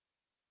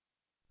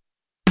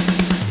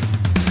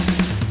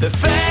They're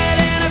fat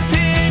and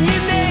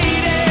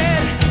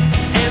opinionated,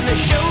 and the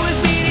show is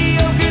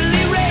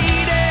mediocrely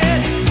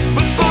rated.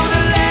 But for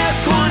the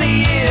last 20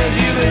 years,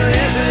 you've been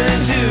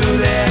listening to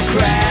their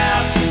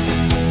crap.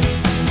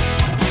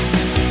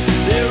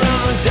 They're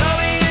on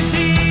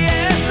WTSR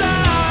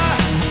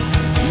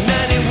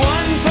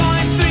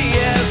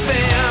 91.3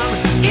 FM.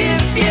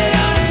 If you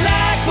don't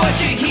like what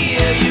you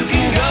hear, you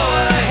can go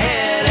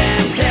ahead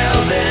and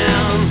tell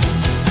them.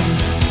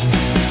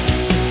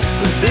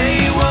 But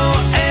they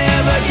won't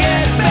ever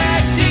get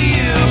back to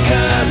you,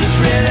 'cause it's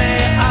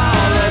really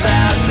all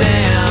about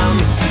them.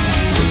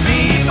 From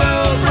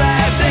people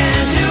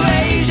rising to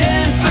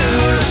Asian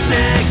food or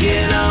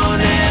snacking on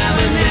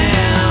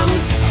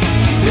M&Ms.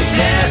 The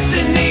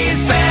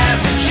destiny's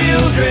past the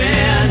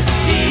children.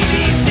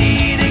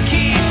 DBC to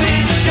keep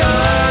it short.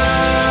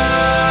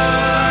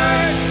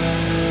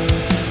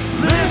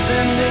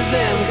 Listen to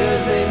them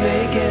 'cause they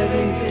make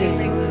everything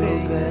a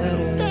little better.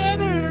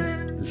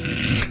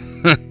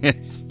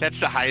 That's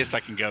the highest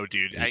I can go,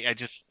 dude. I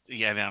just,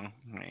 no.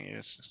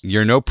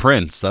 You're no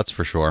Prince, that's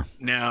for sure.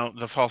 No,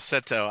 the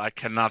falsetto, I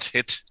cannot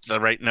hit the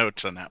right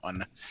notes on that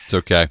one. It's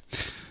okay.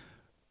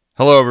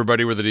 Hello,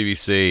 everybody. We're the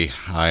DBC.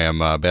 I am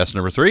Bastard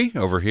number 3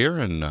 over here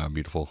in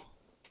beautiful,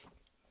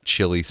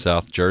 chilly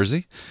South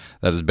Jersey.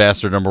 That is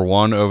Bastard number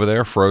 1 over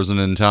there, frozen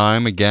in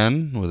time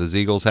again, with his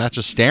Eagles hat,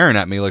 just staring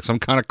at me like some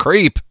kind of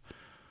creep.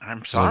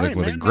 I'm sorry,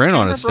 with a man. grin My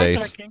on his camera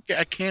broke.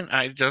 face.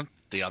 I don't.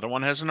 The other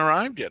one hasn't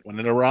arrived yet. When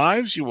it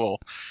arrives, you will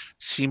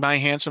see my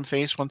handsome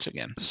face once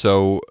again.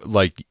 So,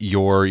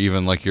 your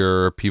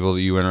people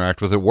that you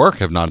interact with at work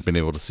have not been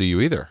able to see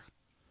you either.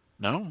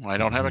 No, I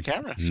don't have a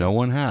camera. So. No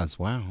one has.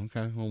 Wow.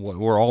 Okay.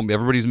 Well,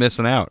 everybody's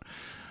missing out.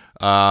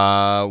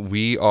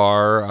 We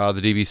are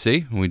the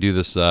DBC, and we do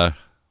this little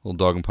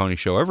dog and pony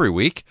show every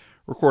week.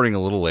 Recording a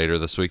little later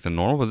this week than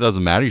normal, but it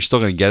doesn't matter. You're still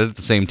going to get it at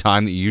the same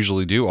time that you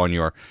usually do on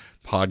your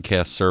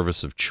podcast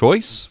service of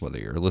choice, whether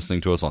you're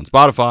listening to us on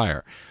Spotify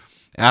or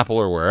Apple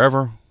or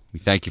wherever. We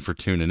thank you for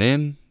tuning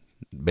in,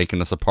 making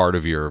us a part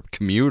of your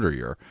commute or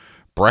your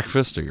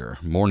breakfast or your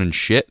morning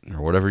shit or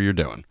whatever you're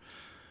doing.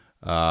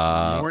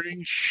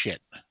 Morning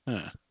shit.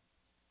 Huh.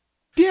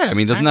 Yeah, I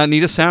mean, doesn't that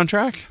need a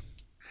soundtrack?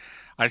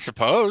 I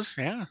suppose,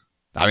 yeah.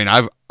 I mean,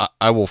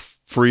 I will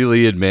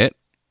freely admit,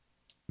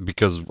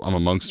 because I'm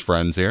amongst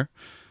friends here,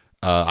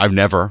 I've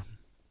never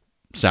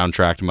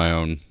soundtracked my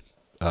own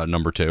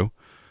number 2.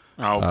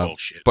 Oh,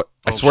 bullshit. But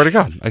I swear to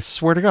God,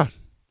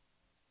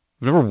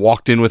 I've never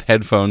walked in with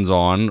headphones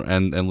on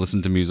and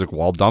listened to music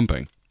while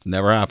dumping. It's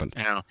never happened.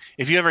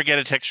 If you ever get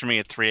a text from me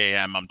at 3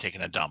 a.m., I'm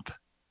taking a dump.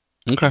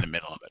 Okay. In the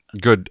middle of it.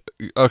 Good.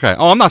 Okay.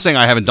 Oh, I'm not saying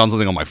I haven't done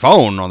something on my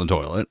phone on the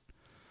toilet.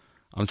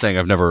 I'm saying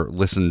I've never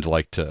listened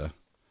to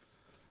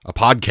a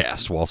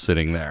podcast while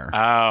sitting there.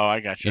 Oh, I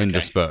got you.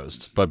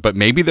 Indisposed. Okay. But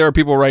maybe there are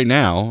people right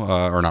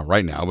now, or not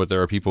right now, but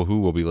there are people who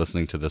will be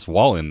listening to this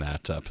while in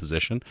that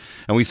position.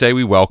 And we say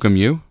we welcome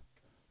you.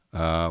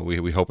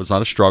 We hope it's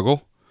not a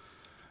struggle.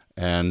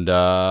 And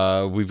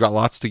we've got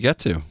lots to get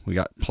to. We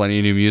got plenty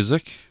of new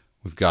music.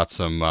 We've got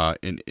some,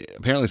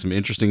 apparently some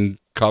interesting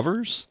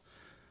covers,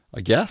 I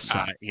guess.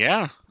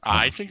 Yeah,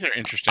 I think they're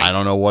interesting. I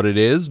don't know what it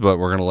is, but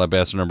we're going to let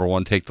Bastard number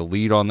 1 take the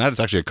lead on that. It's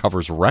actually a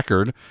covers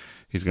record.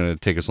 He's going to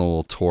take us on a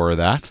little tour of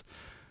that.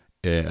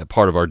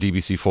 Part of our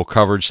DBC Full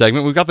Coverage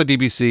segment. We've got the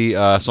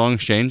DBC Song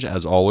Exchange,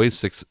 as always,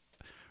 6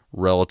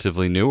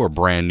 relatively new or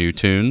brand new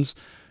tunes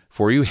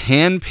for you,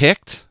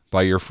 handpicked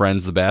by your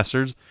friends, the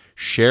Bastards,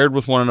 shared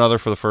with one another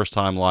for the first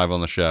time live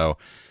on the show,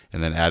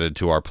 and then added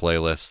to our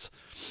playlist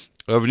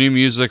of new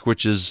music,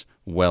 which is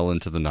well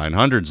into the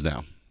 900s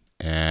now.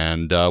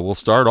 And we'll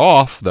start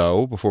off,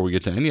 though, before we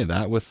get to any of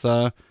that, with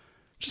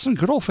just some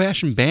good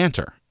old-fashioned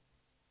banter.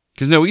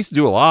 Because, we used to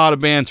do a lot of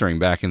bantering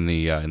back in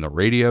the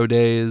radio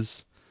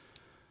days.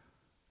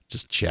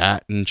 Just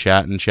chatting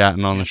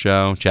on the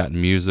show, chatting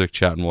music,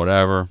 chatting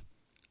whatever.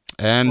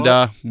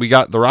 And we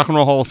got the Rock and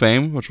Roll Hall of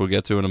Fame, which we'll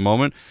get to in a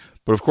moment.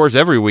 But of course,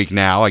 every week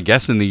now, I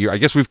guess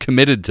we've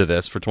committed to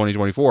this for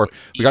 2024.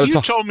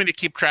 You told me to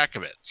keep track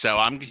of it, so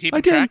I'm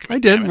keeping track of it. I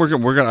did. We're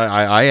gonna.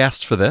 I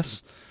asked for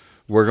this.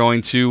 We're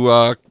going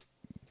to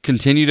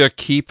continue to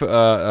keep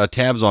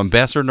tabs on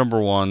Bastard number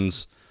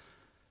 1's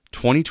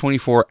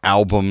 2024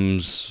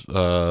 albums,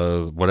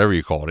 whatever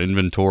you call it,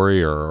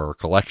 inventory or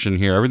collection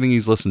here. Everything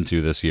he's listened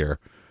to this year,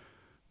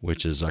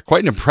 which is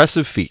quite an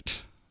impressive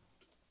feat.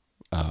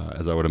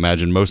 As I would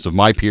imagine, most of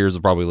my peers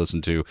have probably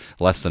listened to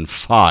less than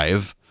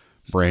 5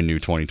 brand new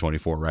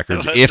 2024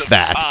 records, if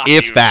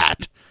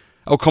that.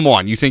 Oh, come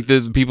on. You think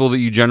the people that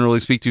you generally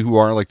speak to who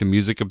aren't like the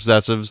music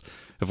obsessives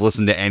have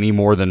listened to any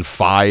more than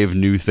 5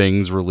 new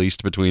things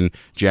released between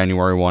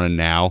January 1 and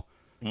now?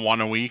 One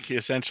a week,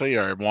 essentially,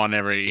 or one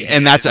every...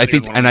 And I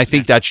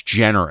think that's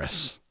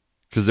generous,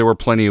 because there were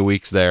plenty of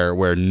weeks there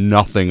where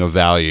nothing of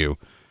value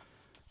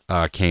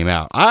came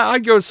out.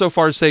 I'd go so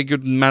far as to say a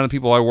good amount of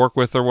people I work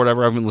with or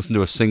whatever, I haven't listened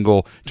to a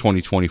single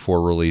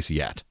 2024 release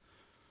yet.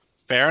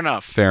 Fair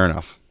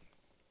enough.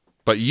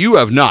 But you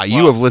have not.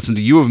 You have listened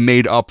to, you have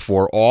made up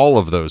for all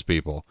of those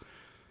people.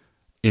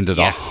 into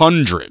the Yes.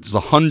 hundreds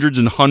and hundreds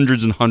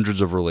and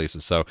hundreds of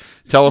releases. So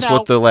tell us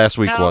what the last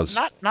week was.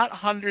 Not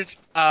hundreds.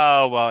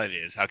 Oh, well, it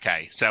is.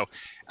 Okay. So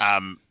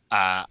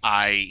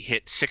I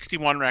hit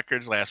 61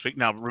 records last week.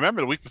 Now,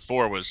 remember the week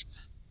before was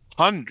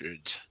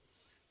hundreds.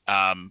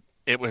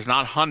 It was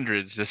not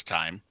hundreds this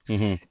time.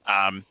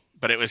 Mm-hmm.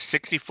 But it was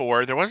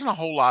 64. There wasn't a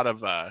whole lot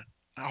of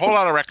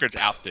records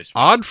out this week.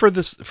 Odd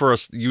for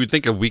us. You would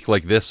think a week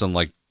like this on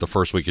like the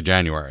first week of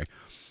January.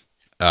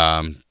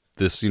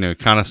 This,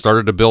 kind of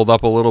started to build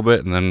up a little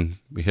bit, and then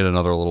we hit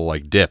another little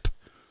like dip.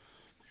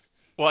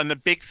 Well, and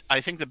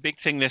I think the big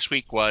thing this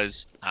week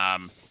was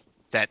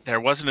that there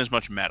wasn't as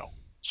much metal.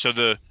 So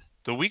the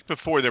week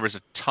before there was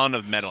a ton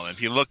of metal. And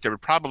if you look, there were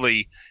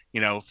probably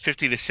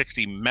 50 to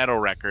 60 metal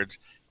records.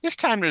 This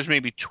time there's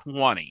maybe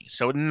 20,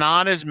 so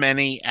not as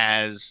many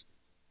as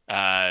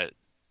I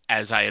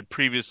had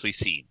previously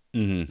seen.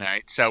 Mm-hmm. All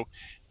right, so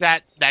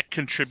that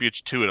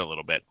contributes to it a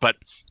little bit. But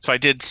so I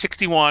did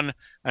 61.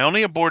 I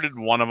only aborted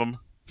one of them.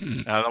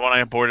 The one I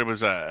aborted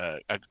was an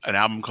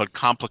album called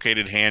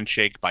 "Complicated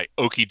Handshake" by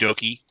Okie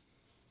Dokie.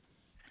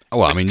 Oh,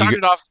 well, I mean,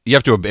 off, you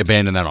have to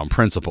abandon that on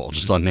principle,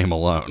 just on name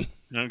alone.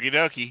 Okie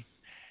Dokie.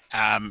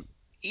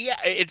 Yeah,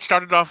 it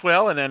started off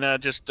well, and then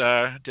just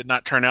did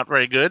not turn out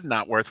very good.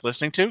 Not worth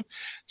listening to.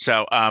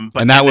 So,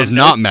 but that was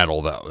not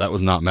metal, though. That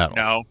was not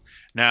metal.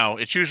 No,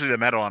 it's usually the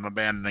metal I'm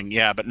abandoning.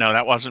 Yeah, but no,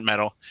 that wasn't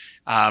metal.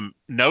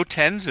 No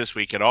 10s this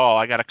week at all.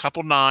 I got a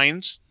couple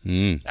 9s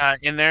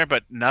in there,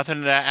 but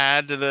nothing to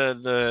add to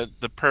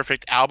the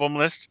perfect album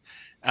list.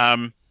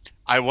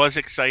 I was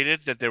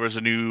excited that there was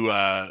a new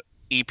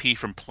EP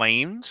from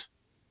Plains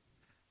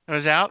that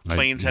was out.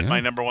 Plains had my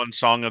number one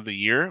song of the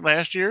year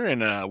last year in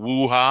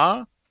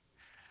Woo-Ha.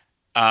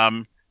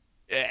 And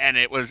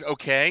it was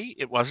okay.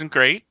 It wasn't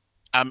great.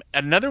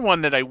 Another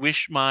one that I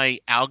wish my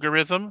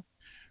algorithm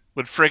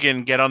would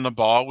friggin' get on the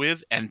ball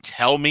with and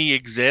tell me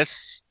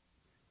exists,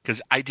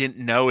 because I didn't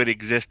know it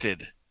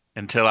existed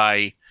until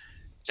I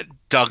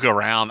dug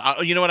around.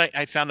 You know what?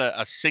 I found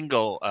a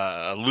single,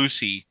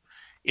 Lucy,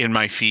 in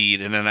my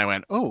feed, and then I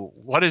went, oh,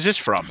 what is this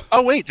from?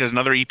 Oh, wait, there's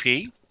another EP.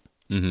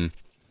 Mm-hmm.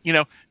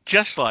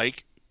 Just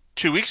like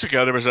 2 weeks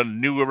ago, there was a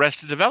new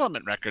Arrested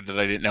Development record that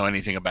I didn't know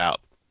anything about.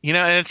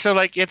 And so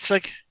it's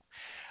like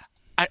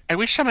I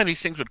wish some of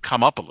these things would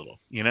come up a little,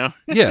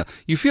 Yeah,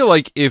 you feel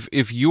like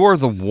if you're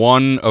the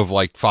one of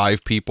like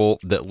 5 people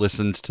that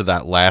listened to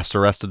that last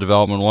Arrested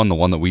Development one, the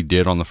one that we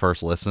did on the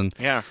first listen,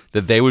 yeah,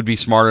 that they would be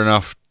smart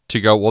enough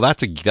to go, well,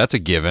 that's a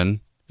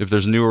given. If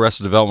there's a new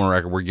Arrested Development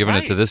record, we're giving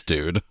it to this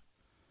dude.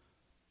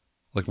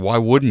 Like, why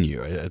wouldn't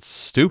you? It's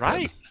stupid.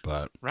 Right.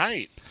 But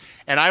right.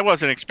 And I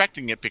wasn't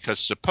expecting it because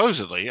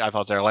supposedly I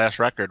thought their last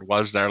record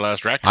was their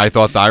last record.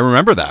 I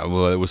remember that.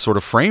 Well, it was sort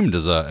of framed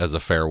as a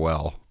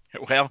farewell.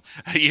 Well,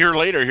 a year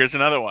later, here's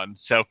another one.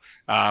 So,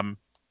 and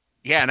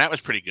that was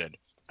pretty good.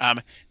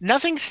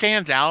 Nothing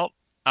stands out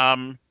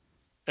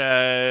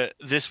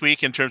this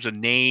week in terms of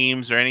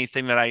names or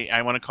anything that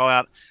I want to call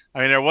out. I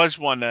mean, there was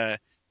one.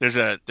 There's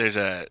a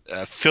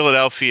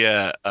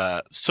Philadelphia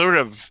sort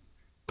of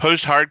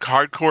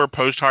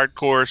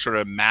post-hardcore sort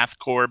of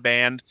mathcore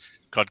band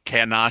called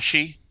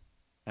Kanashi.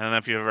 I don't know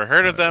if you've ever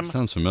heard of them.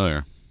 Sounds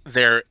familiar.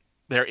 They're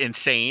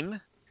insane.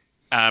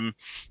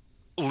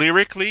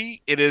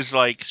 Lyrically, it is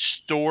like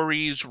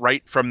stories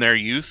right from their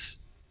youth.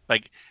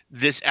 Like,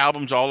 this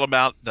album's all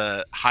about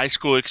the high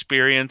school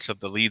experience of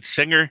the lead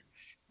singer,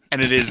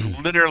 and it is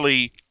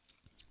literally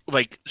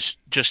like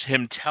just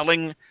him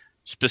telling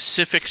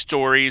specific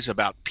stories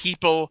about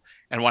people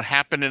and what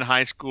happened in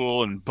high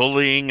school and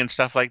bullying and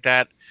stuff like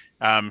that.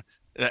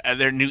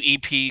 Their new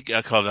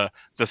EP called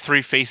 "The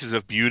Three Faces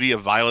of Beauty: A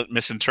Violent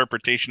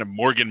Misinterpretation of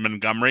Morgan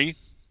Montgomery."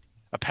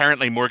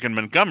 Apparently, Morgan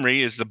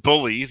Montgomery is the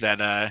bully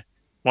that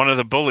one of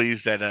the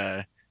bullies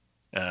that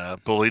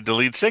bullied the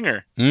lead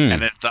singer,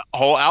 and the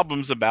whole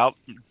album's about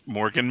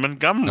Morgan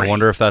Montgomery. I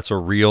wonder if that's a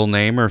real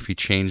name or if he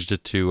changed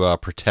it to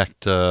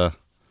protect a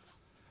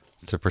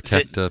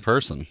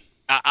person.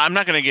 I'm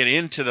not going to get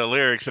into the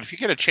lyrics, but if you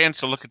get a chance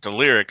to look at the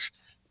lyrics,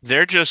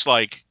 they're just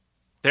like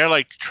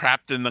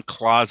trapped in the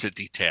closet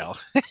detail.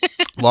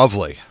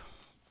 Lovely.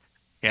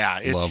 Yeah,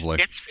 it's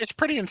lovely. It's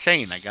pretty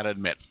insane, I got to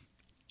admit.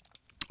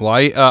 Well,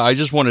 I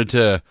just wanted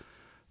to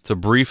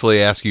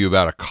briefly ask you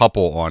about a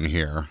couple on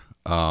here.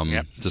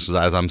 Just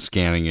as I'm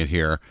scanning it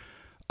here.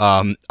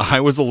 I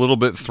was a little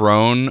bit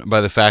thrown by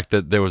the fact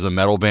that there was a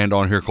metal band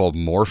on here called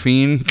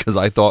Morphine, because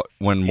I thought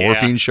when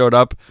Morphine showed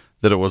up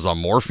that it was a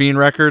Morphine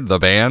record, the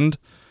band.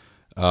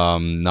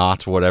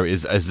 Not whatever.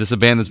 Is this a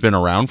band that's been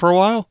around for a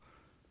while?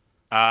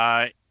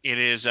 It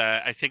is.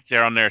 I think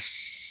they're on their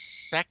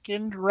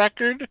second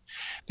record.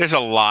 There's a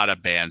lot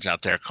of bands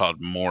out there called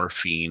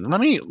Morphine.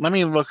 Let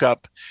me look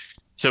up.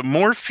 So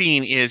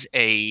Morphine is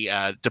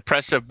a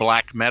depressive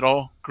black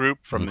metal group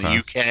from the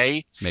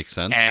UK. Makes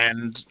sense.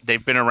 And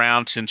they've been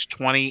around since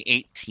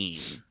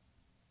 2018.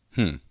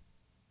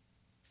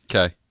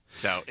 Okay.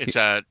 So it's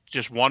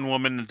just one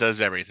woman that does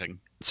everything.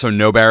 So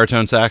no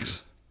baritone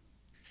sax?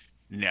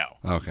 No.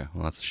 Okay,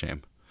 well that's a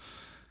shame,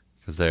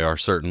 because they are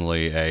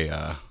certainly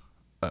a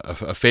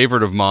a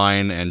favorite of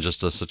mine, and just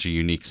such a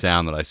unique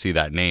sound that I see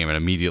that name and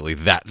immediately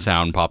that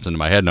sound pops into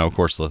my head. Now, of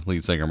course, the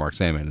lead singer Mark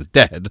Sandman is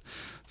dead,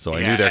 so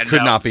I knew there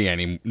could not be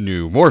any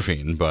new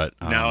Morphine. But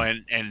no,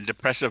 and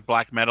depressive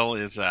black metal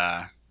is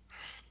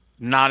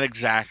not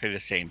exactly the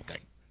same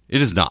thing.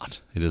 It is not.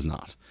 It is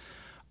not.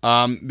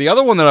 The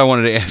other one that I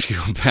wanted to ask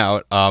you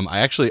about,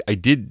 I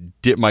did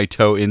dip my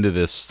toe into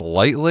this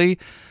slightly.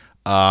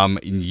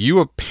 You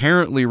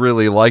apparently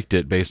really liked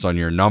it based on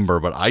your number,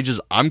 but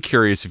I'm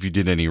curious if you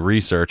did any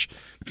research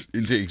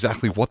into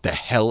exactly what the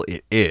hell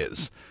it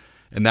is.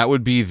 And that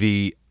would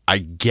be I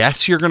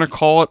guess you're going to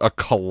call it a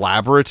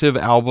collaborative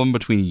album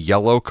between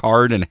Yellow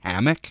Card and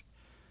Hammock.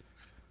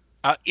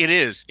 It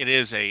is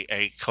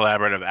a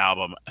collaborative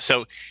album.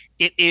 So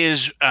it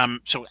is.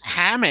 So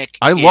Hammock.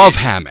 I love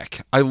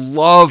Hammock.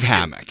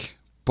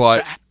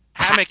 But so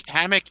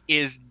Hammock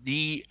is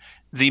the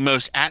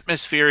most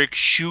atmospheric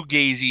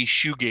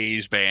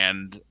shoegaze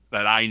band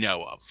that I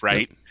know of.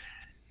 Right? Yep.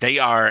 They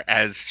are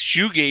as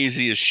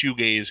shoegazy as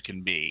shoegaze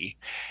can be.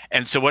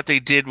 And so what they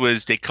did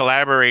was they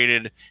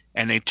collaborated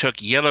and they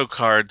took Yellow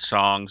Card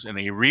songs and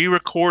they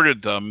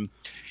re-recorded them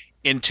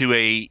into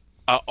a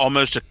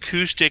almost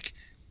acoustic,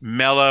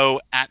 mellow,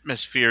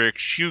 atmospheric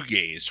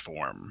shoegaze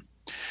form.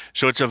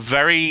 So it's a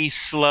very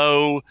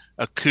slow,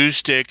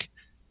 acoustic,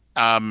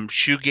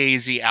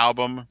 shoegazy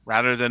album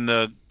rather than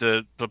the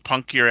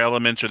punkier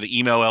elements or the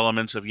emo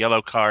elements of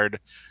Yellow Card.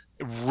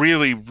 It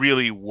really,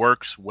 really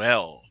works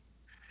well.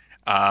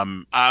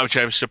 Which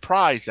I was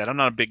surprised at. I'm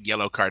not a big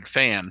Yellow Card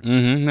fan.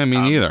 Mm-hmm, I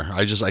mean, neither.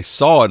 I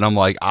saw it and I'm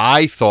like,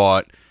 I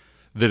thought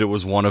that it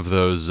was one of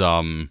those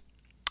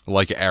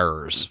like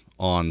errors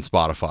on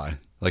Spotify.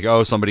 Like,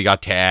 oh, somebody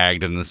got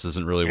tagged and this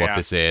isn't really what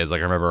this is. Like,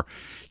 I remember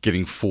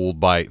getting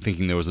fooled by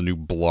thinking there was a new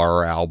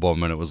Blur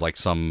album and it was like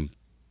some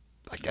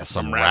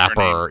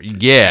rapper.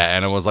 Yeah,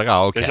 and it was like,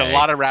 oh, okay. There's a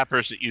lot of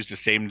rappers that use the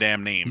same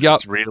damn name. Yep.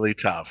 It's really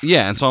tough.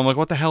 Yeah, and so I'm like,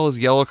 what the hell is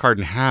Yellow Card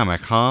and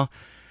Hammock, huh?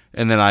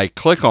 And then I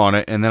click on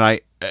it, and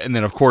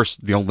then of course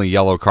the only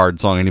Yellow Card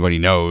song anybody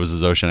knows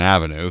is Ocean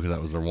Avenue because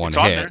that was their one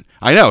hit.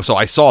 I know, so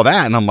I saw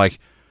that and I'm like,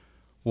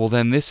 well,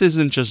 then this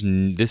isn't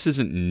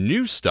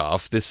new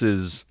stuff. This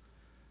is,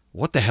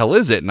 what the hell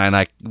is it? And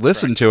I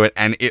listened to it,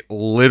 and it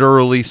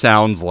literally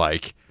sounds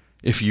like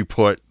if you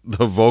put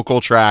the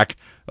vocal track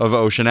of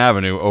Ocean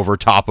Avenue over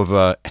top of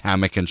a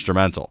Hammock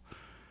instrumental.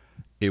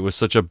 It was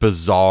such a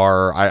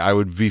bizarre. I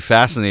would be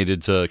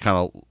fascinated to kind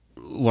of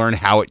learn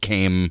how it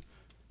came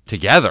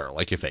together,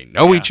 like if they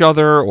know each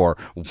other or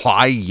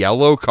why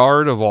Yellow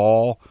Card of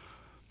all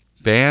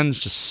bands.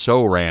 Just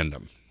so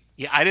random.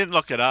 Yeah, I didn't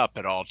look it up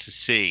at all to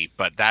see,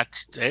 but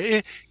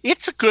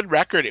it's a good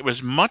record. It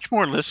was much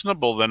more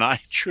listenable than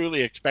I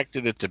truly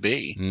expected it to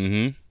be.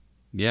 Mm-hmm.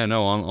 Yeah,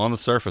 no, on the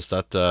surface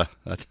that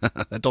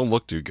don't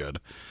look too good,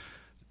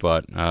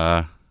 but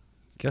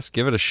guess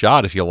give it a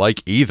shot if you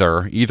like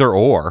either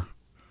or,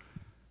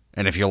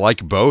 and if you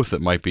like both,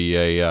 it might be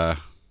a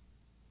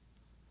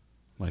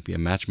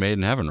match made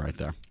in heaven right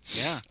there.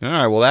 Yeah. All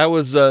right. Well, that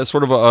was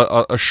sort of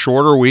a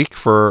shorter week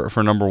for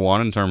number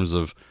one in terms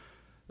of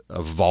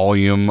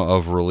volume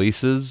of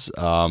releases.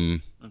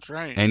 That's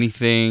right.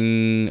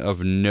 Anything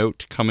of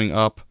note coming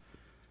up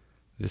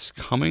this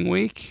coming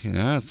week?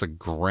 Yeah, it's a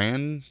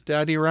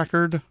Granddaddy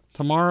record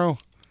tomorrow.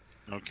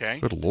 Okay.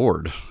 Good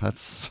Lord.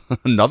 That's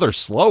another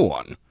slow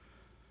one.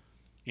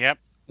 Yep.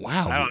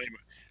 Wow.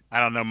 I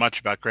don't know much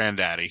about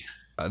Granddaddy.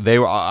 They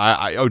were.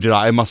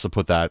 I must have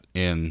put that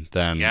in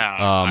then. Yeah,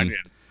 I did.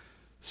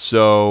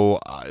 So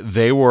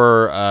they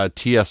were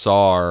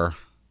TSR.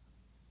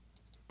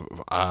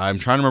 I'm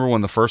trying to remember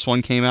when the first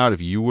one came out.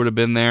 If you would have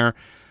been there,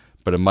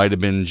 but it might have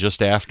been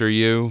just after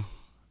you.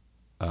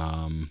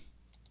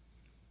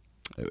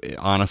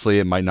 Honestly,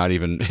 it might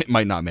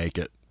not make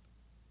it.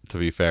 To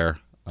be fair,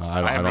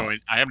 I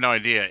have no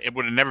idea. It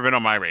would have never been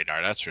on my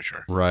radar. That's for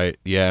sure. Right.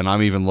 Yeah, and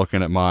I'm even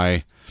looking at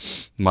my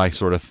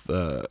sort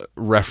of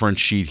reference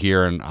sheet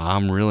here, and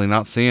I'm really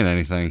not seeing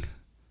anything.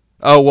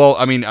 Oh, well,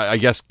 I mean, I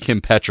guess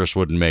Kim Petras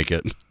wouldn't make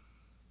it.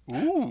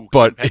 Ooh,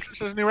 but Kim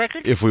Petras' new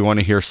record? If we want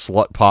to hear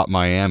Slut Pop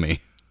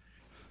Miami.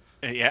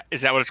 Yeah,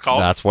 is that what it's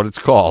called? That's what it's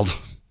called.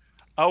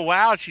 Oh,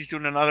 wow, she's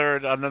doing another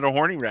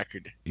horny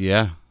record.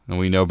 Yeah, and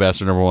we know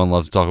Bastard Number One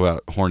loves to talk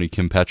about horny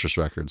Kim Petras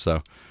records,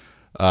 so.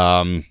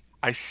 I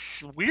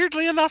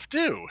weirdly enough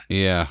do.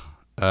 Yeah.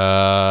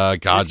 God,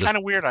 it's kind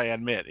of weird, I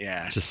admit.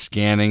 Yeah. Just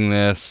scanning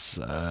this,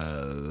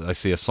 I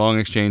see a Song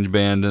Exchange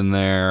band in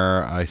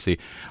there. I see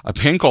a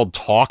band called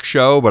Talk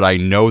Show, but I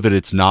know that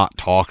it's not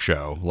Talk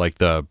Show, like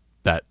that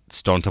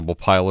Stone Temple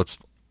Pilots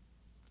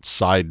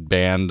side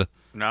band.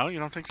 No, you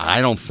don't think so?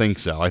 I don't think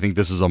so. I think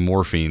this is a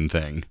Morphine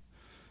thing,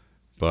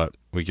 but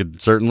we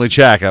could certainly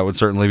check. That would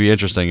certainly be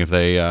interesting if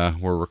they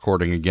were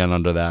recording again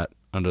under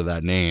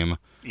that name.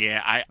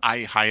 Yeah,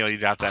 I highly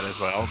doubt that as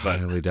well. But I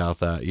highly doubt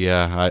that.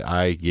 Yeah,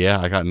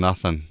 I got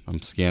nothing.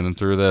 I'm scanning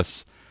through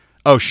this.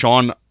 Oh,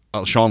 Sean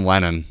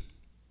Lennon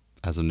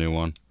has a new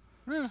one.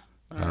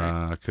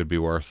 Right. Could be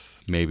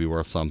worth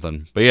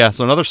something. But yeah,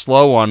 so another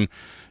slow one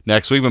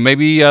next week. But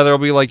maybe there'll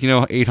be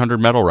 800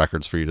 metal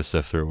records for you to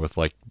sift through with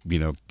like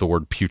the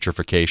word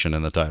putrefaction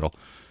in the title.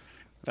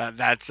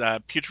 That's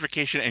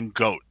Putrefaction and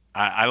Goat.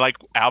 I like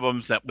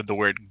albums that with the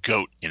word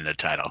goat in the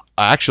title.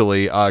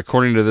 Actually,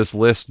 according to this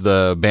list,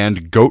 the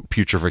band Goat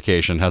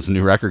Putrefaction has a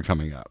new record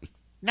coming out.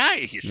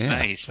 Nice,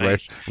 Yeah,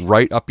 nice.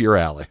 Right up your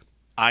alley.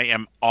 I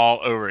am all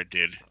over it,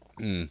 dude.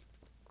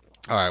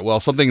 All right, well,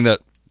 something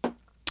that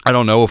I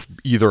don't know if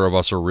either of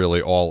us are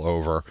really all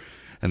over,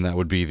 and that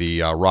would be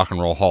the Rock and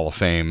Roll Hall of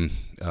Fame.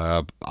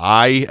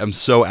 I am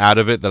so out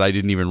of it that I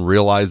didn't even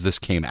realize this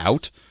came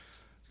out.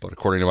 But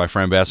according to my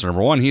friend Ambassador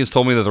Number One, he has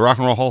told me that the Rock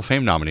and Roll Hall of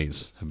Fame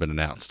nominees have been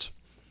announced.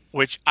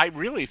 Which I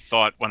really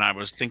thought when I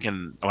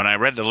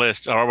read the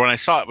list, or when I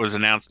saw it was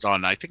announced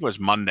on, I think it was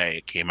Monday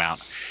it came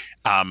out.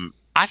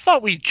 I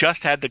thought we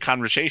just had the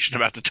conversation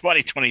about the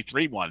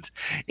 2023 ones.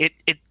 It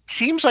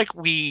seems like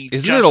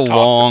it's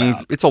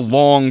a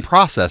long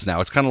process now.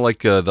 It's kind of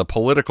like the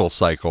political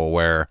cycle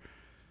where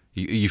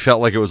you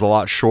felt like it was a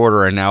lot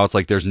shorter, and now it's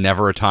like there's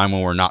never a time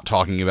when we're not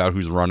talking about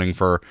who's running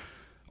for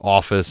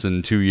office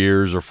in 2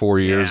 years or 4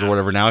 years or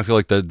whatever. Now I feel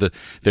like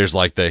there's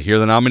like here are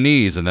the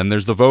nominees, and then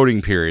there's the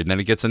voting period, and then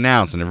it gets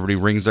announced, and everybody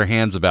wrings their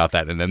hands about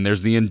that, and then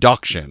there's the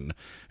induction,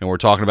 and we're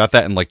talking about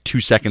that, and like 2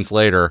 seconds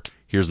later,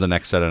 here's the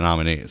next set of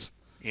nominees.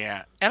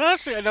 Yeah, and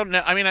honestly, I don't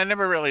know. I mean, I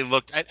never really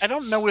looked. I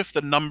don't know if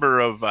the number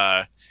of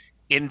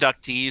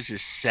inductees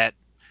is set.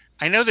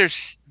 I know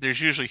there's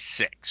usually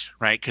 6,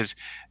 right? Because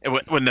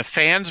when the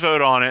fans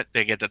vote on it,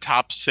 they get the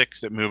top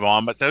 6 that move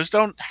on, but those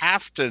don't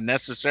have to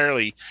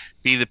necessarily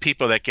be the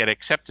people that get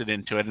accepted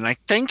into it. And I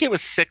think it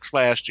was 6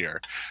 last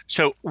year.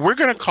 So we're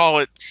going to call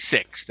it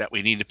 6 that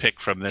we need to pick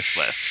from this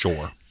list.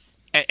 Sure.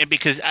 And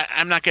because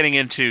I'm not getting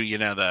into,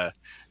 the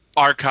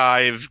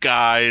archive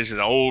guys and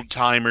the old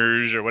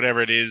timers or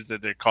whatever it is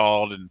that they're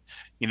called, and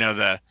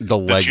the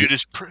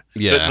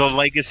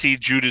legacy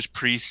Judas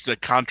Priest, the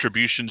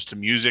contributions to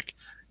music.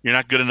 You're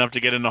not good enough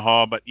to get in the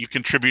hall, but you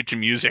contribute to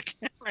music.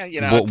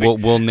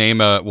 We'll name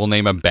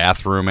a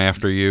bathroom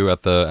after you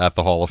at the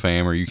Hall of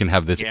Fame, or you can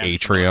have this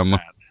atrium.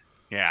 Like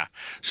yeah.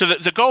 So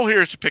the goal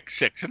here is to pick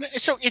 6, and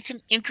so it's an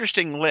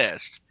interesting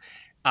list,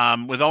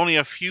 with only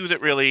a few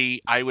that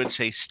really I would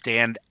say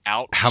stand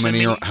out. How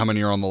many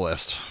are on the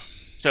list?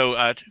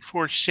 So 2,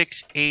 4,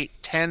 6, 8,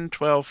 10,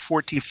 12,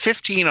 14,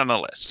 15 on the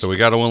list. So we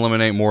got to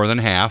eliminate more than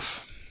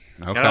half.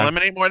 Okay. Got to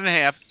eliminate more than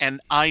half,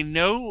 and I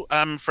know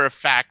for a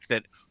fact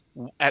that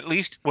at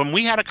least when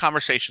we had a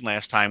conversation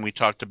last time, we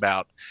talked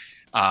about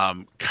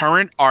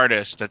current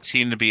artists that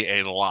seem to be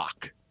a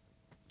lock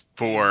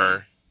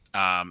for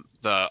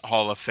the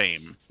Hall of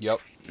Fame. Yep.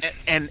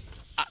 And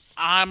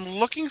I'm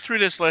looking through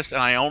this list,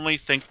 and I only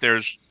think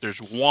there's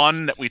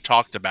one that we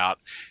talked about,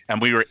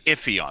 and we were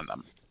iffy on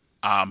them.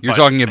 You're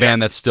talking a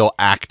band that's still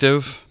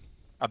active?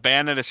 A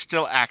band that is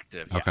still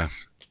active, yes. Okay.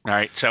 All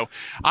right, so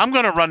I'm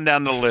going to run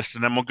down the list,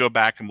 and then we'll go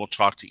back and we'll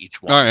talk to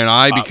each one. All right,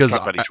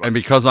 and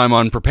because I'm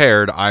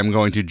unprepared, I'm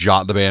going to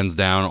jot the bands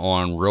down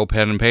on real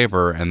pen and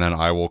paper, and then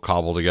I will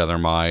cobble together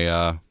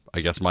my,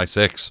 my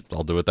 6.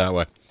 I'll do it that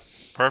way.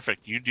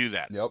 Perfect. You do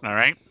that. Yep. All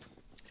right.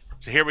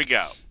 So here we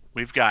go.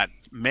 We've got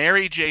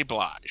Mary J.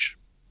 Blige.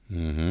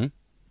 Mm-hmm.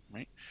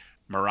 Right.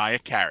 Mariah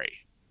Carey.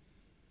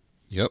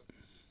 Yep.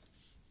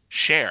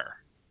 Cher.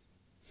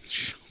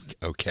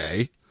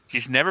 Okay.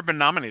 She's never been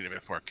nominated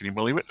before. Can you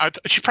believe it?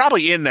 She's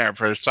probably in there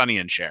for Sonny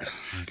and Cher.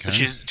 Okay. But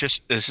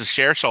this is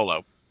Cher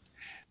solo.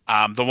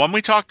 The one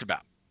we talked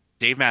about,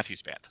 Dave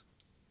Matthews Band.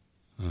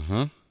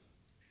 Uh-huh.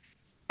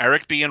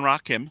 Eric B. and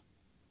Rakim.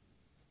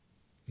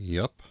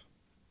 Yep.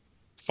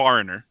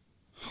 Foreigner.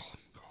 Oh,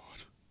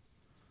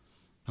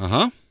 God.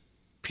 Uh-huh.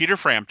 Peter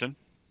Frampton.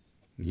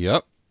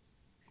 Yep.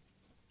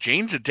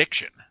 Jane's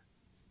Addiction.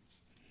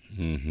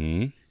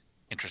 Mm-hmm.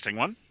 Interesting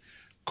one.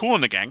 Kool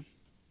and the Gang.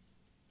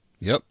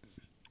 Yep.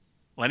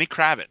 Lenny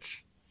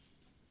Kravitz.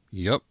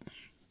 Yep.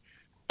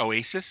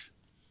 Oasis.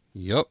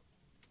 Yep.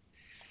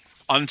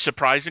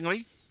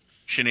 Unsurprisingly,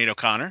 Sinead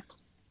O'Connor.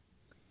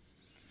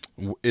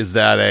 Is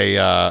that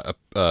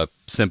a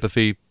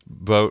sympathy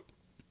vote,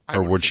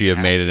 or would she have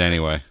made it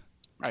anyway?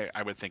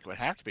 I would think it would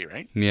have to be,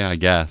 right? Yeah, I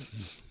guess.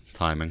 It's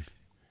timing.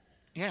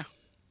 Yeah.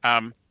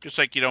 Just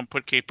like you don't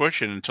put Kate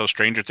Bush in until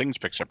Stranger Things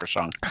picks up her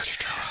song. That's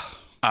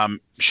true.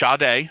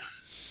 Sade.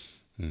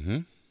 Mm-hmm.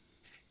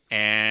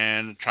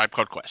 And Tribe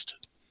Called Quest.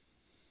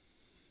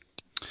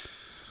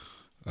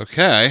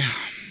 Okay.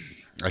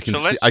 I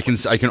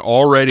can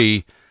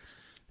already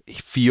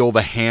feel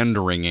the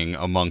hand wringing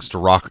amongst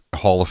Rock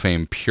Hall of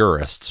Fame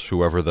purists,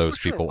 whoever those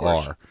people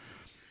are.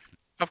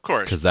 Of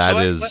course. Because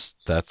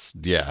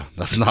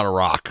that's not a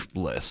rock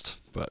list.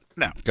 But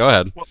no. Go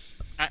ahead. Well,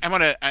 I'm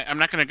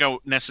not gonna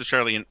go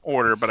necessarily in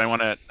order, but I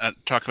want to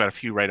talk about a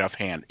few right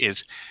offhand.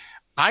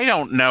 I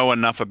don't know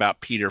enough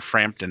about Peter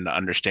Frampton to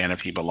understand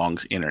if he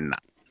belongs in or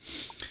not.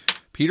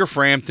 Peter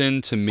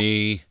Frampton to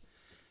me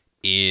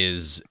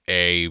was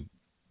a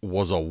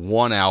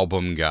one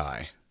album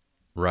guy,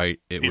 right?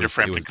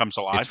 Frampton Comes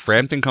Alive. It's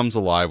Frampton Comes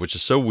Alive, which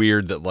is so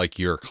weird that like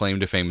your claim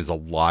to fame is a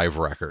live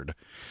record.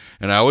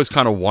 And I always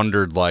kind of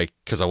wondered, like,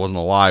 because I wasn't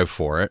alive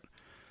for it,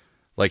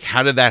 like,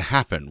 how did that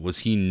happen? Was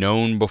he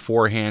known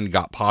beforehand,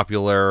 got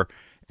popular,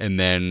 and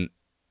then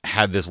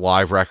had this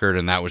live record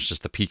and that was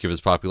just the peak of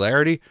his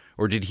popularity?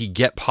 Or did he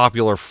get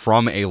popular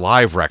from a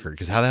live record?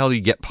 Because how the hell do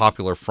you get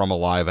popular from a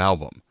live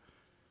album?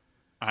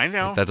 I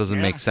know. Like, that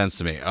doesn't make sense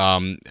to me.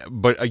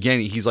 But again,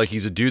 he's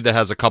a dude that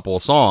has a couple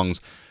of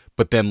songs,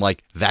 but then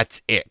like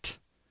that's it.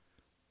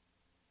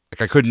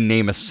 Like I couldn't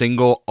name a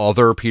single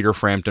other Peter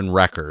Frampton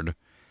record,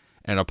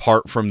 and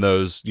apart from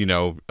those,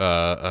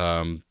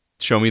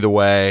 Show Me the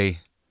Way,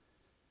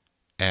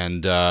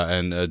 and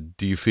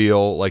Do You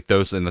Feel Like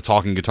Those, and the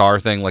talking guitar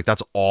thing, like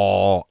that's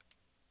all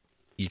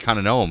you kind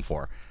of know him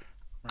for.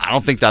 I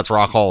don't think that's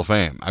Rock Hall of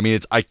Fame. I mean,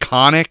 it's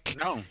iconic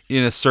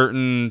in a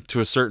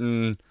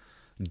certain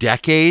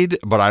decade,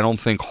 but I don't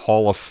think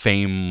Hall of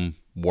Fame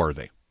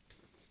worthy.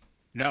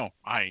 No,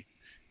 I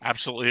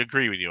absolutely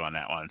agree with you on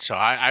that one. So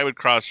I would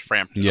cross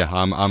Frampton. Yeah,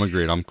 I'm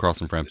agreed. I'm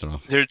crossing Frampton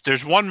off.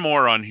 There's one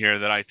more on here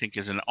that I think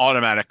is an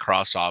automatic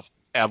cross off,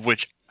 of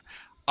which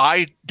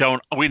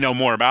we know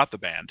more about the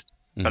band,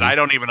 but I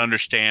don't even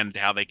understand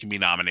how they can be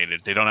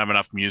nominated. They don't have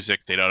enough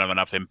music. They don't have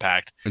enough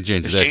impact.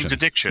 Jane's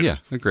Addiction. Yeah,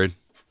 agreed.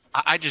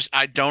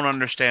 I don't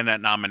understand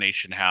that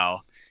nomination,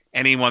 how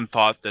anyone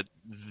thought that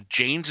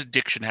Jane's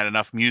Addiction had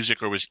enough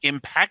music or was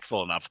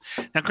impactful enough.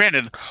 Now,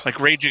 granted, like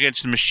Rage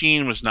Against the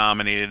Machine was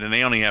nominated and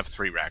they only have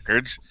 3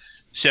 records.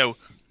 So,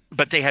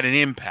 but they had an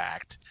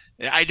impact.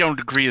 I don't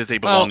agree that they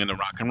belong in the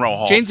Rock and Roll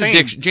Hall of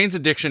Fame. Jane's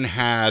Addiction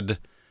had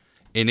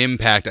an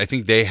impact. I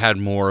think they had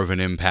more of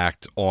an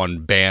impact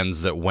on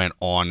bands that went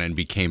on and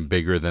became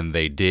bigger than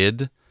they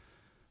did.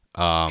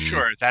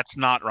 Sure, that's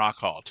not Rock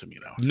Hall to me,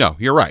 though. No,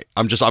 you're right.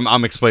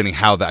 I'm explaining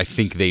how I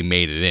think they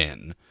made it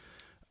in.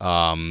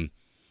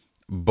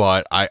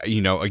 But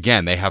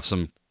again, they have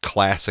some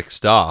classic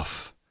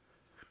stuff,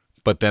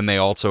 but then they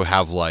also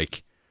have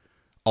like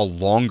a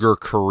longer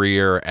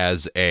career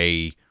as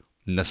a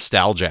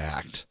nostalgia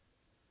act,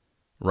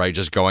 right?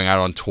 Just going out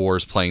on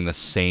tours, playing the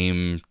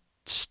same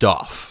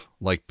stuff,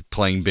 like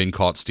playing Been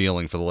Caught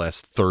Stealing for the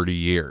last 30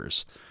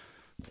 years.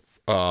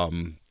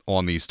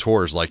 On these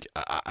tours, like,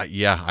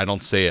 I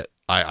don't say it.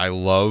 I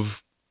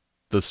love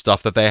the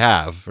stuff that they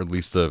have, or at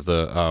least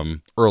the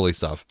early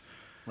stuff.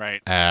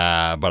 Right.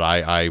 But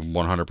I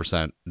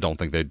 100% don't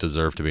think they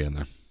deserve to be in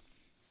there.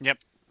 Yep.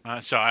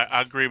 So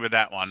I agree with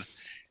that one.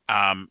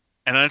 And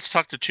let's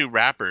talk to 2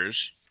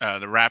 rappers,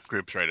 the rap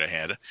groups right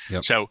ahead.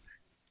 Yep. So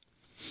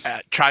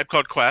Tribe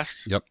Called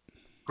Quest. Yep.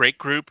 Great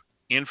group,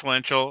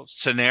 influential.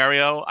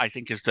 Scenario, I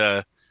think, is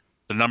the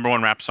number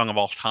 1 rap song of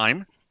all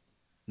time.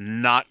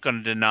 Not going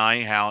to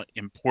deny how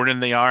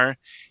important they are.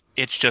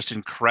 It's just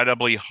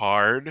incredibly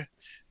hard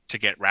to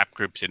get rap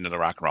groups into the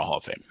Rock and Roll Hall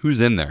of Fame. Who's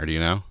in there? Do you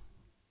know?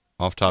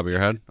 Off the top of your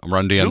head? I'm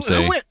Run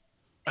DMC.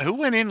 Who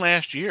went in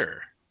last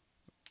year?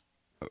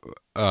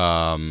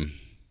 Some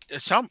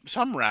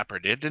rapper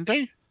did, didn't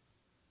they?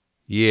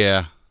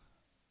 Yeah.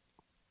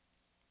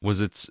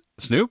 Was it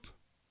Snoop?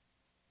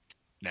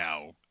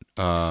 No.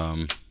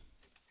 Well,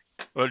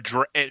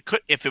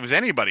 if it was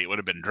anybody, it would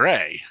have been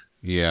Dre.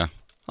 Yeah.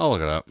 I'll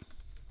look it up.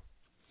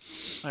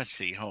 Let's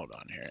see. Hold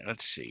on here.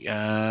 Let's see.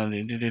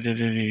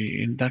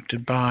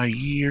 Inducted by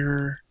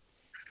year.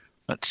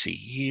 Let's see.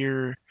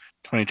 Year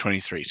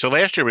 2023. So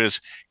last year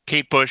was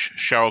Kate Bush,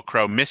 Sheryl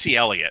Crow, Missy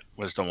Elliott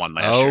was the one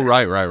last year. Oh,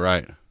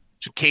 right.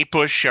 So Kate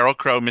Bush, Sheryl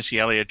Crow, Missy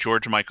Elliott,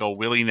 George Michael,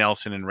 Willie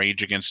Nelson, and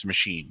Rage Against the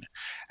Machine,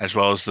 as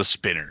well as the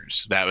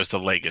Spinners. That was the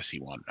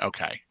legacy one.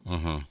 Okay.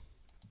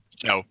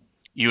 So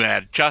you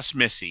had just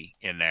Missy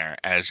in there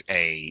as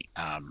a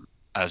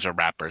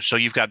rapper. So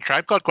you've got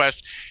Tribe Called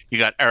Quest, you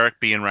got Eric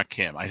B. and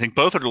Rakim. I think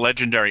both are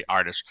legendary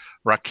artists.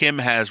 Rakim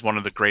has one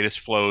of the greatest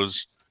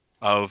flows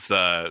of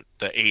the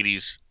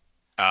 80s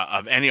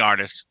of any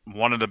artist,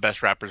 one of the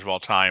best rappers of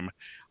all time.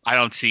 I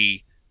don't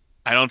see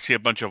a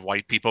bunch of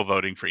white people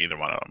voting for either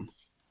one of them.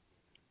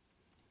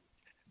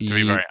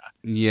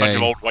 A bunch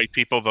of old white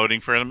people voting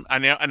for them. I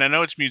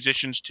know it's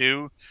musicians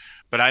too,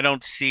 but I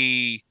don't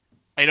see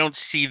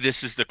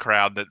this as the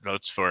crowd that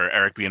votes for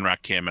Eric B. and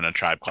Rakim and A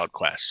Tribe Called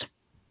Quest.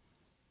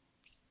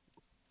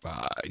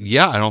 I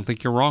don't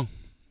think you're wrong.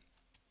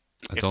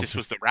 If this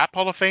was the Rap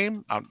Hall of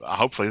Fame,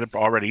 hopefully they're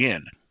already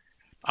in.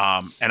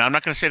 And I'm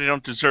not going to say they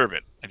don't deserve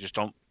it. I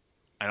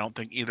don't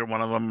think either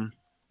one of them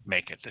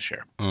make it this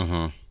year.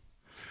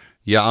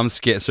 Yeah, I'm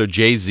scared. So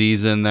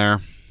Jay-Z's in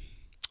there.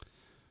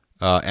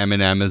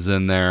 Eminem is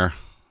in there.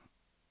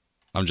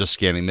 I'm just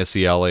scanning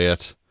Missy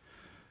Elliott.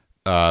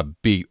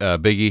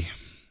 Biggie.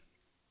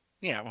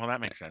 Yeah, well, that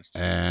makes sense.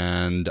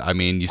 And I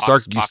mean,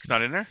 Pac's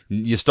not in there.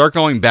 You start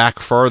going back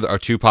further. Or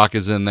Tupac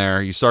is in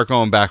there. You start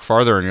going back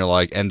farther, and you're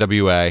like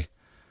NWA.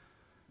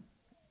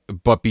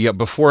 But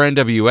before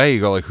NWA,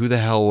 you go like, who the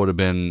hell would have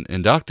been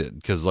inducted?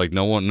 Because like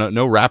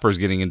no rappers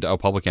getting into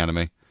Public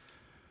Enemy.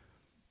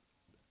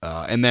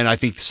 And then I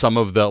think some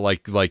of the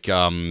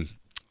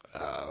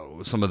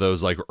some of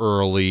those like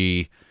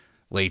early,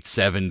 late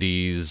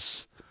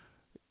 70s,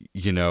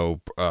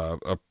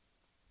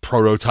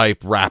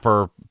 prototype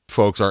rapper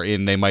folks are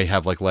in. They might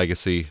have like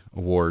legacy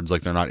awards,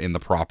 like they're not in the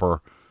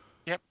proper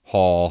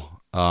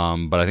hall.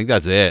 But I think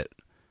that's it.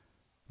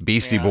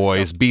 Beastie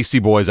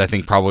Boys, I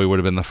think probably would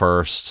have been the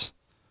first.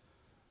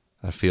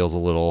 That feels a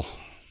little.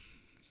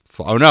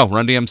 Oh no,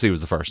 Run DMC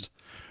was the first.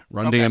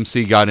 Run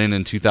DMC got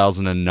in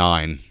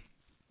 2009.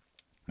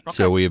 Okay.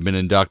 So we have been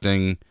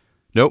inducting.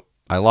 Nope,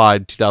 I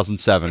lied.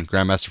 2007,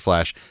 Grandmaster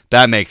Flash.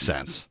 That makes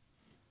sense,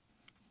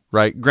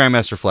 right?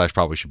 Grandmaster Flash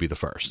probably should be the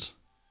first.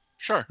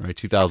 Sure. Right,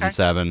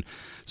 2007. Okay.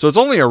 So it's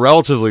only a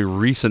relatively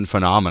recent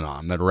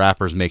phenomenon that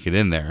rappers make it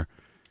in there.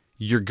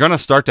 You're gonna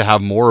start to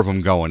have more of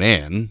them going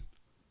in,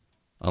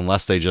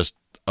 unless they just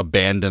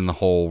abandon the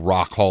whole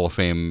Rock Hall of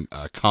Fame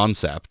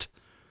concept.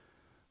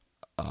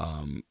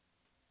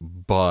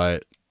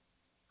 But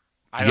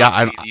I don't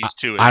see these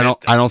two. I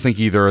don't think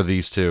either of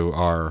these two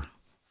are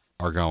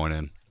going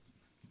in.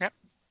 Yep.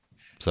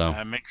 So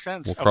that makes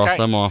sense. We'll cross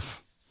them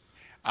off.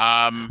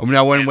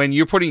 Now, when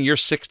you're putting your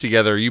 6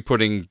 together, are you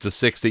putting the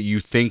 6 that you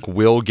think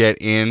will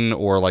get in,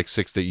 or like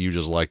 6 that you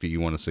just like that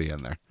you want to see in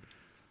there?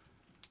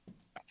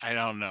 I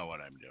don't know what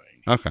I'm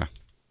doing. Okay.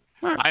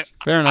 All right.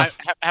 Fair enough.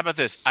 How about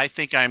this? I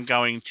think I'm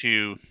going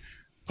to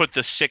put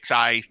the 6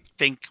 I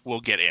think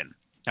will get in.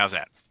 How's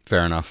that?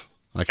 Fair enough.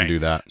 I can do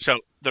that. So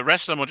the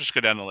rest of them will just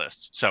go down the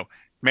list. So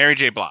Mary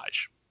J.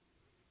 Blige,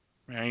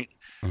 right?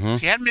 Mm-hmm.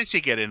 She had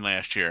Missy get in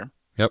last year.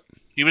 Yep.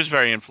 He was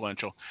very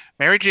influential.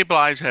 Mary J.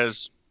 Blige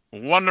has a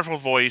wonderful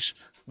voice,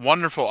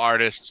 wonderful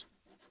artist.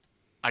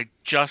 I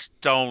just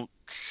don't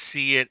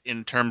see it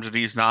in terms of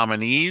these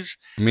nominees.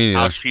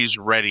 How she's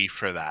ready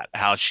for that.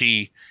 How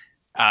she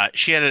had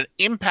an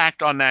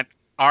impact on that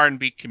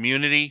R&B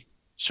community,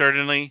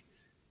 certainly,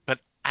 but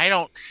I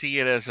don't see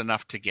it as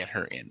enough to get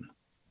her in.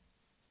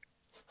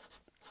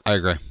 I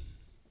agree.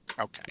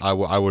 Okay. I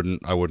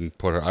wouldn't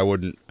put her. I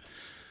would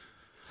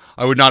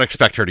not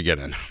expect her to get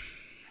in.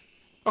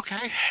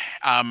 Okay.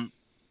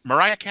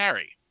 Mariah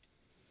Carey.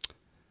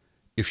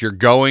 If you're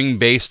going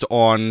based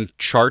on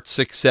chart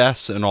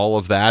success and all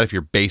of that, if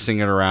you're basing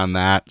it around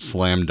that,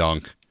 slam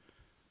dunk,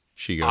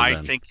 she goes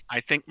in.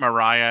 I think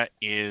Mariah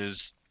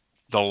is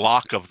the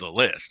lock of the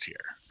list here.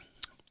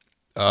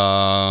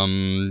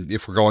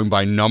 If we're going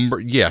by number,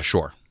 yeah,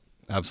 sure,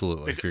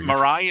 absolutely.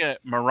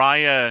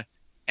 Mariah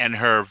and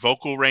her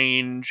vocal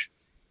range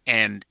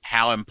and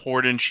how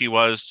important she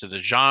was to the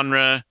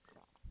genre.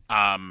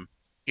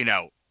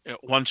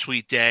 One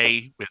Sweet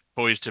Day with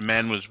Boyz II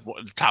Men was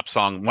the top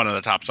song, one of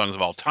the top songs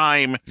of all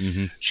time.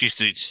 Mm-hmm. She's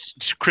the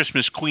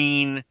Christmas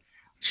Queen.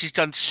 She's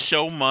done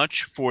so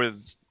much for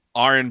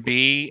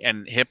R&B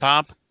and hip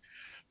hop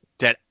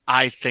that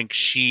I think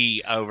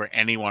she, over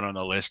anyone on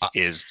the list,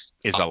 is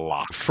a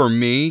lock. For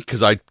me,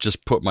 because I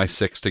just put my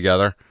 6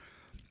 together,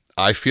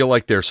 I feel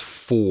like there's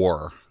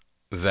 4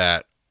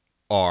 that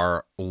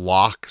are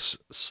locks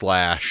 /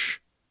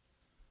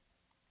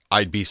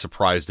 I'd be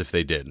surprised if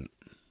they didn't.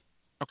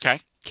 Okay.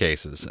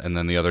 Cases, and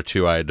then the other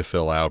 2 I had to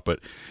fill out.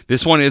 But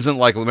this one isn't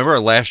like, remember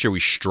last year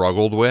we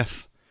struggled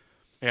with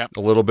a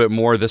little bit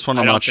more. This one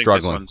I'm not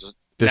struggling.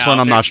 This one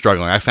I'm not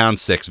struggling. I found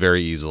 6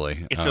 very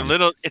easily. It's a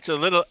little.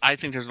 I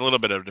think there's a little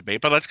bit of debate,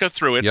 but let's go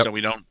through it so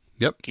we don't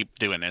keep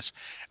doing this.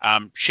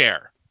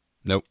 Cher.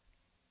 Nope.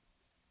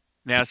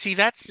 Now, see,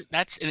 that's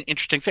an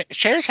interesting thing.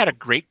 Cher's had a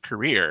great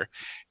career.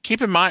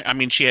 Keep in mind, I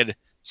mean, she had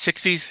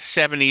 60s,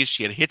 70s.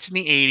 She had hits in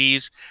the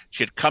 80s.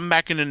 She had come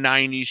back in the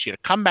 90s. She had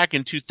a comeback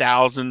in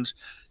 2000s.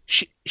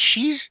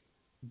 She's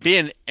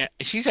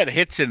had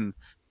hits in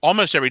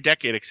almost every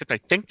decade, except I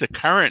think the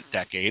current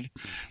decade.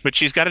 But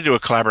she's got to do a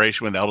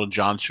collaboration with Elton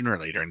John sooner or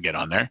later and get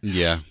on there.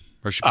 Yeah,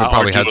 or she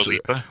probably had,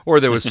 or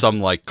there was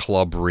some like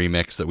club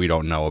remix that we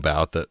don't know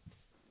about that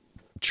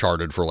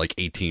charted for like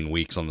 18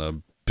 weeks on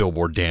the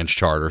Billboard Dance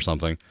Chart or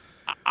something.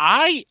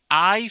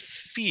 I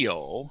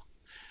feel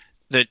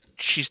that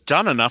she's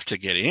done enough to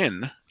get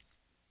in.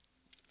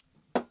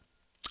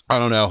 I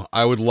don't know.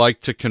 I would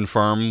like to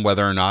confirm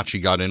whether or not she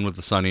got in with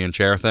the Sonny and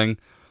Cher thing.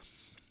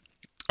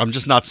 I'm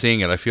just not seeing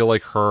it. I feel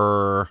like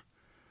her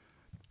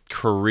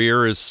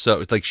career is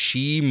so, like,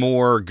 she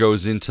more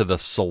goes into the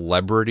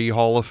celebrity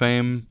Hall of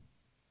Fame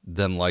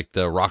than like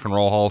the Rock and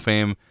Roll Hall of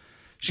Fame.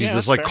 She's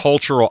this like fair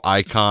cultural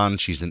icon.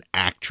 She's an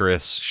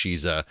actress.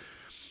 She's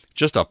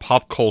just a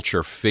pop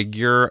culture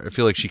figure. I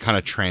feel like she kind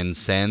of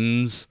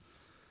transcends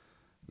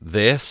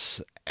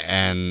this,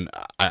 and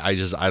I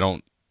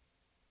don't.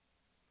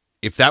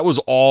 If that was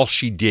all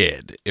she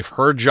did, if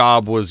her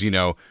job was,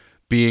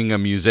 being a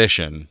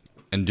musician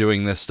and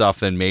doing this stuff,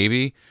 then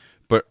maybe.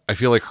 But I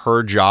feel like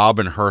her job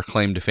and her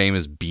claim to fame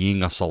is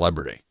being a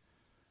celebrity.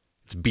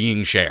 It's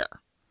being Cher,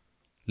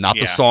 not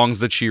the songs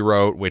that she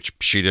wrote, which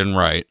she didn't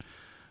write.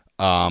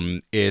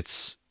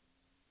 That's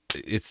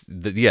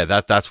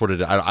what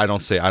it. I don't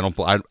say.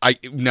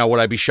 Now, would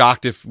I be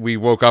shocked if we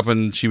woke up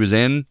and she was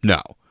in?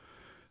 No,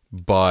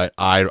 but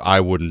I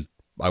wouldn't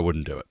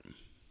do it.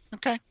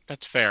 Okay,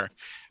 that's fair.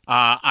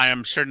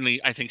 I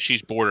think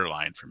she's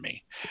borderline for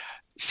me.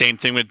 Same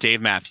thing with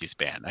Dave Matthews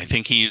Band. I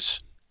think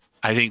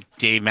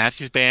Dave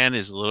Matthews Band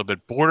is a little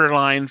bit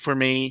borderline for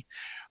me,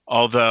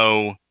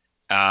 although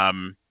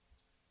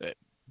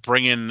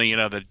bringing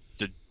the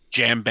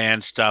jam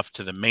band stuff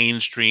to the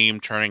mainstream,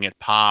 turning it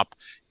pop.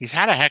 He's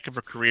had a heck of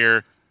a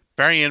career,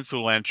 very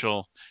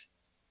influential.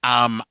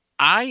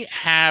 I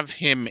have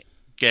him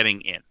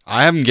getting in.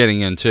 I have him getting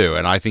in too,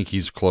 and I think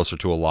he's closer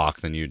to a lock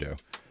than you do.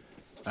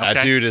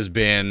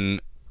 Okay.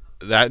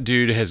 That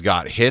dude has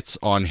got hits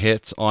on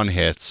hits on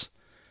hits.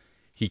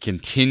 He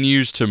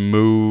continues to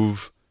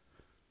move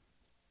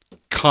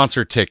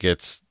concert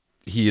tickets.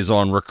 He is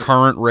on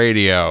recurrent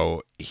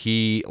radio.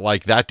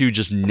 That dude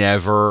just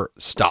never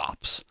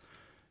stops,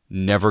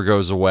 never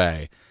goes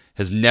away.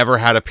 Has never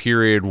had a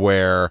period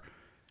where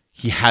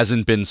he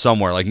hasn't been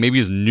somewhere. Like maybe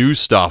his new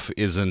stuff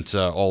isn't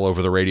all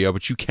over the radio,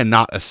 but you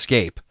cannot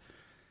escape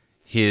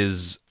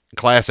his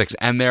classics,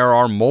 and there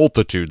are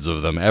multitudes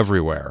of them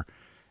everywhere.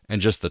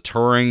 And just the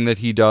touring that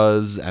he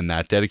does and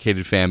that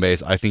dedicated fan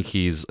base, I think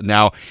he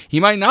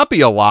might not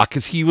be a lock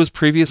because he was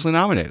previously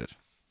nominated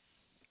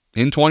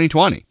in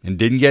 2020 and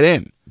didn't get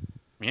in.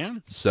 Yeah.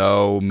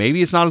 So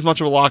maybe it's not as much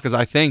of a lock as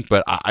I think,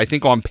 but I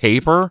think on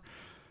paper,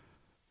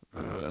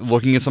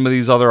 looking at some of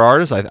these other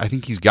artists, I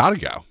think he's got to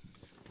go.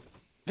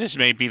 This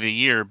may be the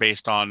year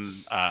based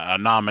on a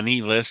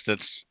nominee list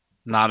that's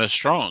not as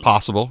strong.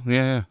 Possible,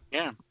 yeah.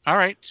 Yeah. All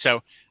right.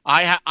 So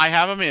I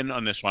have him in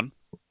on this one.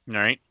 All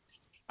right.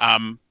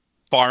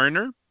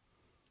 Foreigner.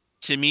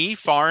 To me,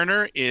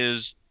 Foreigner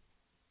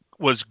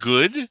was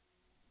good,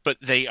 but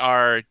they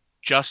are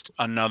just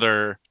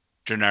another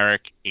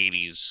generic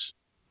 80s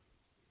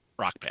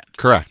rock band.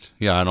 Correct.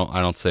 Yeah, I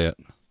don't say it.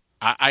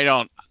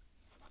 I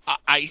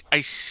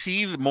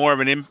see more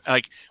of an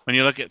like when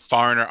you look at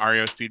Foreigner,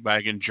 REO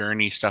Speedwagon,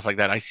 Journey, stuff like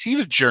that. I see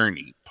the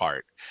Journey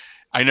part.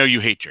 I know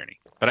you hate Journey,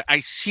 but I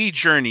see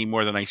Journey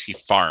more than I see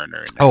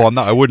Foreigner.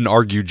 I wouldn't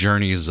argue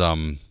Journey's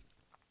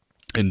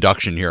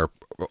induction here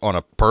on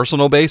a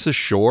personal basis,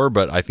 sure,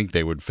 but I think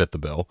they would fit the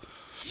bill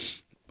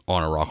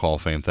on a Rock Hall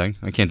of Fame thing.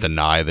 I can't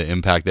deny the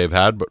impact they've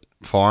had, but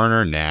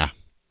Foreigner, nah,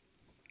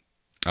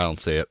 I don't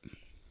see it.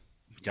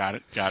 Got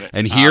it.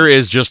 And here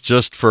is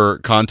just for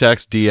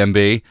context,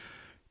 DMB.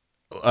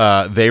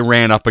 They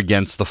ran up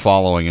against the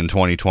following in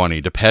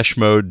 2020: Depeche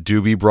Mode,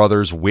 Doobie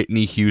Brothers,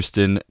 Whitney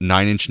Houston,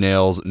 Nine Inch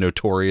Nails,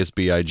 Notorious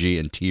B.I.G.,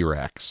 and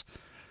T-Rex.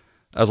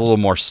 That's a little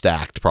more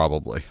stacked,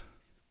 probably.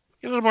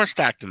 A little more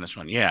stacked in this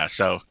one, yeah.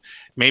 So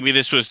maybe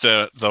this was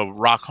the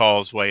Rock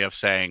Hall's way of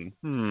saying,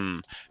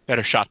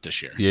 better shot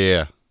this year.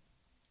 Yeah.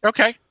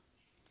 Okay.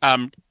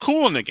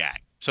 Kool and the Gang.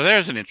 So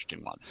there's an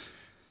interesting one.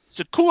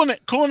 So Kool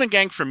and the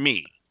Gang for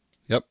me.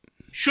 Yep.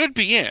 Should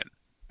be in.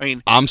 I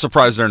mean, I'm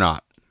surprised they're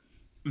not.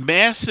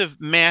 Massive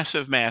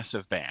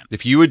band.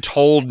 If you had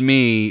told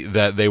me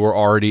that they were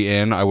already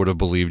in, I would have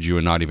believed you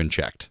and not even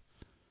checked.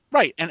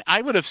 Right. And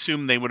I would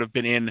assume they would have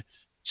been in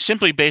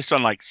simply based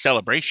on like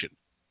Celebration.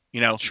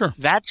 Sure.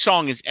 That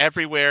song is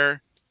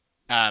everywhere.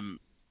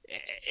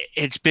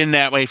 It's been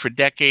that way for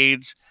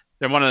decades.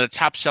 They're one of the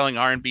top selling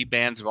R&B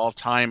bands of all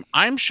time.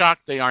 I'm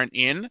shocked they aren't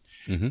in,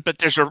 but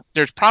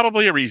there's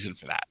probably a reason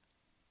for that.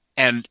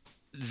 And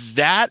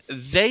that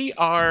they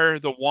are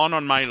the one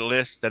on my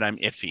list that I'm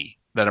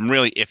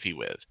really iffy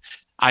with.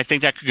 I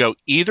think that could go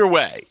either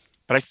way,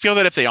 but I feel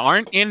that if they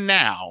aren't in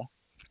now,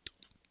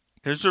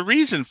 there's a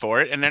reason for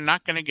it, and they're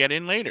not going to get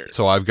in later.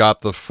 So I've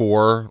got the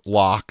 4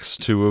 locks.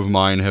 2 of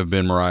mine have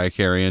been Mariah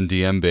Carey and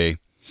DMB.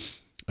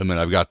 And then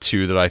I've got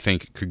 2 that I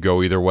think could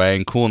go either way.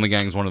 And Kool and the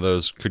Gang is one of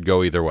those could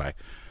go either way.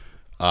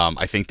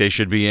 I think they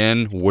should be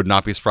in. Would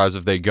not be surprised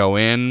if they go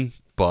in.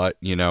 But,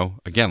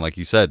 again, like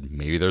you said,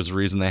 maybe there's a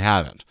reason they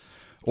haven't.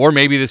 Or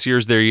maybe this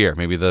year's their year.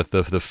 Maybe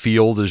the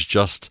field is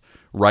just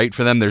right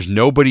for them. There's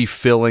nobody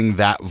filling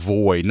that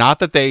void. Not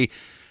that they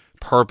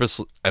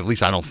purposely, at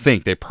least I don't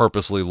think they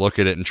purposely look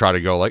at it and try to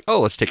go like,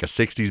 oh, let's take a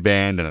 60s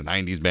band and a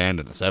 90s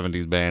band and a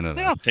 70s band. I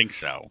don't think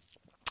so.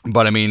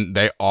 But I mean,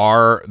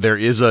 there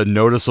is a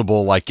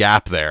noticeable like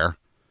gap there,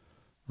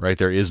 right?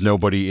 There is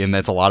nobody in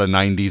that's a lot of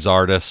 90s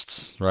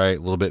artists, right?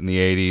 A little bit in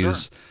the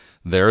 80s.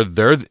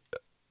 Sure.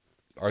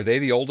 Are they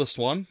the oldest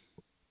one?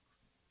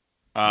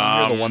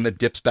 The one that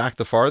dips back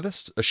the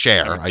farthest? A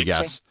Cher, I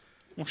guess. So.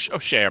 Well,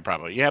 Cher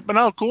probably, yeah. But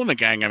no, Kool and the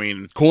Gang, I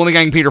mean... Kool and the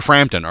Gang, Peter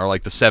Frampton are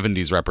like the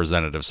 70s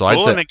representatives. So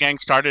Kool and the Gang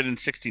started in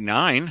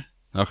 69.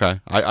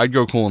 Okay. I'd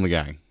go Kool and the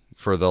Gang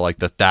for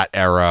that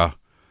era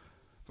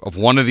of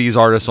one of these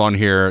artists on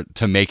here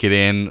to make it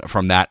in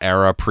from that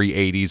era,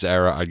 pre-80s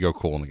era. I'd go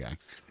Kool and the Gang.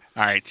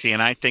 All right. See,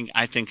 and I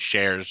think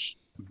Cher's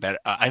better.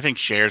 I think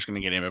Cher's going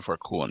to get in before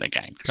Kool and the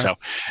Gang. Okay. So,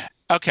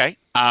 okay.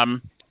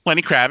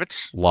 Lenny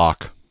Kravitz.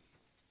 Lock.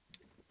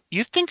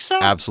 You think so?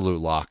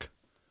 Absolute lock.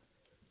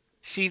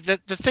 See, the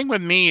thing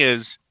with me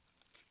is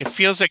it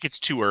feels like it's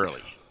too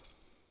early.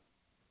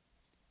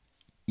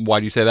 Why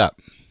do you say that?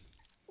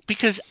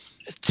 Because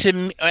to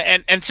me,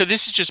 and so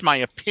this is just my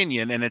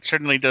opinion, and it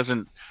certainly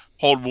doesn't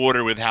hold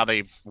water with how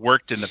they've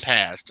worked in the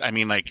past. I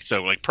mean, like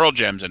Pearl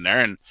Jam's in there,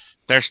 and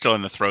they're still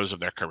in the throes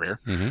of their career.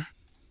 Mm-hmm.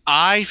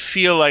 I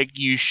feel like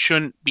you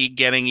shouldn't be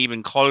getting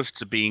even close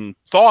to being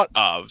thought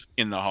of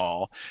in the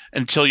Hall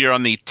until you're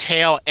on the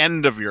tail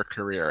end of your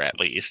career, at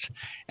least.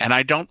 And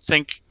I don't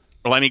think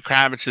Lenny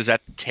Kravitz is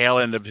at the tail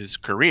end of his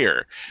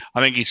career.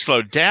 I think he's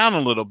slowed down a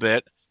little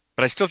bit,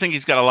 but I still think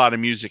he's got a lot of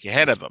music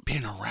ahead of him.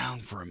 Been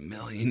around for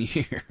 1,000,000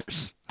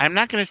 years. I'm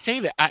not going to say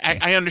that.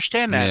 I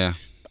understand that. Yeah.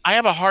 I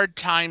have a hard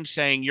time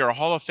saying you're a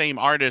Hall of Fame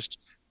artist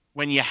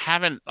when you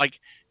haven't like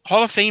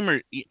Hall of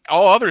Famer,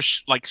 all other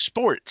like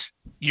sports,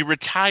 you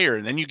retire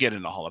and then you get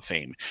in the Hall of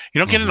Fame. You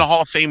don't get in the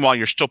Hall of Fame while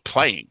you're still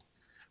playing.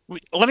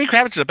 Lenny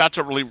Kravitz is about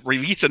to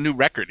release a new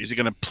record. Is he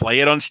going to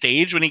play it on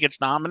stage when he gets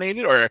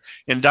nominated or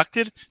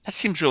inducted? That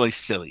seems really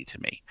silly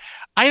to me.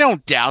 I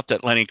don't doubt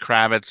that Lenny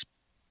Kravitz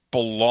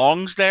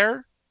belongs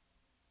there.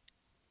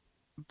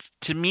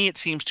 To me, it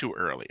seems too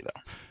early,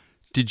 though.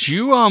 Did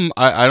you,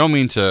 I don't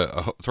mean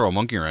to throw a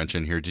monkey wrench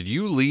in here. Did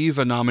you leave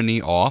a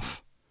nominee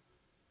off?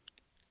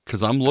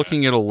 Because I'm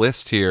looking at a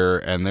list here,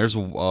 and there's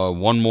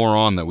one more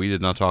on that we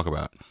did not talk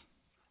about.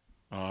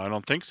 I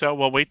don't think so.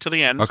 We'll wait till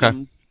the end. Okay.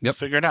 And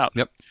figure it out.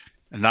 Yep.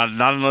 And not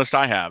on the list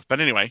I have. But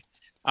anyway,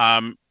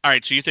 all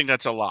right. So you think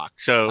that's a lock?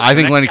 So I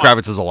think Lenny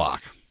Kravitz is a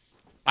lock.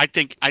 I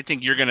think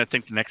you're going to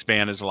think the next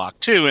band is a lock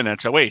too, and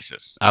that's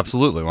Oasis.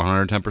 Absolutely,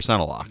 110%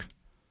 a lock.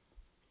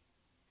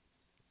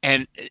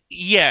 And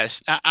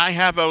yes, I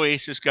have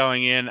Oasis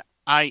going in.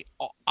 I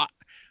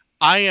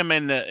am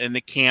in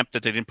the camp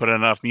that they didn't put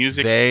enough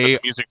music. They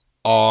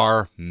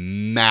are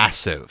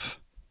massive.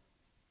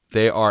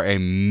 They are a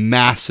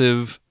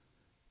massive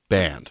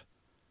band.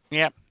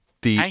 Yep.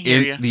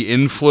 The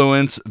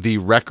influence, the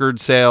record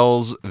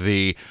sales,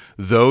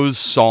 those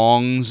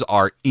songs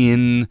are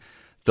in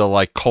the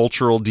like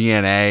cultural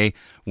DNA.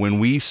 When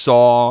we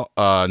saw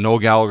Noel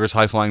Gallagher's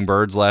High Flying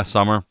Birds last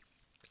summer,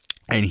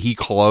 and he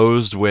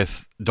closed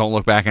with Don't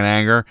Look Back in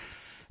Anger,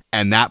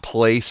 and that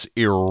place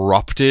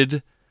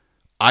erupted,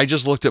 I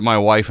just looked at my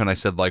wife and I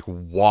said, like,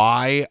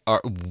 why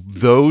are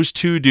those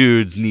two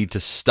dudes need to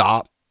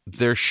stop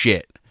their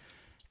shit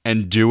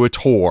and do a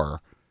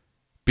tour,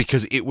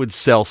 because it would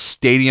sell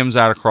stadiums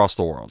out across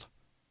the world.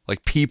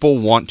 Like, people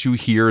want to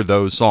hear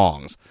those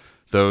songs.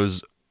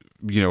 Those,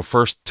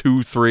 first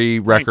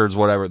 2-3 records,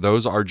 whatever,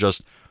 those are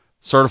just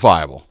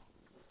certifiable.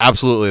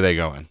 Absolutely, they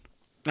go in.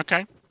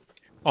 Okay.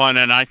 Oh, and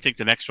then I think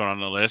the next one on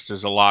the list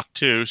is a lock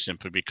too,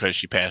 simply because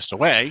she passed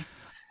away.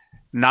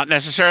 Not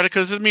necessarily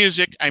because of the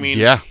music. I mean,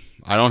 yeah,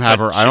 I don't have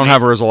her. I don't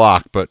have her as a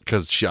lock, but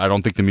because I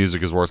don't think the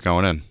music is worth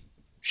going in.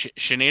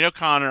 Sinead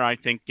O'Connor, I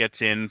think,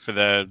 gets in for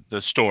the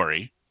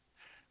story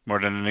more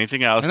than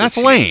anything else. And that's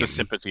lame. It's a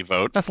sympathy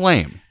vote. That's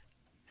lame.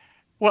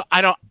 Well,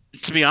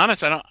 to be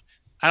honest, I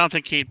don't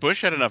think Kate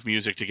Bush had enough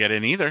music to get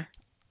in either.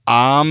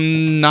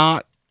 I'm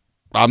not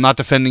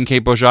defending Kate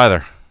Bush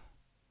either.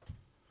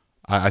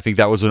 I think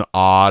that was an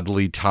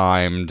oddly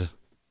timed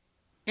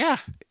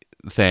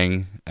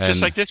thing. And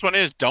just like this one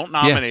is, don't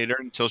nominate her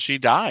until she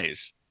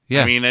dies.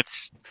 Yeah. I mean,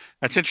 that's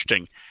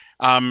interesting.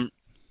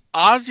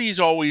 Ozzy's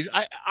always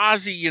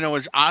Ozzy,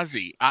 is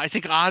Ozzy. I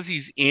think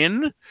Ozzy's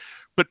in,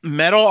 but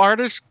metal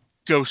artists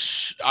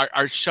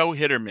are so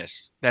hit or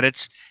miss that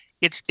it's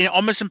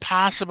almost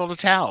impossible to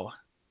tell.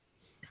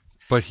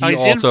 But he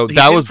also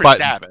that was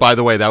by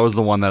the way, that was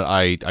the one that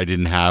I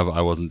didn't have. I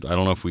don't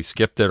know if we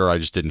skipped it or I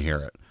just didn't hear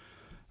it.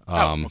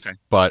 Okay.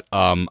 But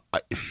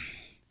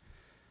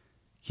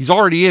he's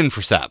already in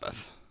for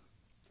Sabbath.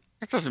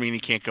 That doesn't mean he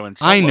can't go in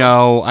solo.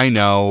 I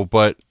know,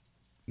 but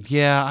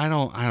yeah, I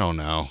don't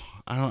know.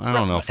 I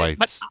don't know if I.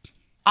 But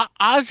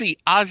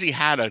Ozzy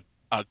had a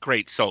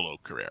great solo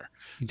career.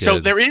 So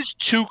there is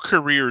two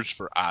careers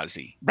for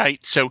Ozzy, right?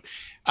 So,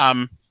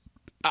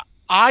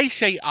 I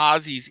say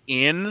Ozzy's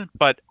in,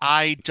 but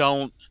I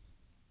don't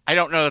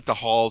know that the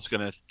Hall's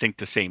going to think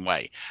the same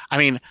way. I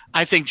mean,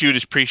 I think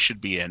Judas Priest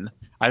should be in.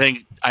 I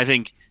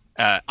think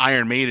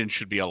Iron Maiden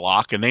should be a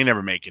lock, and they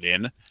never make it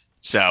in.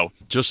 So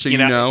just so you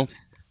know,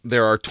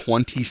 there are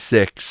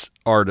 26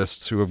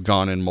 artists who have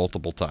gone in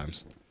multiple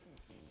times.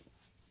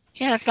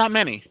 Yeah, it's not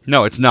many.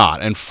 No, it's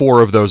not, and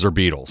 4 of those are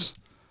Beatles.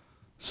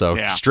 So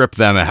strip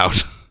them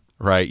out,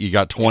 right? You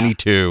got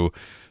 22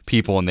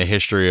 people in the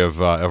history of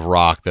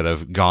rock that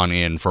have gone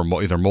in for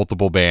either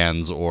multiple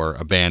bands or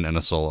a band and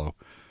a solo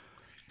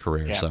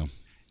career. Yeah. So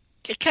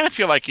I kind of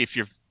feel like if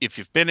you're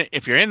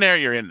in there,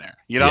 you're in there.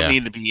 You don't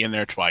need to be in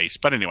there twice.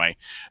 But anyway,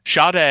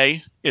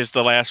 Sade is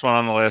the last one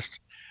on the list.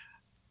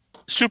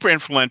 Super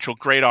influential,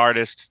 great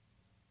artist.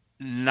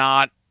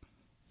 Not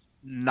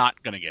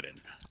gonna get in.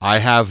 I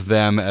have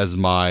them as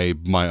my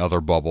other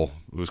bubble.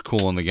 It was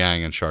Kool and the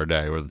Gang and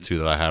Sade were the two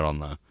that I had on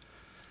the.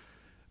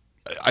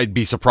 I'd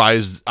be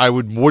surprised. I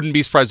wouldn't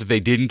be surprised if they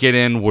didn't get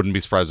in. Wouldn't be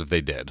surprised if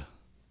they did.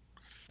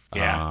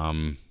 Yeah.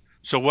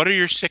 So what are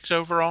your 6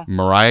 overall?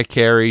 Mariah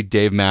Carey,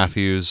 Dave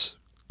Matthews,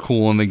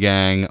 Kool and the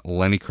Gang,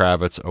 Lenny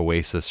Kravitz,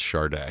 Oasis,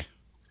 Sade.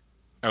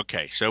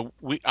 Okay, so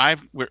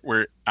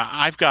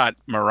I've got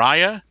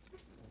Mariah,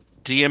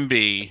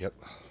 DMB,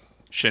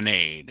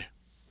 Sinead,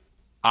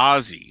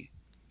 Ozzy,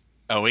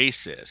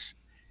 Oasis,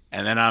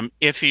 and then I'm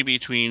iffy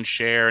between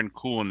Cher and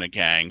Kool and the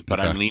Gang, but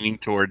I'm leaning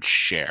towards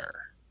Cher.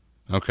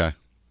 Okay.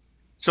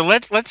 So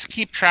let's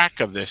keep track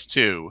of this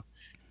too.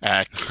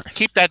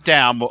 Keep that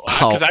down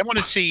because I want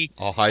to see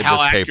I'll hide how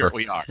this accurate paper.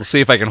 we are. We'll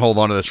see if I can hold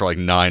on to this for like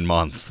 9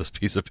 months. This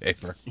piece of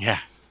paper. Yeah,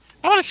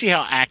 I want to see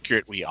how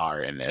accurate we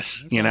are in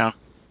this.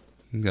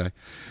 Okay.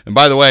 And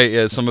by the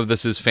way, some of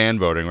this is fan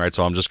voting, right?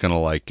 So I'm just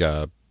gonna I'm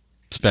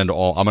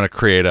gonna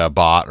create a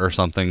bot or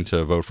something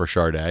to vote for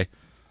Sade.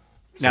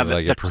 Now, that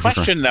I the get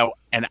question, though,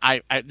 and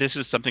I this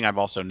is something I've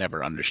also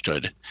never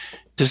understood.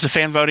 Does the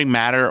fan voting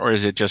matter, or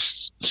is it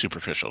just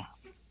superficial?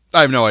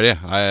 I have no idea.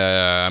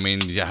 I mean,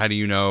 how do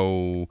you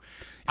know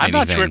I'm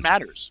not sure it anything?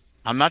 matters.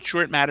 I'm not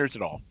sure it matters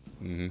at all.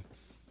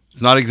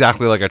 It's not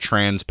exactly like a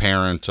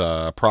transparent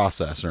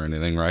process or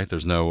anything, right?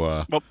 There's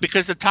no. Well,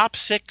 because the top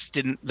six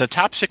in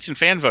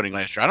fan voting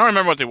last year. I don't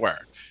remember what they were,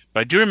 but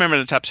I do remember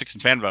the top six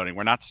in fan voting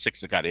were not the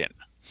six that got in.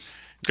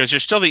 Because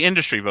there's still the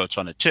industry votes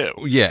on it too.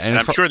 Yeah, and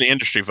I'm sure the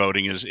industry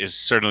voting is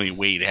certainly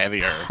weighed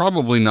heavier.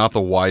 Probably not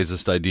the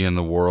wisest idea in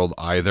the world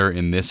either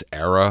in this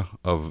era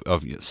of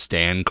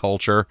stan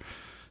culture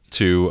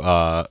to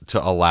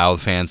allow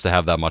fans to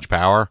have that much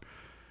power.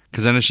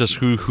 Because then it's just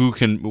who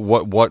can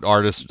what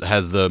artist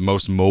has the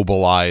most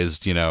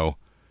mobilized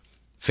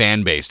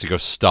fan base to go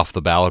stuff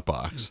the ballot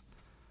box.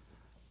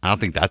 I don't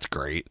think that's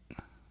great.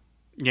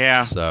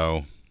 Yeah.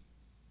 So.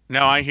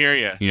 No, I hear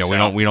you.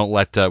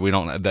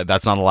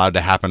 That's not allowed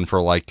to happen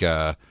for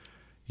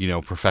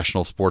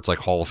professional sports like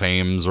Hall of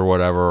Fames or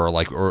whatever, or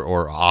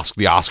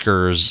the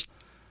Oscars,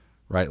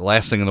 right?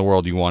 Last thing in the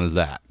world you want is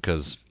that,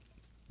 because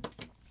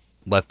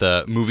let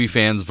the movie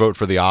fans vote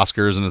for the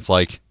Oscars and it's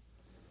like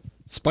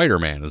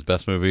Spider-Man is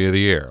best movie of the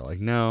year.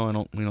 Like,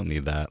 no, we don't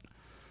need that.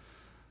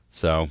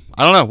 So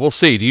I don't know. We'll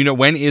see. Do you know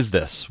when is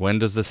this? When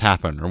does this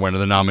happen? Or when are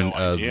the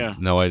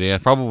No idea.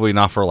 Probably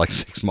not for like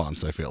 6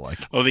 months. I feel like.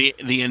 Well,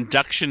 the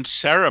induction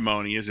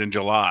ceremony is in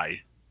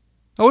July.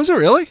 Oh, is it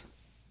really?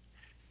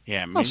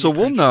 Yeah. Oh, so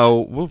we'll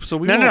know.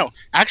 No.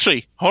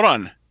 Actually, hold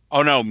on.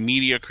 Oh no,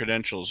 media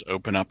credentials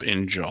open up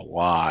in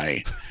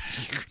July.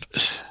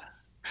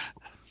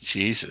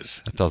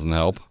 Jesus, that doesn't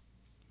help.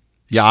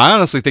 Yeah, I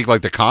honestly think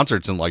like the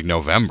concert's in like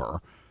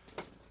November,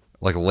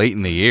 like late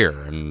in the year,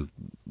 and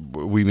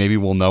we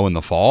will know in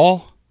the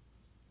fall.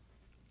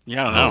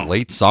 Yeah, I don't know.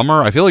 Late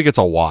summer. I feel like it's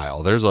a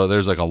while. There's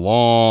like a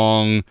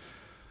long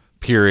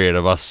period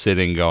of us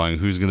sitting going,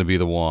 who's going to be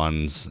the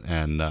ones?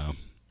 And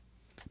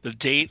the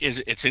date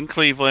it's in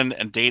Cleveland,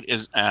 and date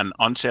is an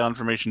on sale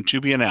information to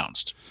be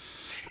announced.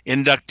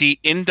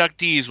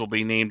 Inductees will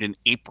be named in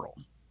April.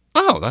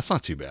 Oh, that's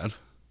not too bad.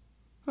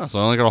 Oh, so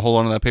I only got to hold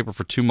on to that paper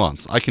for 2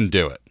 months. I can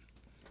do it.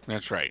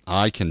 That's right.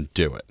 I can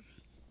do it.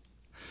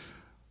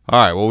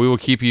 All right. Well, we will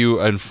keep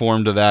you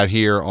informed of that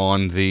here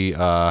on the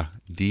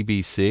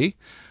DBC.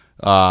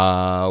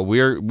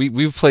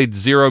 We've played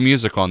zero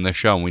music on this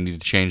show, and we need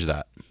to change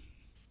that.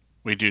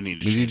 We do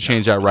need to. We need to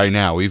change that right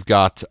now. We've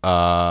got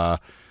a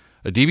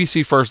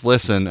DBC first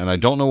listen, and I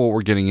don't know what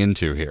we're getting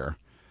into here.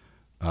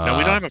 No,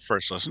 we don't have a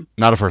first listen.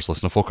 Not a first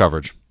listen, a full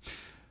coverage.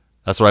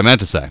 That's what I meant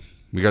to say.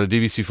 We got a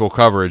DBC full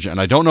coverage, and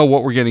I don't know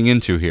what we're getting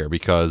into here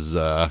because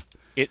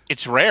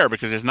it's rare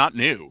because it's not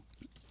new.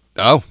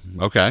 Oh,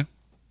 okay.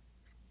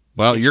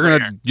 Well, you're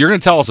gonna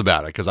tell us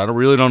about it because I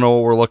really don't know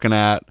what we're looking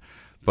at,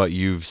 but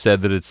you've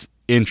said that it's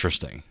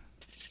interesting.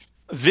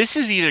 This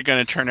is either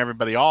going to turn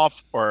everybody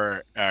off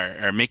or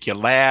make you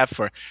laugh,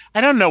 or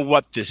I don't know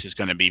what this is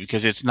going to be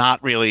because it's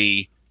not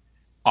really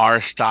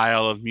our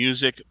style of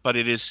music, but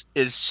it's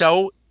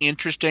so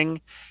interesting.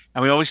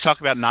 And we always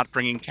talk about not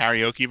bringing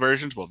karaoke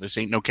versions. Well, this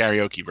ain't no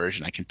karaoke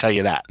version, I can tell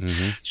you that.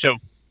 Mm-hmm. So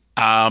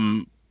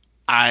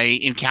I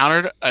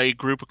encountered a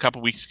group a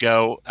couple weeks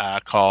ago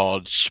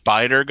called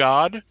Spider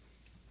God,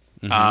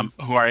 who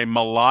are a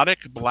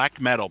melodic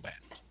black metal band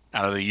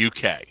out of the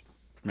UK.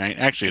 Right?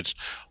 Actually, it's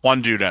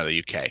one dude out of the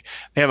UK.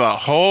 They have a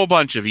whole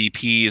bunch of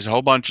EPs, a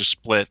whole bunch of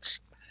splits.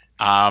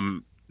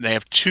 They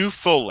have 2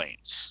 full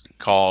lengths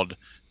called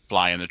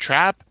Fly in the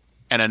Trap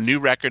and a new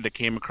record that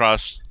came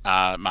across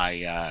on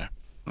my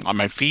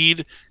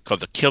feed called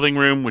The Killing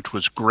Room, which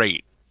was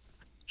great.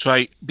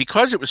 So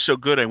because it was so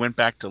good, I went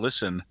back to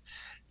listen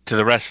to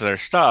the rest of their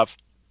stuff,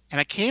 and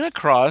I came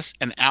across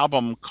an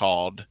album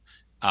called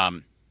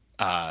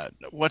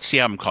what's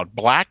the album called?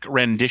 Black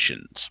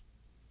Renditions.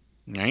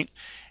 Right?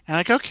 And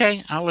like,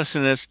 okay, I'll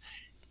listen to this.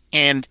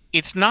 And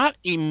it's not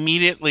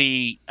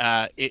immediately,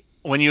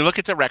 when you look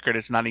at the record,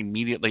 it's not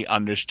immediately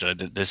understood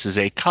that this is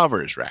a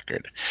covers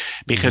record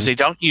because they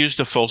don't use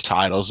the full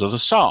titles of the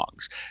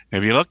songs.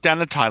 If you look down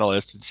the title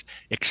list, it's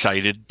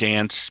Excited,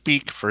 Dance,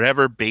 Speak,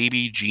 Forever,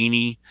 Baby,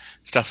 Genie,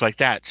 stuff like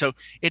that. So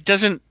it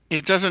doesn't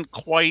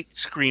quite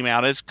scream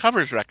out as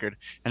covers record.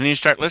 And then you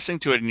start listening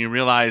to it and you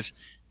realize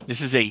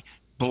this is a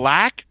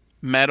black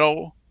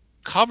metal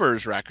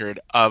covers record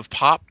of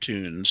pop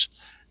tunes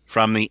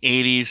from the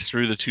 80s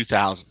through the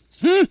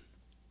 2000s.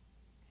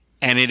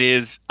 And it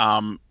is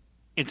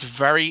it's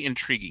very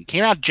intriguing.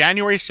 Came out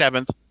January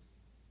 7th,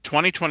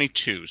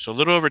 2022, so a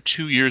little over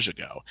 2 years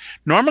ago.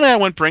 Normally I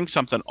wouldn't bring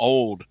something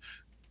old,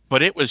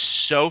 but it was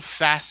so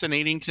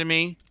fascinating to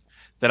me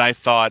that I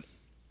thought,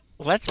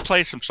 let's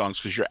play some songs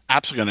because you're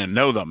absolutely going to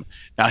know them.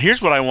 Now,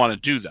 here's what I want to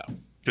do, though,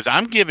 because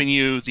I'm giving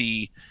you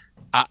the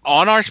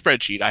on our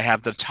spreadsheet, I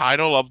have the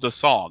title of the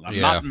song. I'm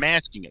not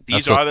masking it.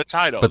 These are the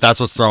titles. But that's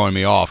what's throwing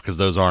me off because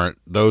those aren't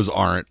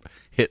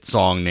hit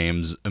song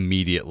names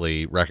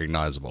immediately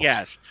recognizable.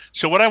 Yes.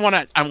 So what I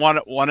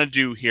want to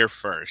do here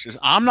first is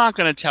I'm not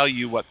going to tell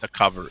you what the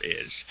cover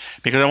is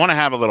because I want to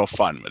have a little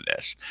fun with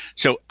this.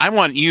 So I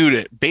want you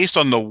to, based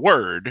on the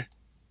word,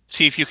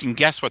 see if you can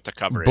guess what the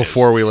cover is.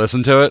 Before we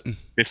listen to it?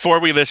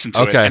 Before we listen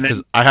to it. Okay,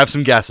 because I have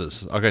some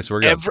guesses. Okay, so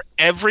we're good.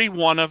 Every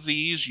one of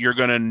these you're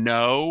going to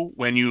know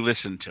when you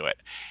listen to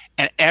it.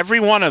 And every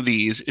one of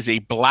these is a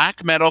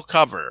black metal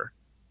cover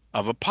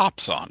of a pop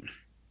song.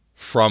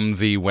 From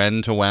the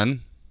when to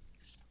when?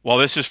 Well,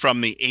 this is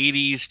from the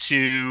 80s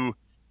to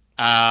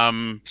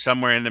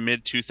somewhere in the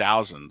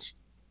mid-2000s.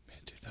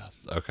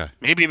 Mid-2000s, okay.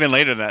 Maybe even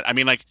later than that. I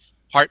mean, like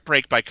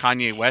Heartbreak by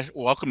Kanye West.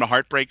 Welcome to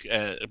Heartbreak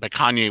by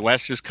Kanye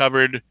West is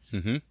covered.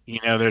 Mm-hmm. You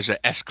know, there's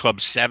a S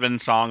Club 7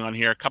 song on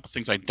here. A couple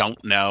things I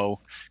don't know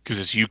because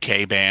it's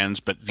UK bands,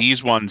 but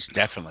these ones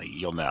definitely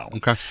you'll know.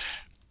 Okay.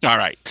 All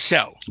right.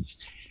 So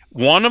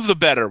one of the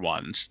better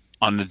ones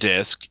on the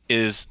disc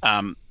is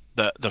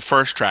the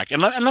first track.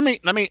 And let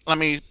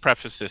me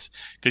preface this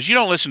because you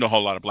don't listen to a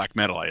whole lot of black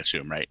metal, I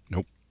assume, right?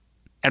 Nope.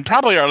 And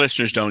probably our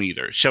listeners don't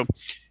either. So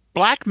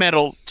black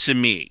metal to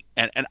me,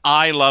 and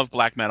I love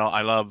black metal.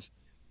 I love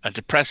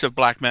depressive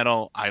black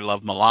metal. I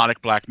love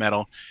melodic black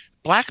metal.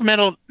 Black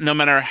metal, no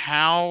matter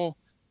how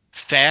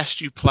fast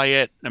you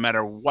play it, no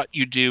matter what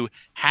you do,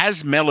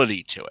 has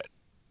melody to it.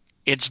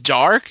 It's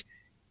dark,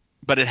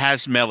 but it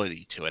has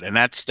melody to it. And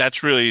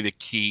that's really the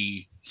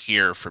key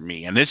here for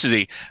me. And this is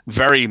a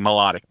very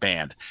melodic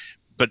band.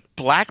 But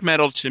black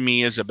metal to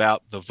me is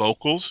about the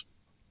vocals.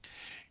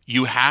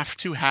 You have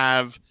to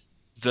have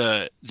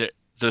the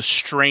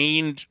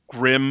strained,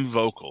 grim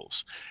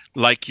vocals,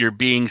 like you're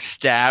being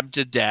stabbed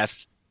to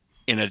death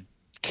in a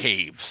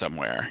cave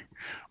somewhere,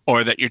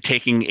 or that you're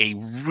taking a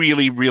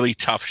really, really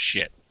tough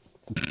shit.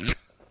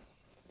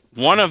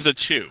 One of the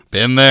two.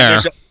 Been there.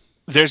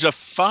 There's a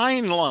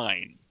fine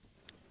line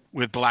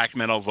with black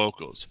metal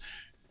vocals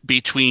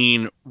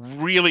between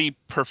really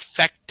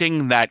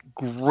perfecting that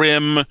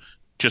grim,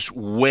 just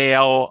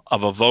wail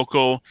of a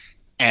vocal,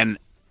 and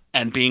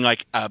being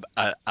like a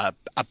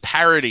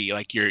parody,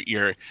 like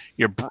you're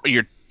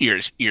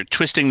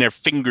twisting their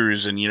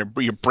fingers and you're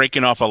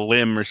breaking off a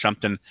limb or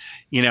something,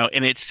 you know.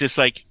 And it's just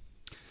like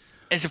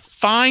it's a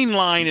fine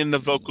line in the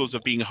vocals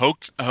of being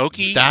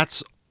hokey.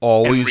 That's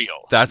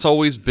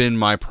always been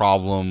my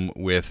problem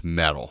with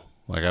metal.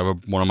 Like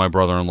one of my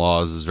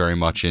brother-in-laws is very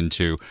much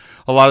into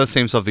a lot of the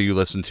same stuff that you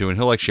listen to, and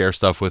he'll like share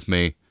stuff with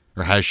me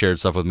or has shared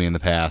stuff with me in the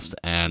past.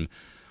 And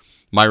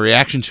my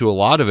reaction to a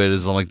lot of it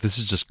is I'm like, this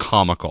is just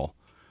comical.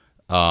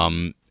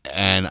 And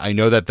I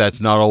know that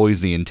that's not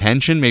always the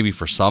intention. Maybe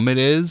for some it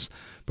is,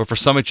 but for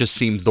some it just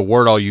seems the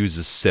word I'll use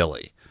is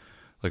silly,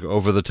 like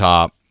over the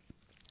top.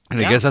 And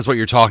yeah. I guess that's what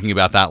you're talking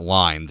about, that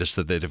line, just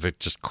that if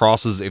it just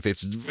crosses, if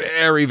it's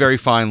very, very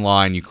fine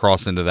line, you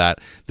cross into that,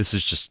 this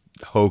is just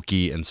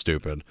hokey and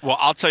stupid. Well,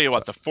 I'll tell you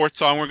what, the fourth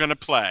song we're going to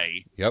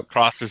play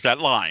crosses that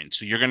line.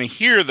 So you're going to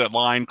hear the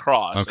line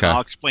cross, okay. And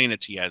I'll explain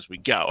it to you as we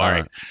go. All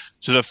right.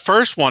 So the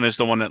first one is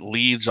the one that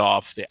leads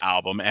off the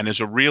album and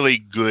is a really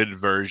good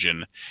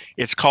version.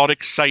 It's called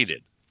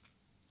Excited.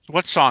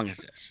 What song is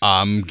this?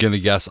 I'm going to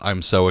guess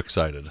I'm So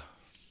Excited.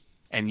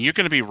 And you're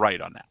going to be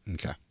right on that.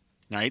 Okay.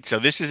 All right. So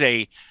this is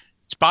a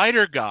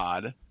Spider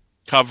God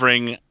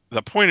covering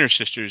the Pointer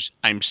Sisters,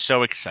 I'm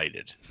So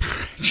Excited.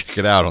 Check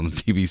it out on the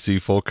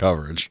DBC Full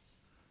Coverage.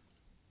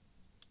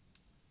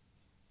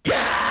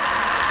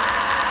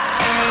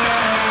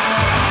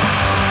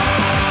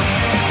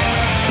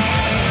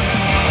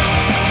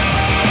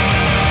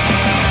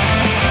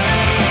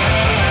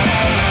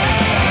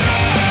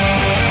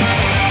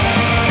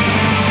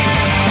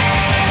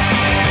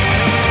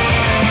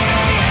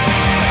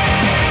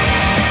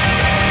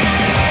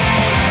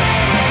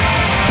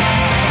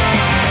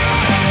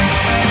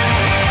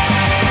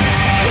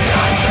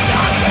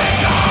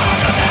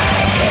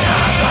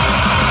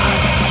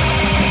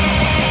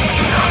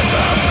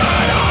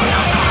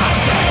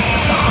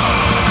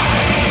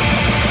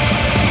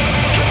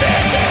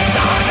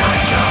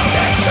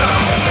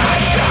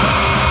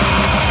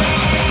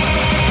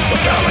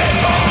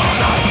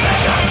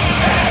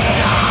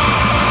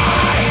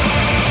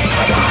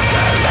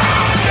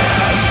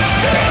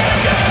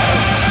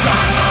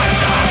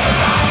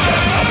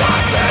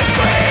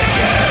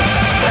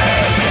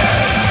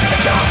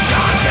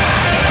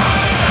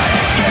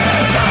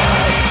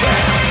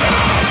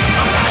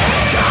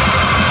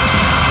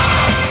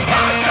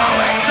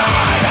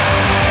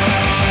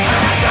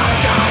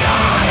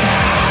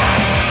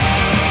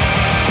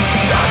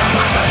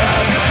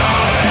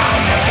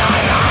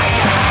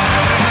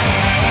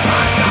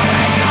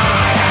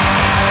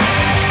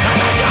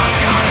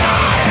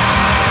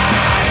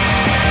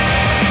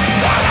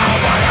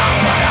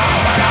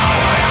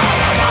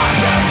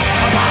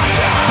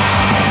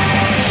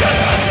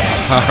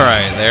 All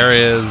right, there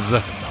is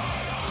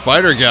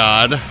Spider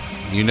God.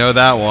 You know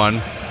that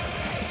one.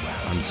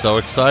 I'm so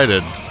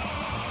excited.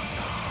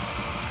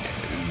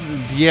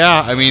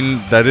 Yeah, I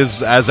mean, that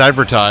is as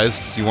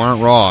advertised. You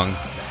weren't wrong.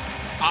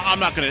 I'm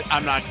not gonna.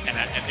 I'm not. And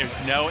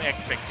there's no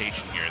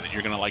expectation here that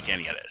you're gonna like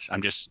any of this.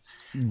 I'm just.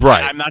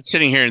 Right. I'm not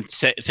sitting here and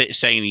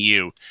saying to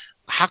you,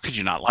 how could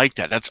you not like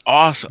that? That's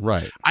awesome.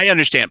 Right. I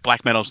understand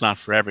black metal's not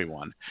for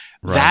everyone.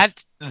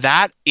 Right.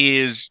 That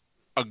is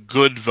a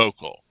good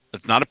vocal.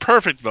 It's not a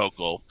perfect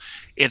vocal.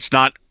 It's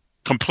not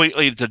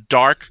completely the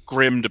dark,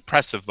 grim,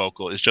 depressive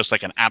vocal. It's just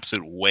like an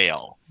absolute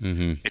wail.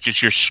 Mm-hmm. It's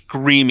just you're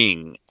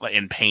screaming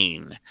in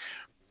pain.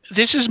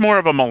 This is more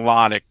of a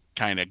melodic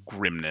kind of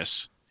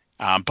grimness,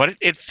 but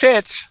it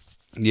fits.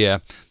 Yeah,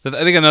 I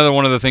think another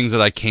one of the things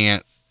that I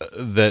can't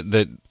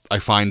that I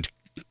find,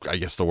 I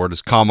guess the word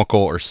is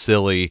comical or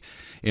silly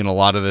in a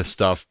lot of this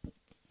stuff,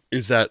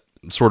 is that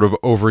sort of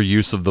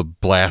overuse of the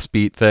blast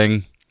beat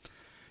thing.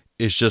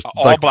 Is just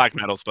all like, black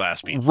metal's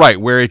blast beat, right?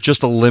 Where it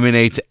just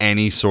eliminates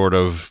any sort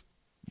of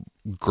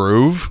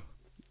groove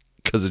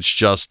because it's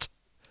just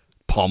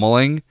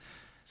pummeling,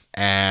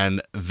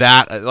 and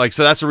that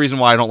so that's the reason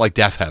why I don't like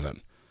Death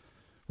Heaven.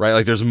 Right,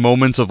 like there's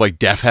moments of like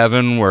Death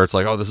Heaven where it's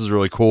like, oh, this is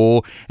really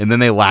cool, and then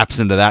they lapse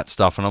into that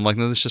stuff, and I'm like,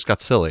 no, this just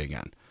got silly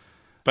again.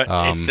 But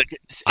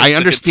I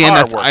understand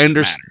that. I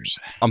understand.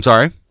 I'm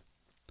sorry.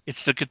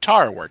 It's the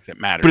guitar work that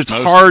matters. But it's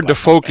hard to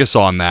focus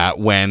on that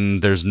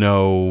when there's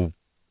no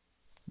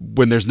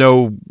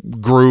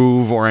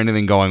groove or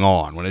anything going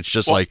on. When it's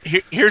just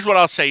here's what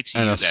I'll say to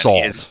you. An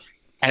assault. Is,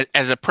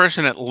 as a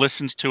person that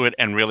listens to it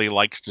and really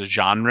likes the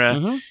genre.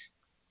 Mm-hmm.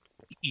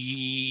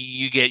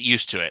 You get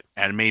used to it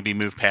and maybe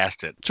move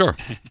past it. Sure.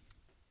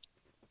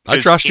 I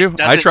trust you.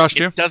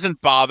 It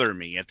doesn't bother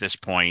me at this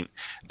point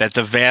that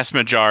the vast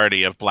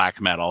majority of black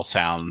metal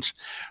sounds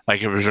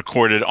like it was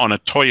recorded on a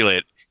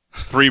toilet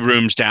 3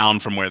 rooms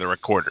down from where the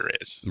recorder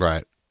is.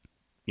 Right.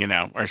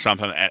 Or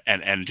something.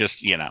 And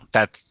just,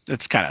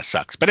 it's kind of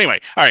sucks. But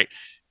anyway, all right,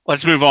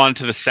 let's move on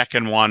to the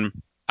second one.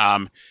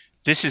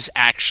 This is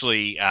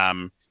actually,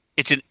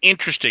 it's an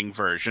interesting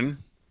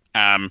version.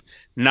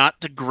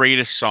 Not the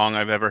greatest song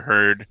I've ever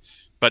heard,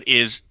 but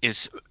is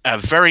a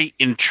very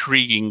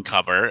intriguing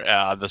cover.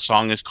 The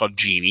song is called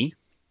Genie.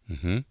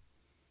 Mm-hmm.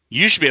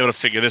 You should be able to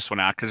figure this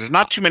one out because there's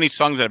not too many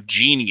songs that have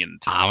Genie in them.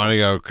 I'm going to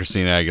go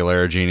Christina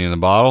Aguilera, Genie in the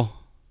Bottle.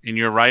 And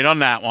you're right on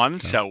that one.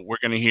 Okay. So we're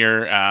going to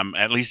hear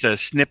at least a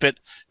snippet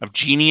of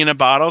Genie in a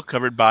Bottle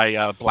covered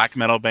by black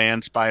metal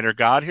band Spider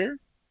God here.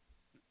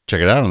 Check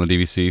it out on the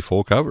DBC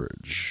Full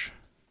Coverage.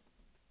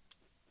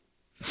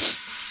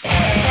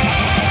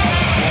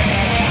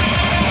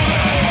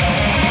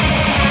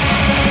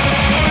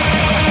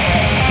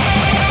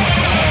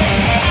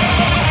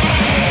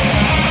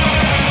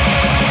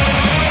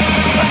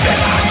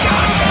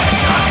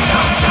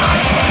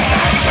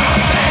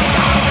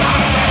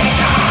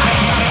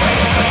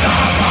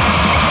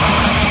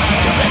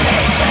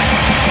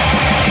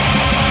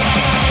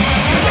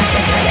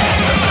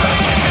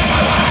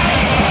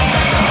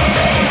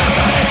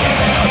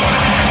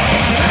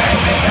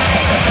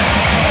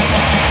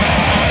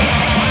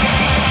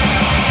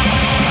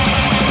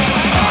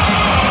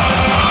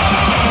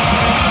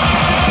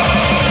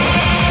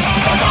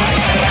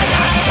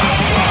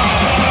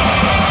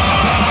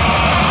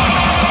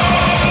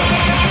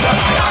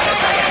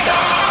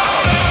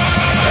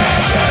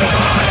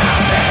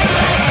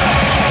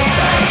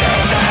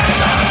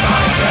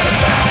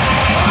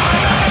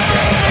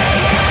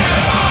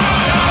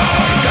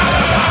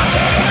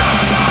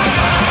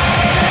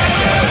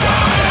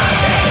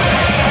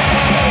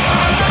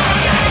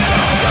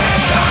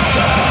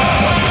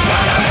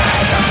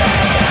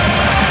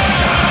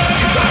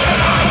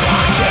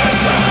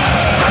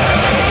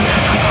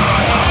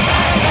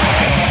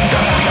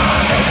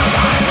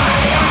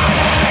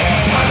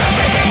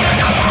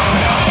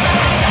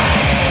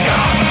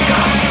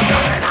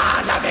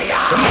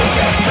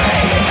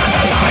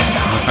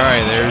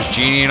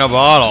 Genie in a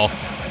Bottle.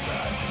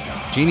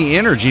 Genie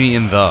in or Genie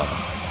in the?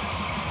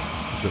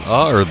 Is it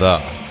or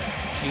the?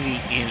 Genie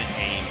in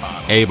a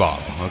bottle. A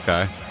bottle,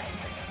 okay.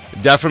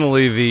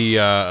 Definitely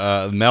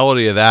the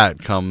melody of that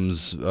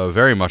comes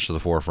very much to the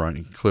forefront.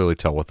 You can clearly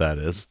tell what that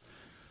is.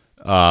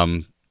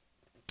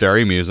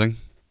 Very amusing.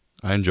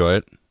 I enjoy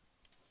it.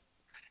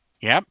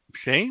 Yep,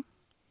 see?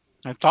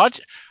 I thought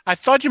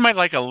you might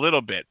like a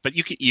little bit, but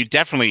you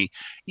definitely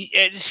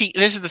see.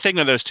 This is the thing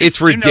with those two.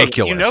 It's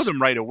ridiculous. You know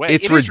them right away.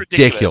 It's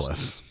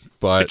ridiculous.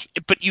 But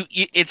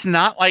it's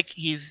not like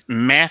he's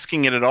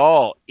masking it at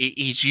all.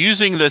 He's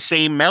using the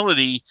same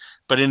melody,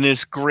 but in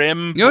this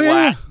grim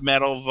black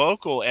metal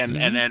vocal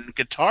and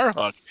guitar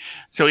hook.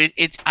 So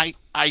I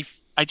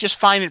just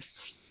find it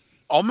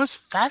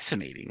almost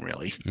fascinating,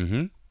 really.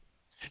 Mm-hmm.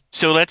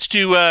 So let's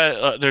do.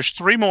 There's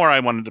 3 more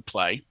I wanted to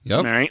play. Yep.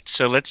 All right.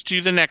 So let's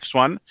do the next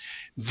one.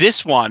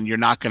 This one you're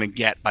not going to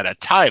get by the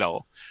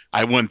title.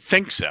 I wouldn't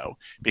think so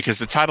because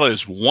the title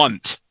is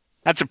 "Want."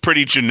 That's a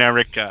pretty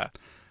generic word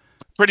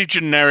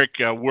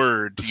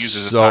to use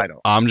as a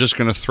title. I'm just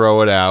going to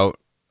throw it out,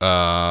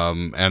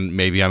 and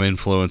maybe I'm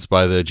influenced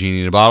by the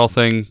Genie in a Bottle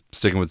thing.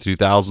 Sticking with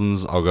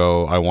 2000s, I'll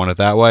go. I want it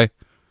that way.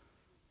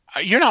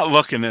 You're not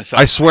looking this up.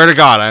 I swear to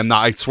God, I'm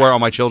not. I swear on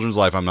my children's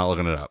life, I'm not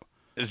looking it up.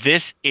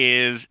 This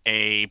is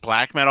a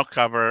black metal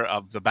cover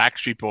of the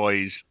Backstreet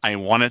Boys' I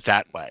Want It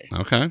That Way.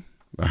 Okay.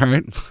 All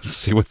right. Let's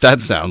see what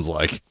that sounds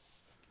like.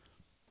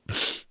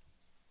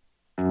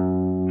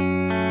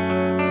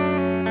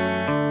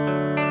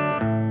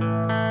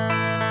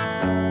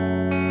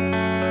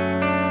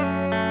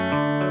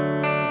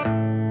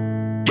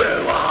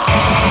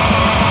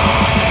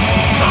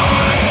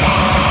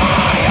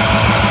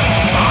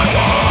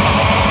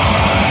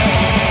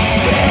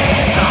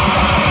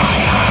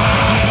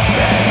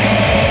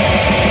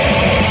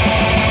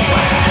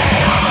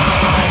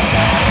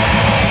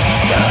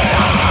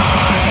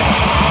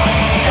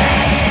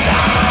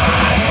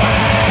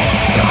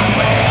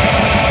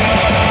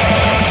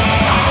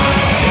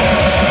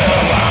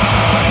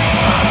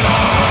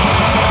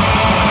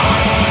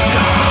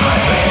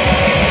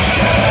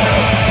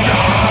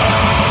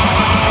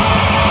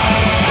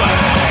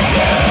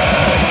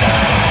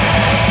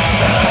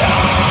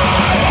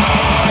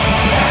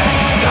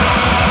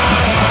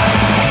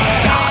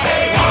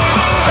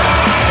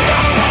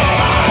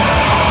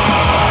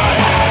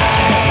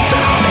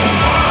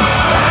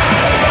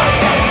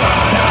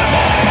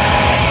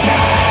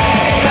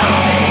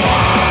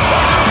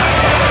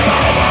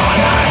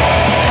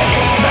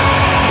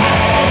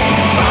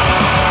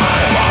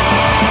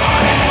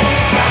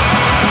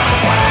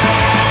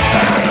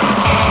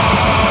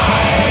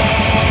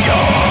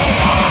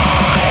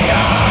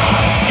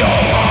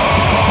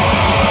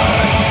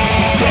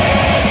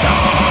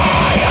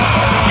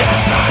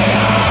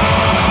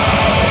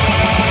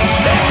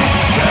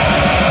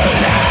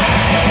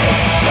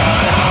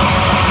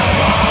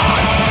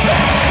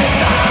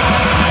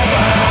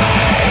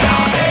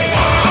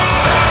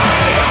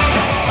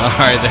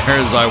 All right,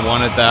 there's I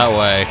Want It That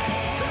Way.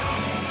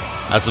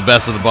 That's the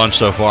best of the bunch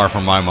so far for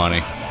my money.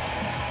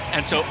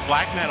 And so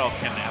black metal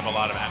can have a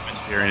lot of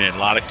atmosphere in it, a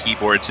lot of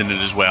keyboards in it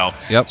as well.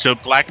 Yep. So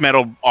black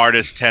metal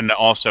artists tend to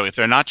also, if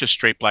they're not just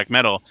straight black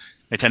metal,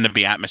 they tend to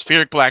be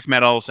atmospheric black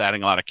metals,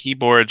 adding a lot of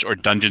keyboards or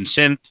dungeon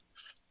synth.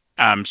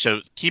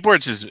 So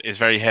keyboards is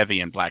very heavy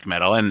in black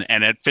metal, and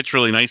it fits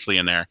really nicely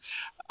in there.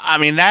 I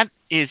mean, that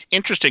is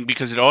interesting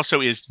because it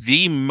also is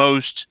the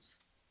most...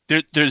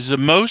 There's the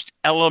most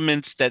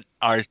elements that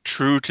are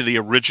true to the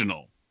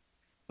original.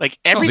 Like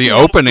everything. The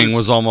opening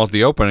was almost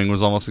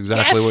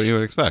exactly Yes, what you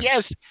would expect.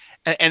 Yes,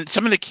 and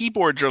some of the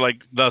keyboards are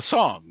like the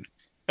song,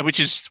 which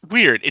is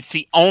weird. It's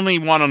the only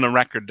one on the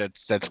record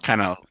that's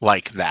kind of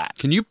like that.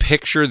 Can you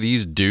picture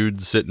these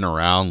dudes sitting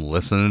around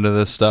listening to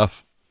this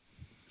stuff?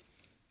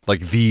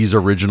 Like these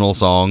original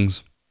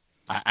songs?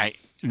 I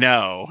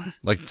no.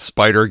 Like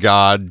Spider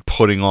God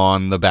putting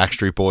on the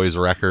Backstreet Boys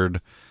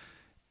record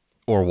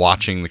or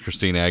watching the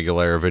Christina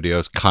Aguilera video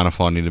is kind of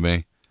funny to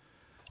me.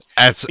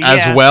 As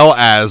well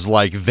as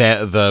like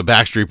the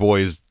Backstreet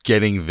Boys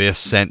getting this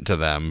sent to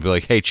them, be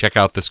like, hey, check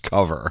out this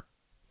cover,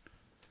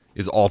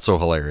 is also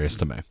hilarious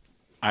to me.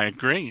 I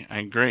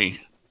agree.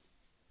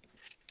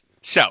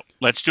 So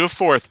let's do a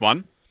fourth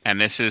one,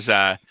 and this is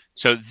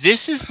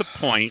this is the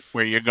point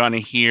where you're going to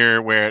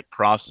hear where it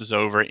crosses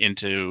over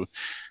into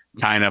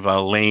kind of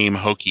a lame,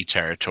 hokey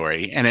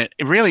territory, and it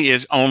really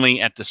is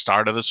only at the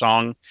start of the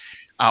song.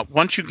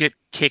 Once you get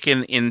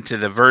kicking into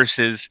the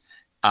verses,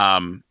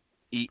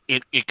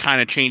 it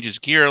kind of changes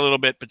gear a little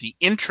bit, but the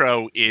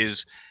intro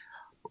is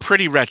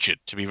pretty wretched,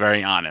 to be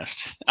very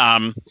honest.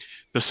 The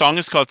song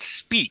is called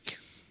Speak.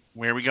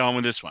 Where are we going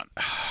with this one?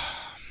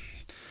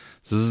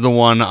 So this is the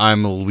one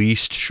I'm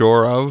least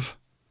sure of,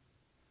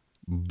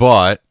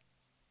 but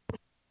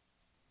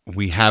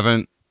we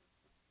haven't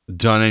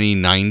done any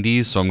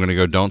 90s, so I'm going to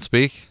go Don't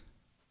Speak.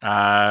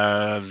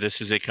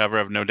 This is a cover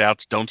of No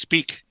Doubt's Don't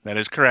Speak. That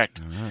is correct.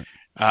 All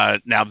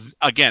right. Now,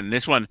 again,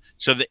 this one,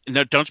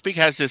 Don't Speak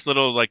has this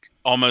little, like,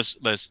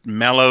 almost this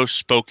mellow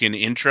spoken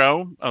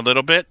intro a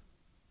little bit.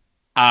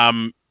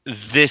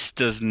 This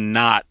does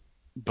not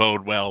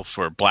bode well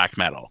for black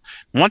metal.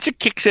 Once it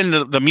kicks in,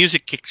 the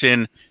music kicks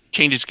in,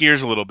 changes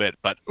gears a little bit,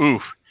 but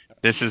oof,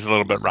 this is a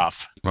little bit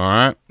rough. All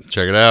right,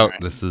 check it out.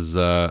 Right. This is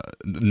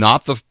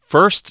not the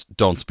first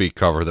Don't Speak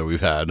cover that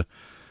we've had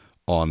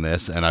on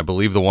this, and I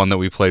believe the one that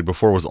we played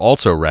before was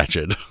also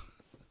wretched.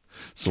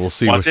 So we'll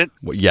see. Was it?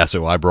 Yes,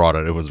 I brought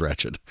it. It was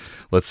wretched.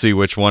 Let's see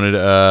which one it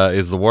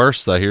is the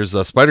worst. Here's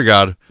Spider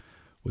God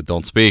with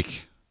Don't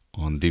Speak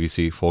on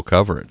DBC Full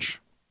Coverage.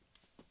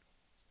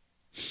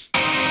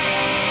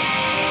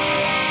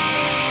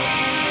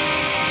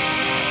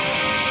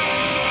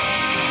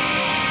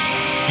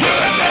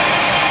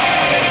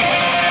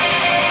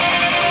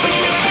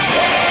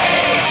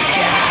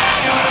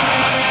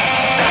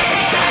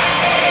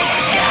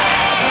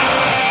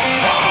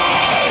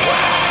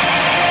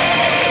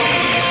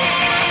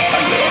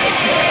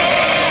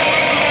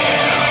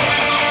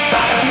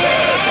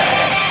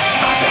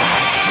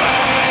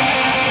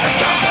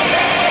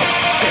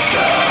 This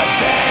could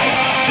be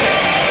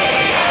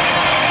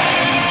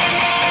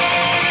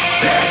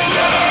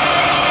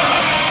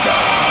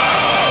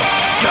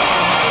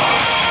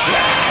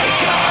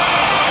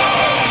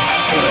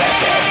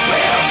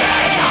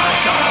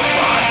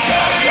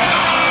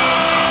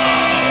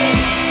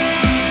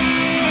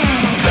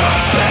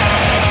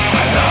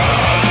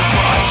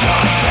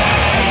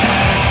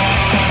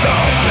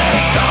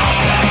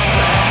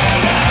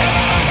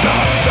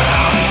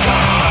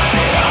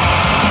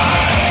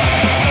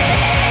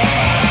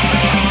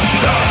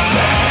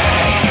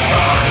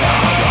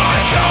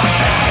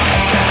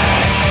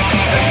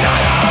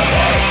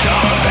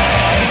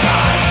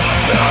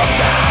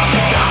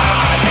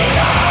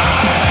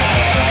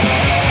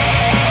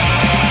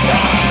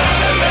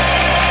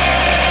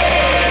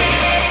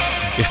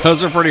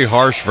Those are pretty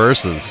harsh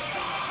verses.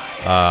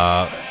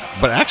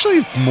 But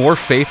actually more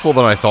faithful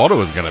than I thought it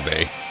was going to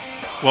be.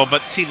 Well,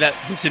 but see, that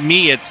to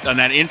me, it's on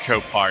that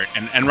intro part,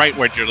 and right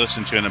what you're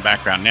listening to in the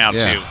background now,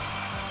 too.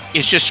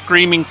 It's just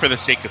screaming for the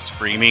sake of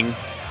screaming.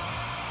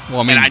 Well,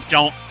 I mean,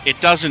 and it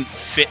doesn't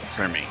fit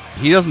for me.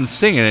 He doesn't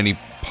sing in any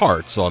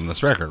parts on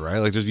this record, right?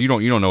 Like, you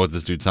don't know what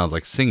this dude sounds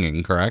like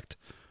singing, correct?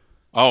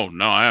 Oh,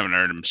 no, I haven't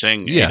heard him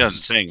sing. Yes. He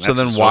doesn't sing. So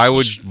then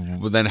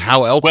then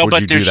how else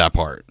would you do that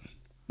part?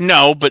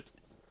 No, but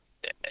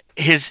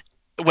his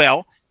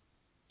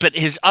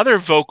other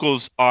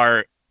vocals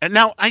are, and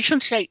now I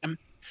shouldn't say,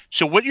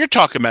 so what you're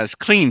talking about is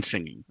clean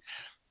singing.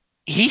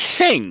 He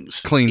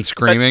sings. Clean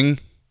screaming?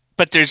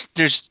 But there's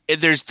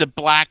the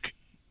black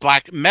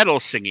metal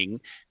singing.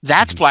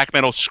 That's black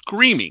metal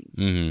screaming.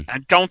 Mm-hmm. I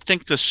don't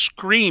think the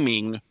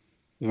screaming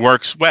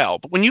works well.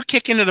 But when you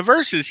kick into the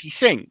verses, he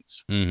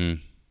sings.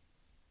 Mm-hmm.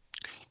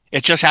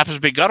 It just happens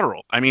to be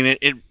guttural. I mean,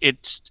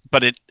 it's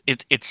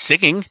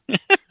singing.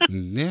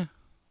 Yeah,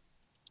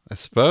 I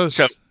suppose.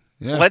 So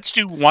yeah. Let's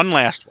do one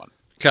last one.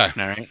 Okay.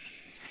 All right.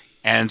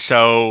 And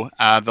so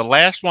the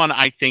last one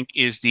I think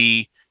is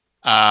the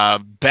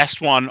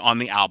best one on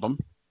the album.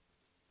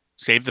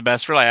 Save the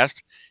best for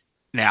last.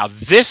 Now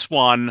this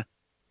one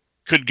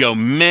could go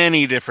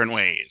many different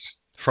ways.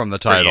 From the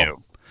title.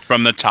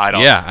 From the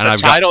title. Yeah, and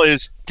the title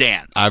is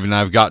Dance.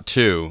 I've got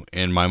two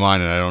in my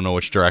mind, and I don't know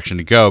which direction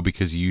to go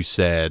because you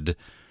said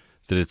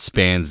that it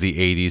spans the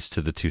 80s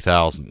to the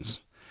 2000s.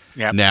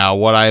 Yep. Now,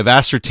 what I've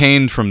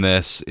ascertained from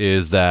this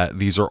is that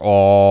these are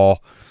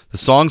all... The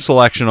song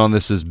selection on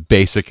this is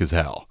basic as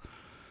hell.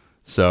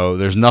 So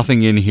there's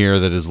nothing in here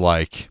that is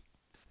like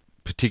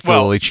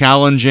particularly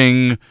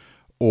challenging,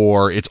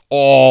 or it's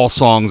all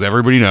songs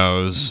everybody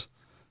knows.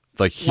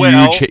 Like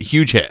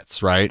huge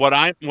hits, right? What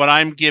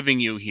I'm giving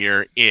you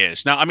here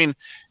is now. I mean,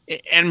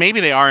 and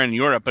maybe they are in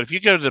Europe, but if you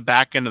go to the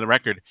back end of the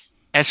record,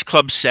 S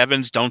Club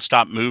 7's "Don't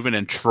Stop Moving"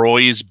 and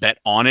Troy's "Bet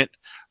on It,"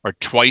 or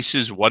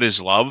Twice's "What Is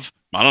Love."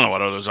 I don't know what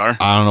those are.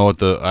 I don't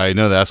know I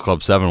know the S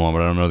Club 7 one,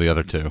 but I don't know the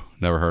other two.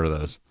 Never heard of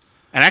those.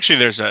 And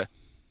actually,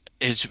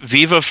 is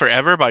 "Viva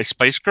Forever" by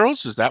Spice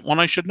Girls. Is that one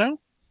I should know?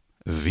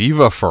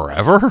 Viva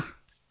Forever?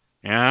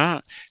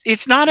 Yeah,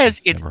 it's not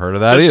as it's. Never heard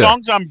of that the either.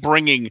 Songs I'm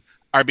bringing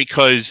are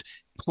because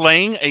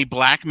playing a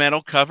black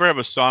metal cover of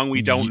a song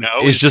we don't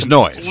know is just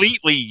noise.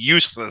 Completely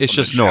useless. It's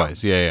just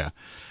noise. Yeah.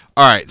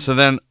 All right, so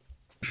then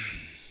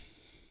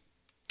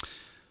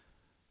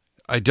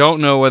I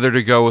don't know whether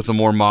to go with the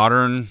more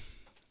modern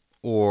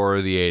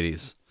or the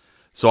 80s.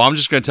 So I'm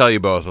just going to tell you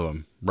both of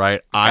them, right?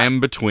 Okay. I am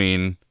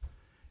between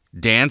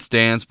Dance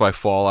Dance by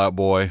Fall Out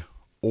Boy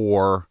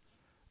or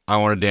I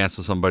Want to Dance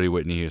with Somebody,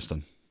 Whitney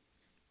Houston.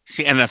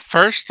 See, and the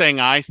first thing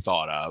I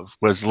thought of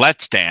was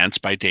Let's Dance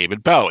by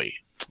David Bowie.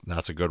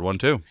 That's a good one,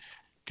 too.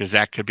 Because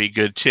that could be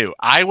good, too.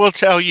 I will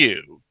tell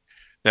you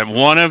that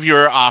one of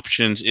your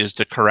options is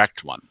the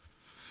correct one.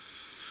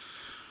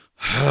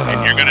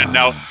 And you're going to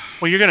know.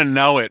 Well, you're going to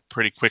know it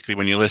pretty quickly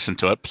when you listen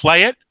to it.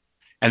 Play it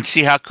and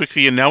see how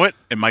quickly you know it.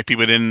 It might be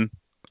within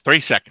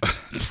 3 seconds.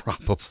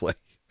 Probably.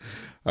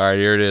 All right,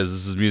 here it is.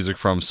 This is music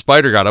from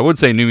Spider God. I would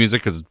say new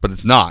music, but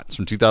it's not. It's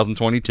from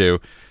 2022.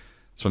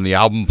 It's from the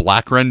album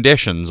Black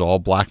Renditions, all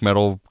black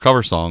metal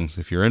cover songs.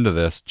 If you're into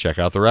this, check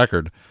out the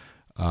record.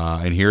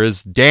 And here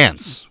is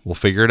Dance. We'll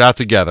figure it out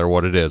together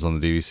what it is on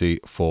the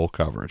DBC Full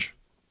Coverage.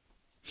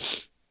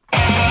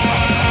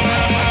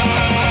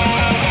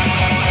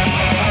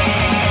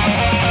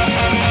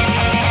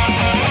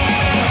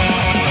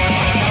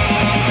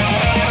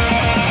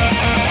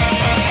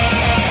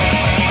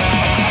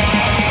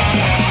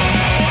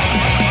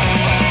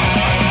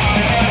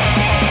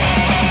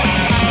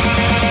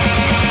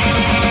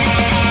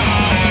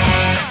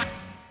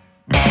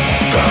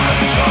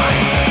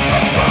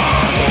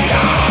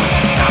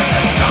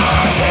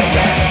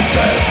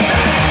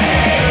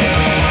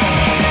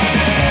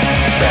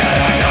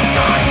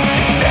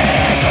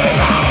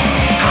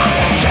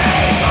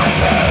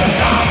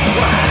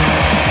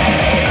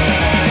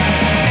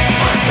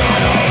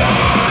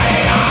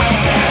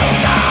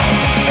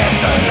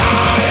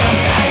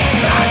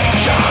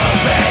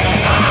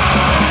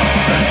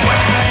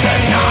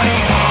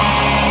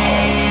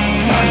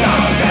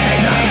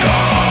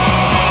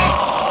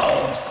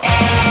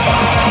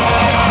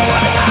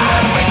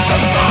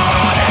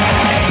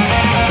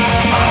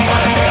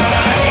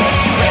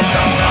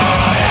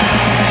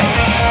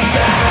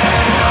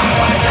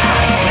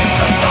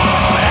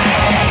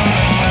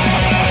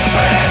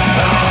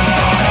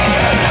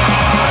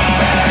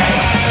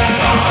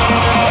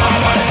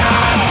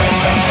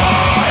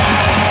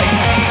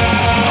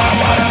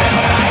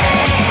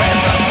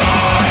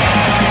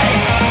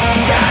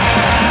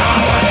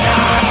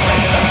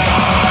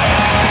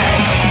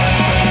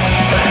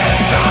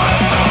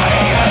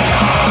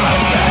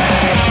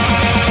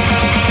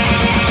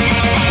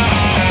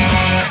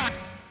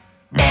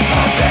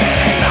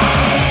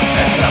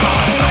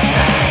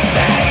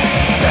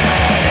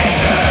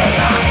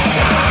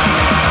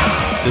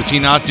 Does he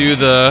not do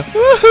the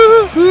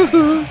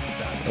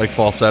like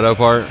falsetto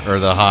part or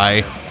the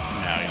high? No,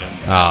 he doesn't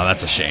Oh,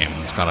 that's a shame.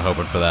 I was kind of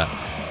hoping for that.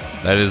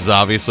 That is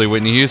obviously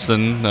Whitney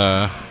Houston.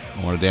 I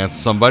Want to Dance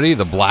with Somebody,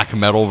 the black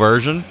metal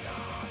version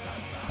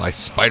by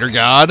Spider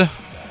God.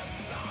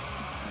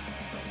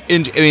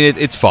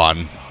 It's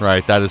fun,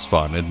 right? That is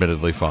fun,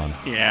 admittedly fun.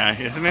 Yeah,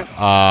 isn't it? If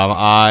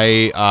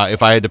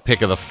I had to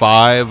pick of the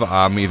 5,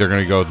 I'm either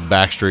going to go with the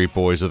Backstreet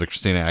Boys or the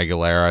Christina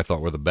Aguilera. I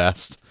thought were the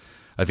best.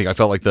 I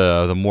felt like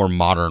the more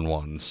modern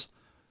ones,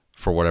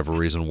 for whatever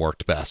reason,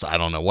 worked best. I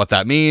don't know what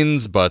that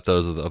means, but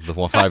those are of the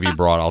 5 you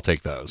brought, I'll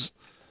take those.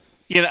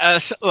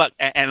 Look,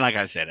 and like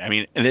I said,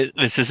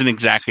 this isn't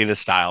exactly the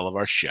style of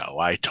our show.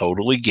 I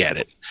totally get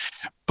it,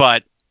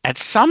 but at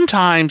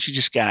sometimes you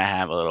just gotta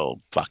have a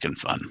little fucking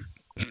fun.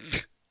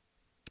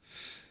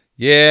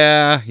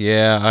 Yeah,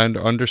 I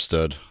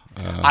understood.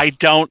 I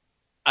don't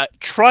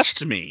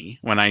trust me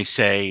when I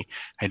say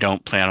I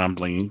don't plan on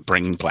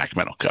bringing black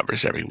metal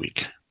covers every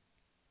week.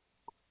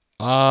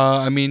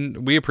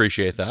 We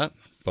appreciate that,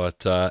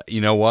 but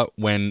you know what?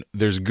 When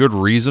there's good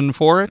reason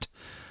for it,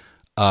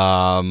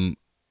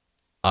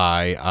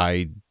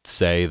 I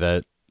say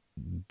that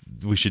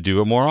we should do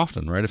it more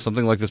often, right? If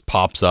something like this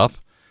pops up,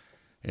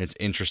 and it's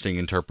interesting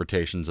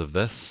interpretations of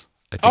this,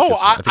 I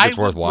think it's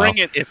worthwhile.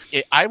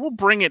 I will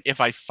bring it if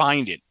I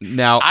find it.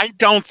 Now, I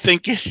don't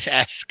think it's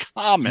as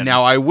common.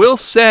 Now, I will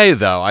say,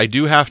 though, I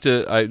do have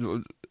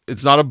to...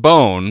 it's not a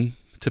bone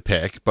to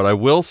pick, but I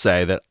will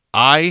say that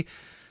I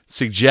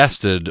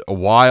suggested a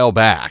while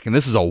back, and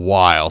this is a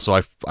while,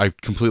 so I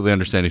completely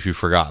understand if you've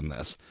forgotten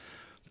this,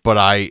 but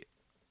I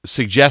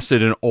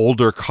suggested an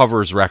older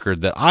covers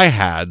record that I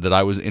had that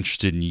I was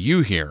interested in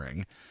you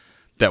hearing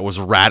that was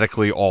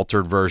radically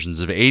altered versions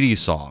of 80s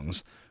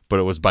songs, but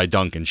it was by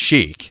Duncan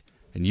Sheik,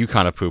 and you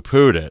kind of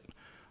poo-pooed it.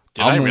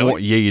 Did I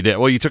really? Yeah, you did.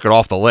 Well, you took it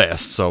off the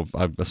list, so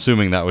I'm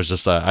assuming that was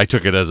just I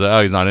took it as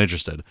he's not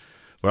interested.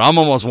 But I'm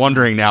almost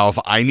wondering now if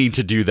I need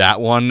to do that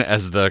one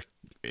as the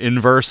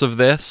inverse of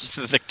this.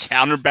 The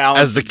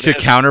counterbalance. To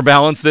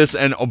counterbalance this,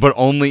 but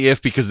only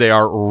if, because they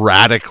are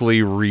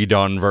radically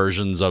redone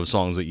versions of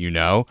songs that you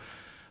know.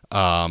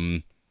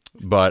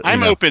 But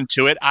I'm open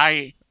to it.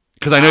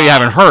 Because I know you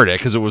haven't heard it,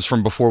 because it was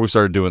from before we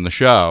started doing the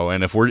show.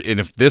 And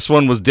if this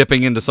one was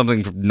dipping into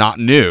something not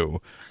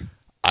new,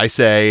 I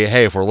say,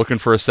 hey, if we're looking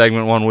for a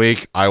segment one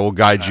week, I will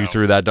guide you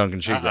through that Duncan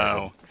Sheik.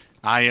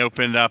 I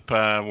opened up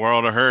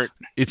World of Hurt.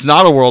 It's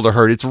not a World of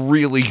Hurt. It's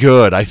really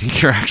good. I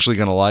think you're actually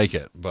going to like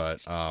it.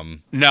 But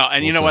no,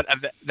 and you know what?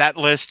 That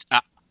list,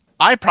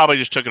 I probably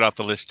just took it off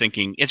the list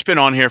thinking it's been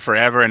on here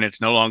forever and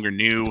it's no longer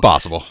new. It's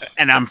possible.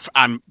 And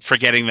I'm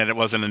forgetting that it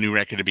wasn't a new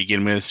record to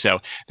begin with. So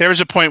there was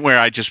a point where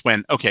I just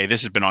went, okay,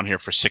 this has been on here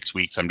for 6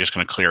 weeks. I'm just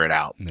going to clear it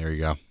out. There you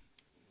go.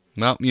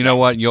 Well, you know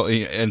what?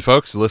 And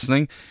folks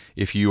listening,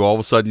 if you all of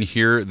a sudden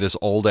hear this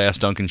old-ass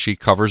Duncan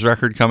Sheik covers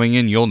record coming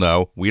in, you'll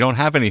know we don't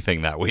have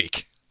anything that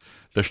week.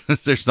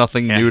 There's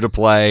nothing new to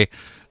play.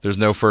 There's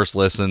no first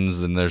listens,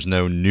 and there's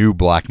no new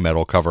black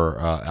metal cover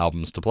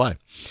albums to play.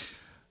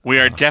 We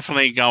are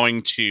definitely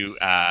going to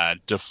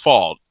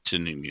default to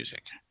new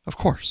music. Of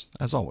course,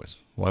 as always.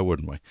 Why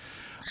wouldn't we?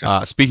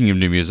 Sure. Speaking of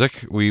new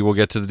music, we will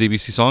get to the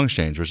DBC Song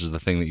Exchange, which is the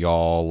thing that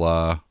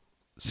y'all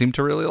seem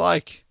to really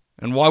like.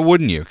 And why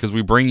wouldn't you? Because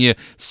we bring you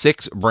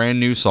 6 brand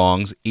new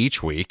songs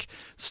each week,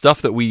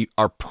 stuff that we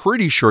are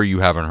pretty sure you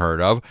haven't heard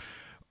of,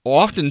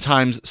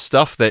 oftentimes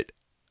stuff that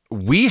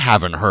we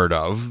haven't heard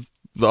of.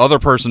 The other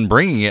person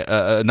bringing it,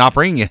 not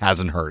bringing it,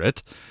 hasn't heard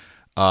it.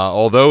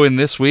 Although in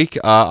this week,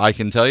 I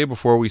can tell you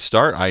before we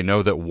start, I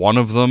know that one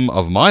of them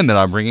of mine that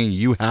I'm bringing,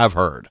 you have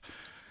heard.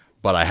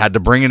 But I had to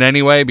bring it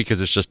anyway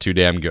because it's just too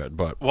damn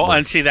good.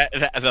 And see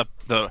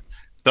that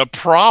the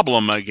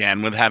problem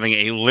again with having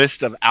a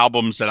list of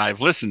albums that I've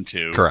listened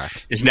to,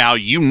 correct, is now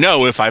you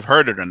know if I've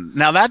heard it. And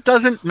now that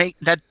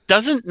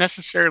doesn't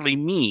necessarily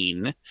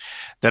mean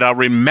that I'll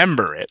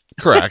remember it.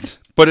 Correct.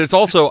 But it's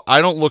also,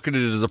 I don't look at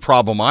it as a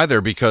problem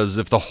either, because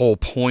if the whole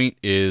point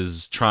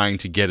is trying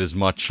to get as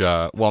much,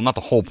 well, not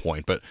the whole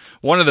point, but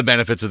one of the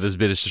benefits of this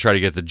bit is to try to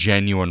get the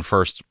genuine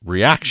first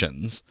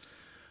reactions.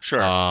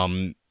 Sure.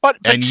 But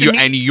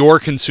you're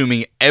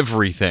consuming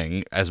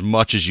everything as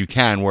much as you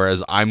can,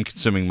 whereas I'm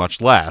consuming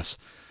much less.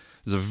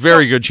 There's a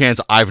very good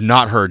chance I've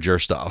not heard your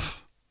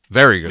stuff.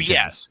 Very good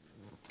chance.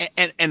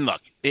 Yes. And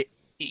look,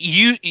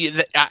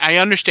 I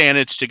understand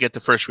it's to get the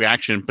first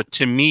reaction, but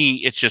to me,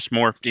 it's just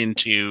morphed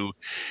into,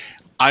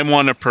 I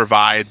want to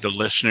provide the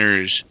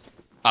listeners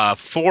a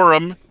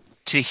forum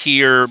to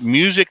hear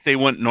music they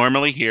wouldn't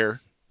normally hear.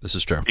 This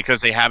is true.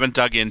 Because they haven't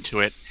dug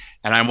into it.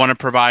 And I want to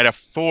provide a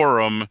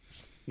forum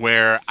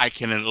where I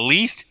can at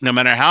least, no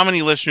matter how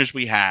many listeners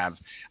we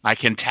have, I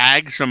can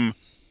tag some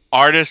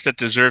artists that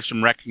deserve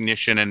some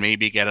recognition and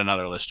maybe get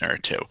another listener or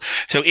two.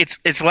 So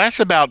it's less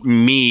about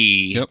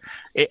me,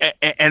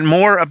 and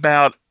more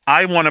about,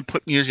 I want to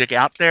put music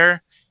out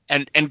there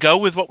and go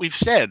with what we've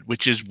said,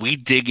 which is we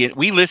dig it,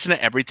 we listen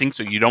to everything,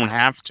 so you don't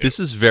have to. This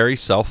is very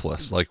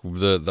selfless. Like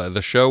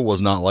the show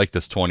was not like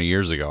this 20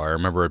 years ago. I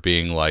remember it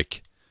being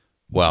like,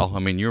 well, I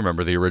mean, you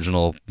remember the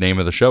original name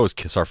of the show was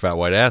Kiss Our Fat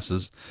White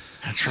Asses.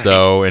 That's right.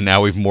 So, and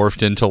now we've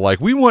morphed into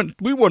like, we want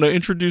to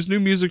introduce new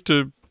music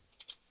to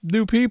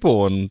new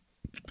people, and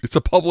it's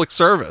a public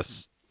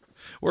service.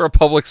 We're a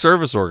public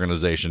service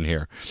organization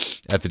here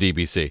at the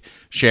DBC,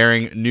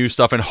 sharing new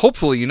stuff. And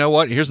hopefully, you know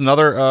what? Here's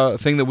another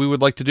thing that we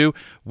would like to do.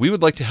 We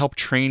would like to help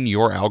train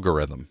your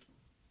algorithm.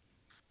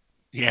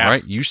 Yeah.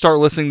 Right? You start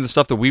listening to the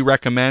stuff that we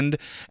recommend,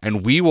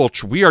 and we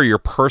are your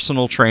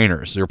personal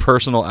trainers, your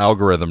personal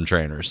algorithm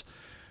trainers.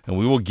 And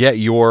we will get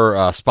your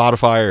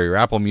Spotify or your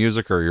Apple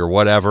Music or your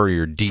whatever,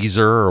 your Deezer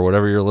or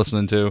whatever you're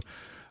listening to.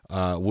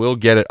 We'll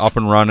get it up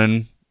and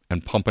running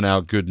and pumping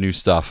out good new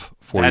stuff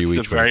for you each week.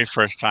 That's the very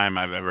first time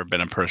I've ever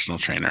been a personal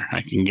trainer.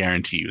 I can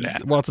guarantee you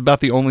that. Well, it's about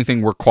the only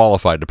thing we're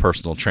qualified to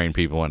personal train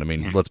people in. I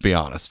mean, let's be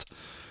honest.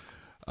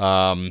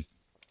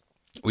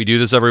 We do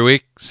this every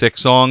week.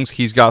 6 songs.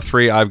 He's got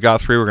 3. I've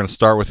got 3. We're going to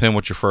start with him.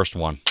 What's your first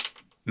one?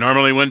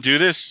 Normally wouldn't do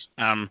this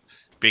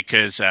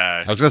because...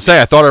 I was going to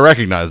say, I thought I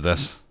recognized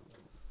this.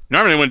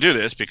 Normally wouldn't do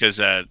this because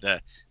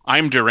the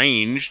I'm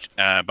Deranged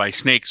by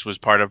Snakes was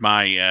part of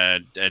my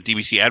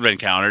DBC Advent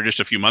calendar just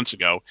a few months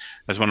ago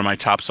as one of my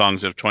top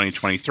songs of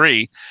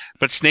 2023.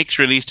 But Snakes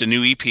released a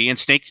new EP, and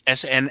Snakes,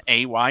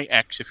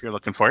 S-N-A-Y-X, if you're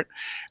looking for it.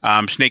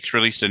 Snakes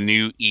released a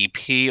new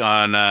EP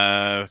on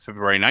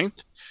February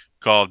 9th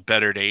called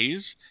Better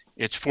Days.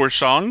 It's 4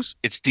 songs.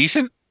 It's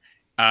decent.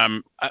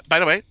 By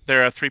the way,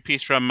 they're a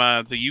 3-piece from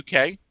the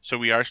UK, so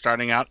we are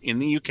starting out in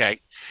the UK.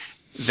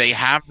 They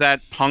have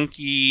that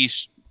punky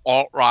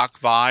alt-rock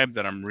vibe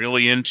that I'm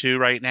really into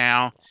right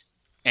now,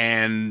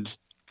 and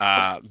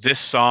this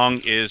song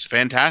is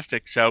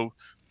fantastic, so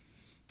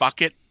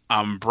fuck it,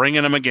 I'm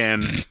bringing them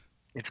again.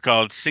 It's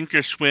called Sink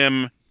or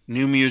Swim,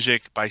 new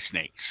music by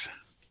Snakes.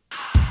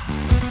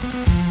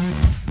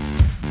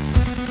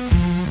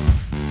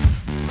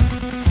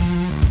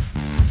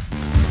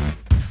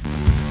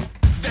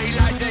 They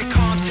like their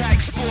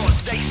contact sports,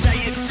 they say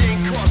it's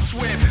sink or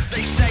swim,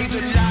 they say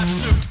the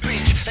life's a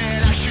beach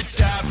and I should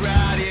dive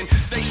right in.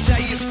 They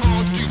say it's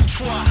on du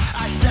trois,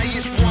 I say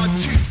it's 1,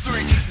 2,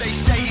 3. They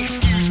say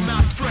excuse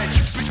my French,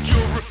 but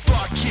you're a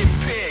fucking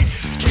pig.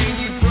 Can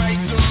you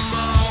break the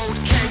mold?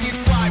 Can you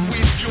fight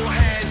with your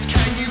hands?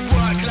 Can you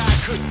work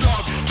like a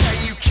dog? Can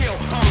you kill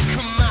on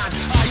command?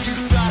 Are you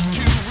fast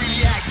to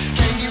react?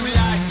 Can you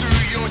lie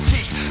through your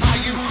teeth? Are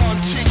you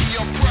hunting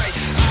your prey?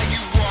 Are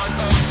you one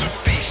of the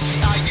beasts?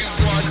 Are you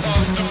one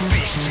of the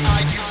beasts?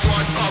 Are you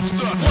one of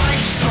the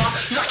waster?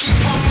 Lucky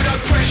pump with no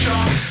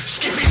pressure.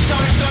 Skipping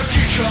stones, no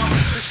future.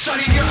 Sun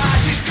in your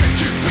eyes is good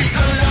to be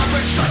alive,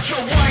 but such a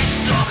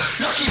waster.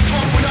 Lucky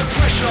pump with no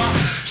pressure.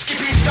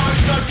 Skipping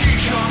stones, no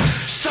future.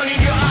 Sun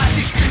in your eyes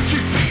is good to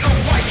be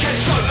awake and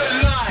so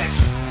alive.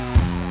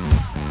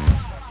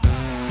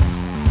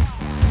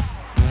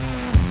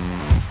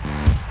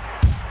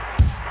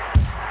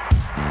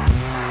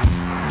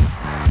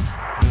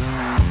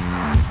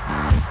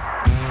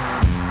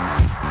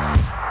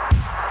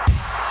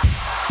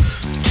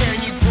 Can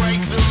you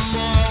break the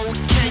mold?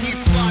 Can you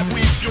fight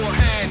with your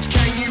hands?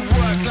 Can you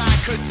work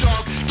like a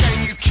dog?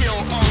 Can you kill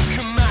on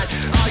command?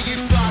 Are you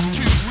fast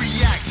to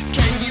react?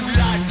 Can you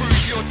lie through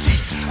your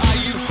teeth? Are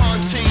you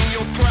hunting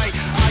your prey?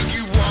 Are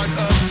you one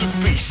of the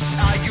beasts?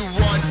 Are you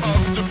one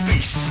of the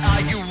beasts?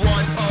 Are you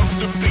one of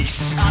the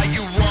beasts? Are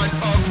you one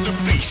of the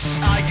beasts?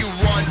 Are you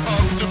one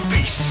of the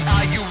beasts?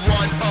 Are you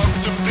one of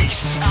the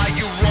beasts? Are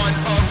you one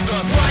of the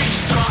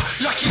waster?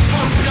 Lucky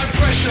pump with no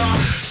pressure.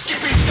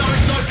 Skipping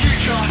stones, no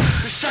future.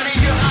 The sun in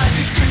your eyes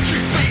is good to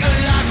be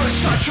alive, but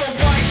such a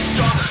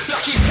waster.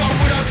 Lucky pump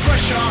with no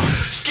pressure.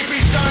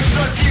 Skipping stones,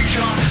 no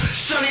future.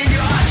 Sun in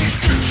your eyes is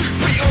good to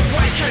be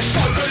awake and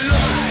so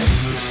alive.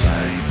 The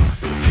same,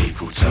 but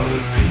people tell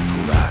the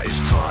people that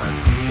it's time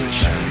for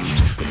change,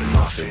 but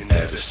nothing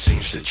ever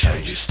seems to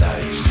change, it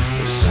stays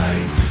the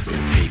same. But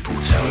people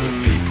tell the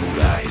people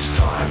that it's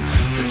time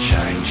for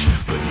change,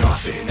 but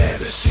nothing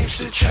ever seems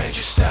to change,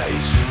 it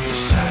stays the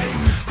same.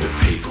 But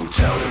people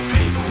tell the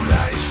people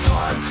that it's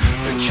time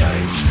for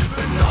change,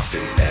 but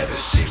nothing ever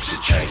seems to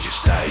change, it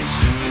stays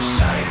the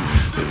same.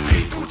 But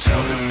people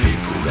tell the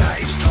people that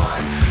it's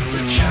time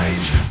for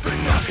change, but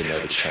nothing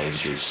ever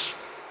changes.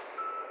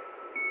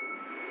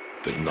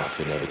 But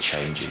nothing ever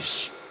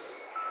changes.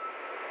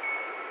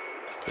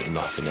 But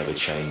nothing ever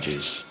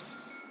changes.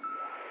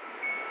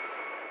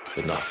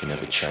 But nothing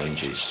ever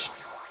changes.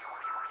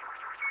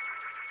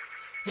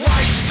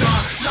 Waster,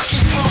 lucky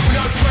pump with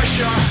no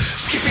pressure.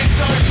 Skipping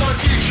stones, no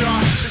future.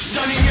 The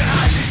sun in your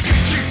eyes is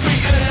good to be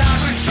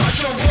alive, and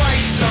such a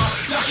waster.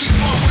 Lucky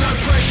pump with no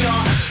pressure.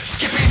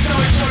 Skipping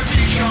stones, no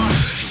future.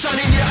 Sun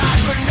in your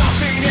eyes, but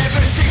nothing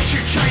ever seems to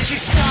change.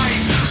 It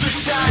stays the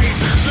same.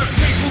 The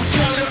people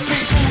tell the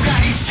people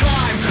that it's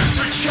time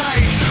for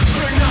change,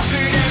 but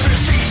nothing ever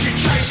seems to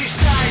change. It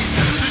stays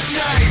the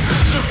same.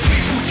 The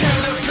people tell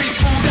the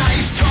people that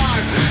it's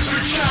time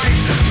for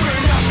change, but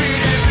nothing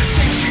ever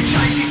seems to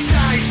change. It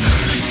stays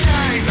the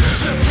same.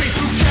 The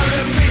people tell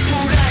the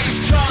people that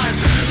it's time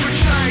for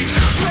change,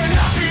 but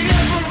nothing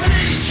ever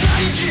really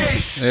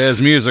changes. There's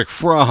music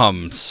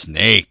from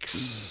Snakes.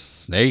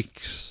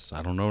 Snakes.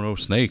 I don't know no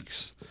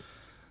snakes.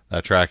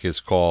 That track is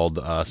called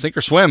Sink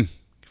or Swim.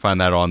 You find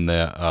that on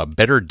the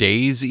Better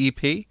Days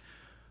EP,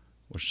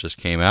 which just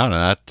came out, and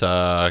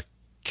that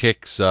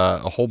kicks a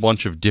whole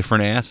bunch of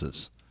different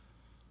asses.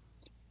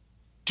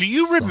 Do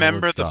you Solid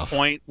remember the stuff.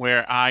 point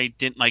where I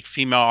didn't like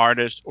female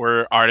artists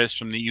or artists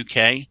from the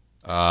UK?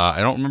 I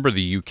don't remember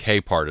the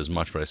UK part as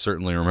much, but I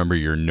certainly remember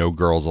your no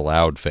girls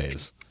allowed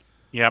phase.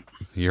 Yep.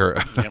 You're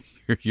Yep.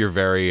 you're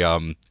very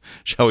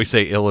shall we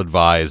say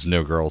ill-advised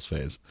no girls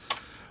phase.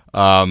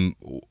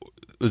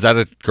 Was that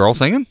a girl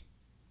singing?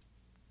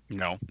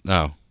 No.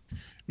 Oh.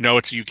 No,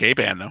 it's a UK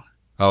band, though.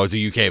 Oh, it's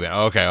a UK band.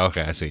 Okay,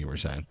 I see what you were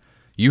saying.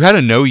 You had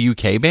a no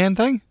UK band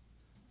thing?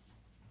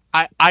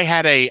 I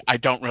had a I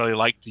don't really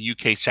like the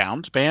UK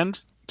sound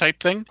band type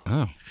thing.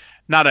 Oh.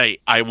 Not I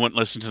wouldn't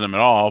listen to them at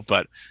all,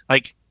 but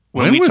like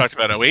when When we was- talked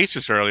about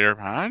Oasis earlier,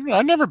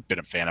 I've never been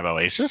a fan of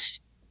Oasis.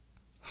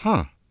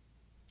 Huh.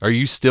 Are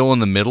you still in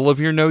the middle of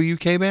your no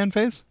UK band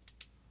phase?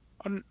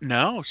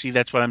 No, see,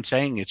 that's what I'm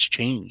saying. It's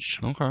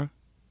changed. Okay.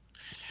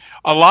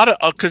 A lot of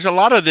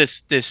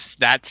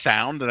that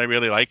sound that I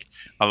really like,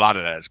 a lot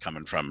of that is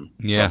coming from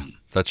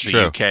That's the true.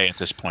 UK at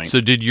this point.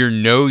 So did your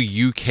no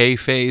UK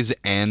phase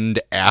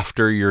end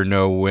after your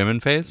no women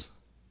phase?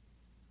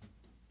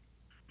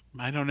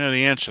 I don't know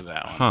the answer to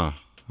that one. Huh.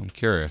 I'm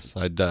curious.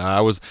 I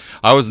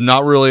was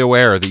not really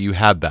aware that you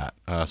had that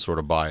sort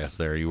of bias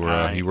there. You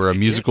were a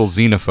musical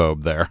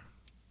xenophobe there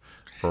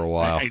for a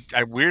while.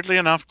 I weirdly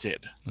enough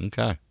did.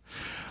 Okay.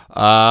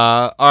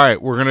 All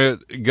right, we're gonna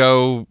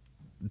go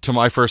to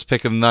my first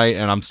pick of the night,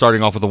 and I'm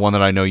starting off with the one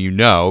that I know you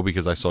know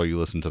because I saw you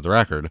listen to the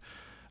record,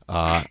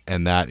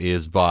 and that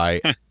is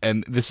by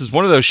and this is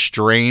one of those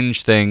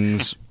strange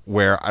things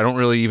where I don't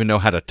really even know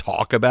how to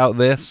talk about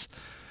this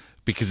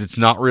because it's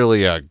not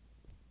really a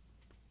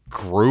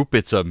group,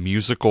 it's a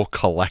musical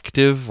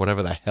collective,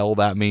 whatever the hell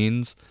that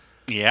means.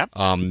 Yeah.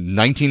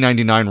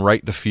 1999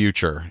 Write the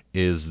Future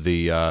is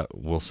the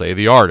we'll say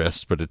the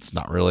artist, but it's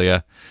not really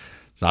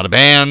not a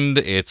band.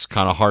 It's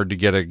kind of hard to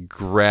get a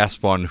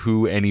grasp on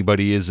who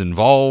anybody is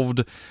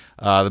involved.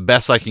 The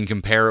best I can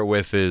compare it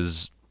with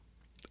is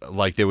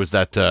like there was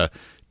that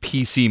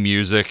PC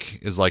Music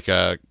is like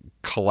a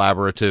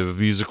collaborative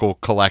musical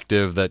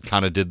collective that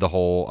kind of did the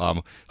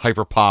whole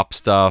hyperpop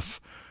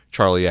stuff.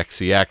 Charlie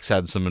XCX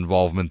had some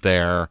involvement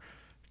there.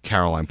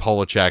 Caroline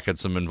Polachek had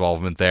some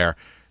involvement there.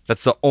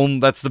 That's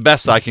the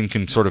best I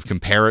can sort of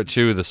compare it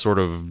to, the sort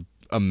of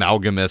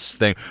amalgamous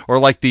thing, or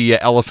like the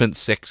Elephant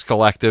Six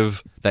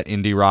collective, that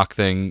indie rock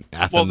thing.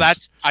 Athens. Well,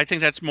 I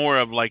think that's more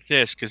of like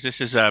this because this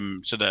is so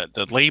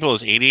the label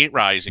is 88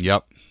 Rising.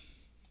 Yep.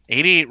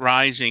 88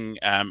 Rising,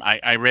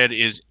 I read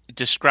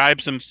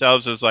describes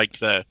themselves as like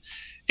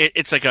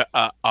it's like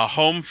a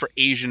home for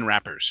Asian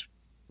rappers.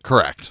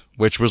 Correct.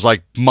 Which was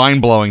like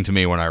mind blowing to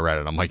me when I read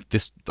it. I'm like,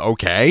 this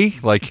okay?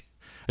 Like,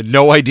 I had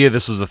no idea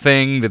this was a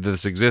thing, that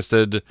this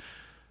existed.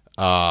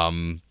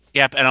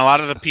 Yep, and a lot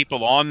of the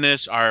people on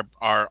this are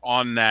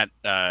on that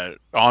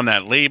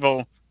label.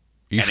 Are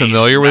you And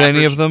familiar Asian with any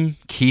rappers. of them?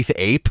 Keith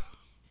Ape?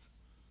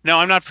 No,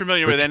 I'm not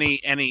familiar with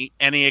any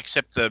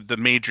except the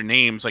major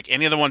names. Like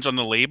any of the ones on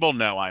the label,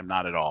 no, I'm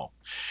not at all.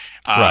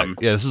 Right.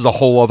 Yeah, this is a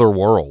whole other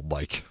world.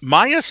 Like,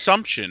 My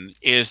assumption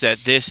is that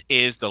this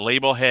is the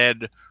label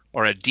head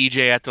or a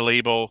DJ at the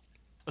label.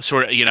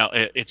 Sort of,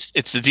 it's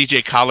the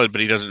DJ Khaled,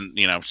 but he doesn't,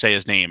 say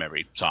his name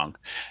every song.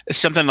 It's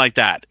something like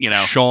that,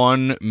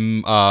 Sean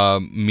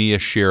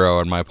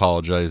Miyashiro, and my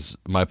apologies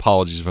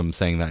if I'm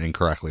saying that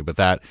incorrectly, but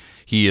that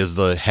he is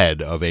the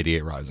head of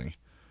 88 Rising.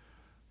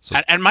 So,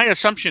 And my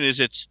assumption is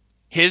it's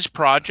his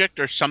project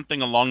or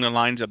something along the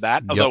lines of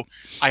that. Although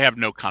I have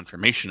no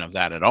confirmation of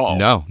that at all.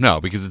 No,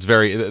 because it's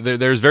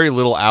there's very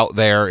little out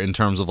there in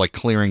terms of like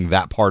clearing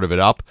that part of it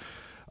up.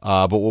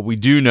 But what we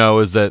do know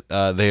is that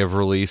they have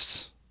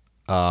released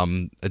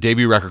a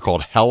debut record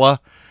called Hella,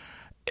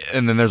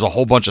 and then there's a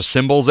whole bunch of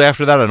symbols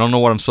after that. I don't know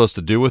what I'm supposed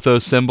to do with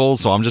those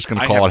symbols, so I'm just going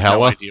to call it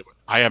Hella.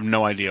 I have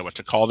no idea what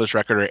to call this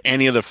record or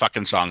any of the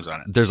fucking songs on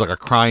it. There's like a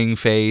crying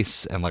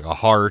face and like a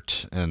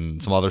heart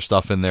and some other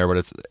stuff in there, but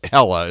it's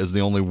Hella is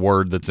the only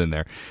word that's in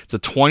there. It's a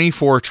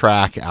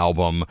 24-track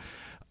album.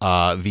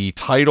 The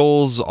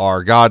titles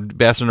are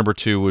Bastard Number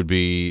 2 would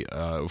be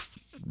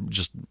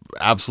just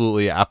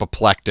absolutely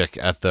apoplectic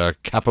at the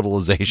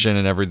capitalization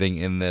and everything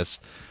in this.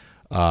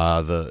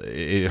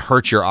 It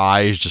hurts your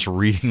eyes just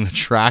reading the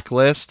track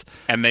list.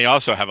 And they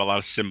also have a lot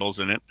of symbols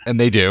in it. And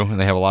they do, and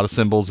they have a lot of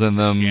symbols in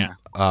them. Yeah.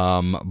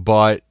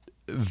 But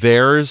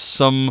there's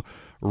some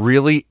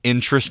really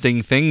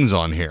interesting things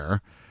on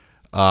here.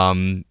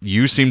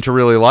 You seem to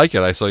really like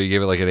it. I saw you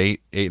gave it like an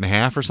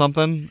 8.5 or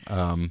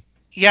something.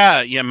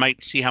 Yeah, you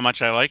might see how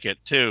much I like it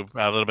too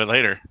a little bit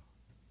later.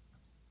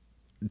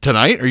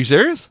 Tonight? Are you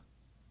serious?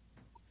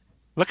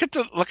 Look at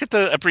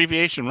the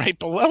abbreviation right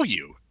below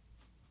you.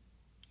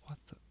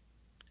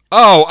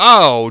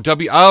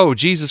 Oh,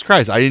 Jesus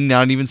Christ. I did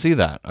not even see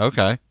that.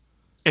 Okay.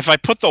 If I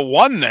put the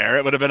 1 there,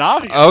 it would have been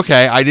obvious.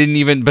 Okay, I didn't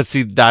even, but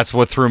see, that's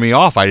what threw me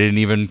off. I didn't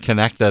even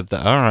connect that.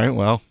 All right,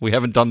 well, we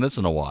haven't done this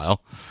in a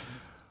while.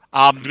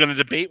 I'm going to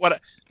debate what...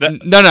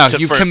 No,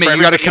 you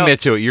got to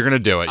commit to it. You're going to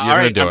do it. You're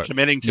going to do it.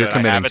 Committing to You're it.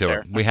 committing to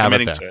it. We have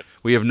it there.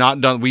 We have not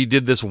done, we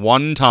did this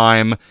one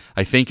time,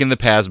 I think in the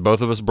past,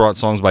 both of us brought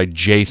songs by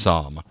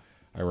J-Som.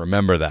 I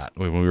remember that.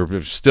 When we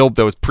were still,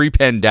 that was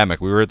pre-pandemic.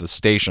 We were at the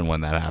station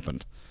when that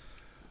happened.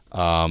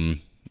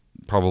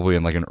 Probably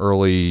in like an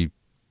early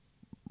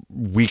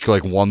week,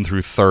 like 1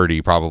 through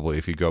 30, probably,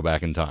 if you go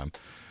back in time.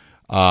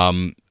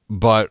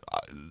 But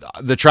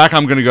the track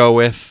I'm going to go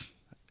with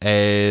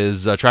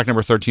is track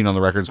number 13 on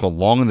the record. It's called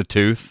Long in the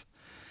Tooth,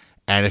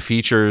 and it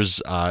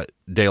features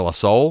De La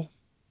Soul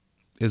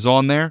is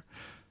on there,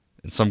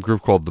 and some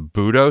group called the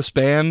Budos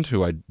Band,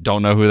 who I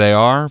don't know who they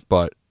are,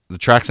 but the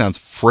track sounds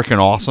freaking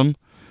awesome.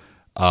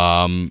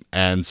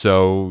 And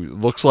so it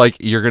looks like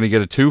you're going to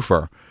get a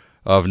twofer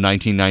of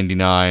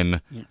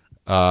 1999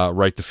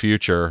 Right the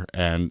Future.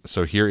 And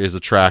so here is a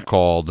track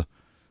called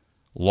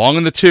Long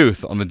in the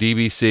Tooth on the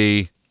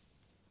DBC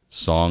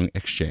Song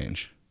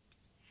Exchange.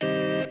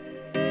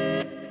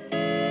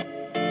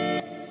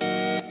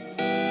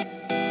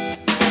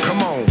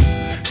 Come on,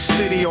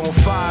 city on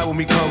fire when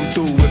we come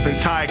through with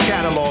entire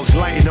catalogs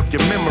lighting up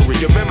your memory.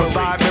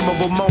 Provide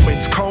memorable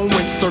moments, cone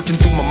went searching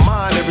through my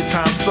mind every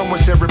time someone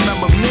said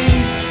remember me.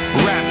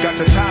 Rap got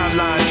the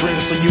timeline trend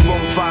so you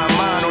won't find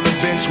mine on the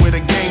bench where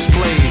the game's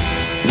played.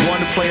 One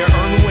player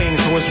earn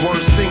wings so it's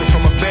worth singing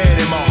from a bed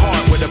in my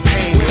heart where the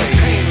pain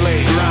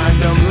lay.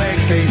 Grind them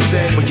legs they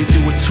said, but you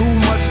do it too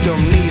much,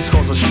 them knees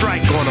cause a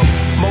strike on them.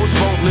 Most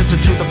won't listen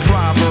to the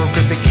proverb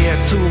cause they care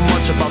too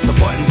much about the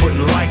button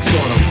putting likes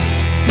on them.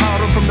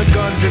 Powder from the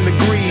guns and the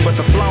greed, but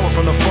the flower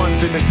from the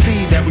funds and the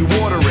seed that we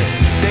water it.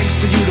 Thanks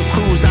to you the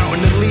crew's out in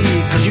the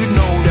league, cause you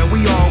know that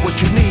we are what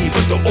you need.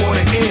 Put the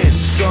order in.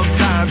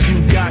 Sometimes you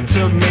got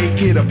to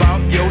make it about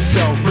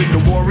yourself. Bring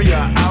the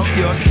warrior out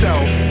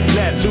yourself.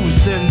 Let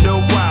loose in the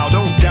wild,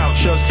 don't doubt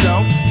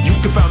yourself. You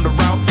can find the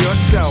route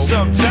yourself.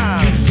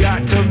 Sometimes you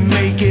got to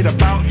make it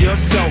about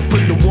yourself.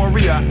 Bring the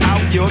warrior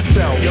out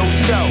yourself.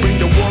 Bring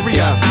the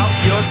warrior out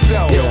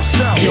yourself. According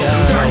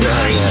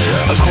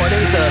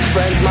to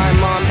friends, my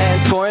mom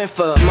and touring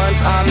for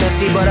months. I'm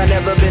messy, but I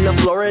never been to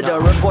Florida.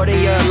 Reporting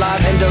you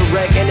live and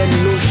direct, and the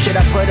new shit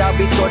I put out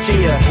be torture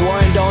ya.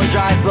 Warren don't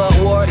drive, but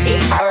war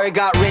eat.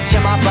 Got rich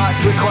in my box,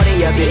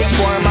 recording ya, bitch.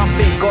 Form my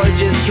fit,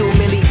 gorgeous,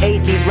 humiliate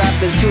these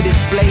rappers to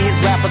display his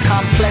rapper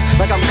complex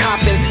like I'm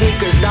copping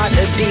sneakers, not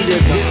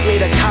Adidas. This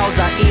me the cows,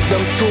 I eat them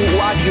too.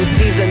 Wagyu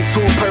season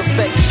 2,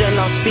 perfection.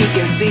 I'm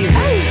speaking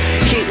season.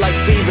 Keep like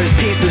fevers,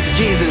 pieces,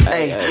 Jesus.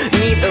 Ayy,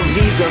 need a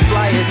visa,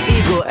 fly as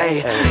eagle.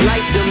 Ayy,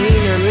 life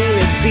demeanor,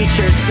 meanest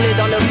feature.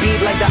 Slid on the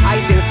beat like the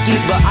ice and skis,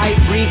 but I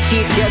breathe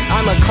heat. Guess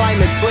I'm a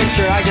climate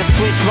switcher. I just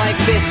switch my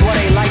fist, what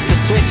they like to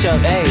switch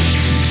up. Ayy.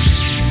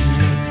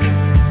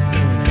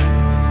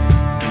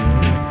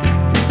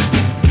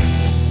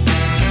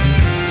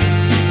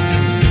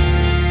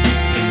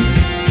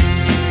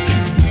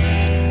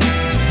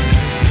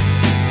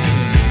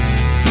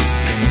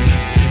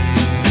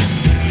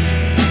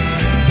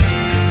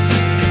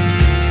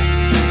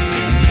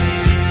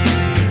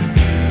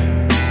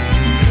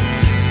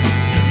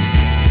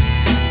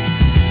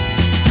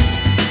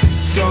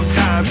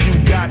 Sometimes you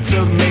got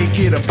to make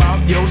it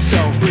about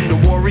yourself. Bring the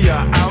warrior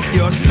out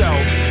yourself.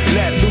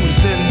 Let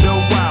loose in the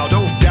wild,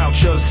 don't doubt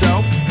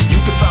yourself. You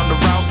can find the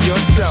route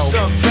yourself.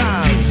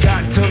 Sometimes you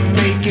got to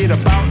make it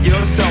about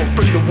yourself.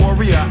 Bring the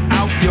warrior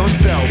out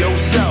yourself.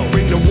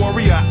 Bring the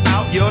warrior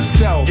out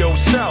yourself.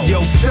 Yourself.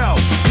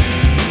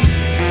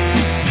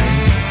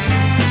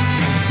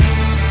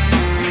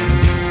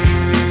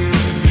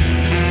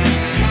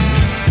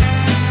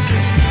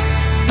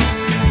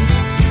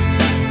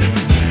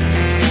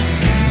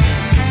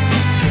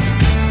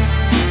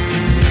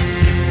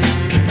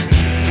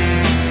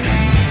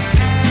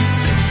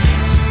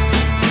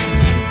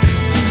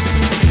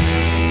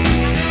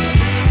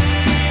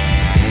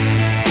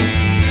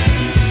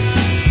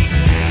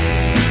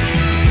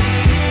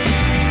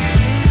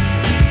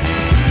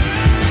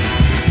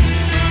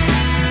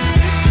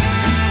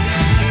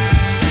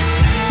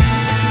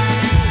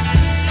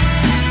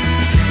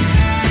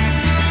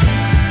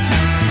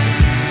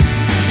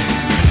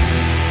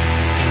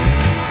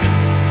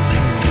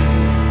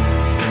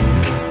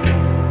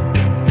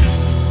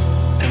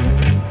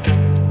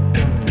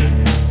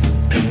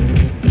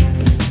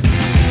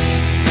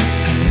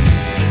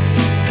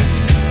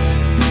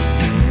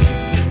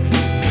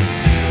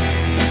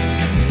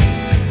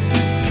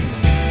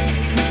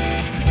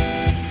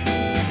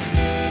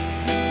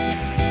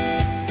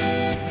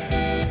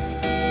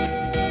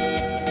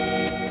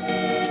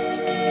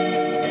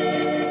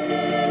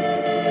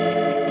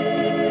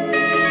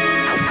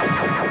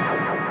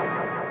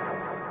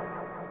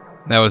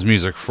 That was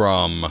music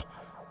from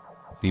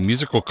the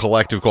musical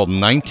collective called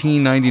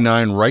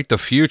 1999 Right the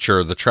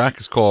Future. The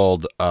track is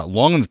called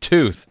Long in the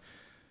Tooth,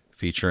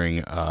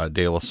 featuring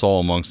De La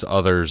Soul amongst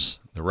others.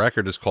 The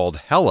record is called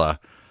Hella,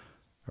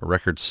 a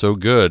record so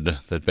good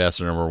that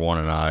Bastard Number 1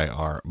 and I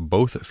are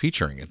both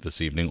featuring it this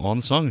evening on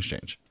the Song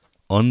Exchange.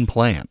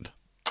 Unplanned.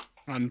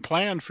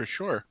 Unplanned for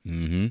sure.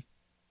 Mm-hmm.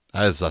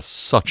 That is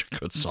such a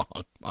good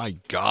song. My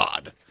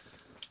God.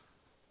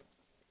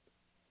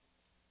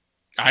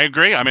 I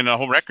agree. I mean, the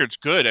whole record's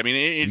good. I mean,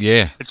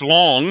 it's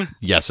long.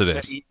 Yes, it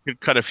is. You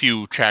could cut a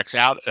few tracks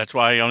out. That's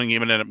why I only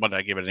gave it I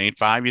gave it an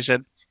 8.5, you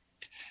said?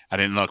 I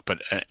didn't look,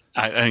 but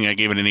I think I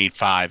gave it an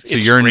 8.5. So It's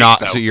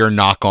great, your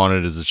knock on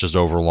it is it's just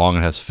overlong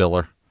and has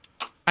filler.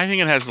 I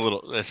think it has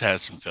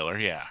some filler.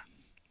 Yeah.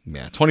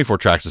 Yeah, 24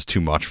 tracks is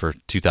too much for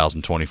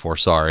 2024.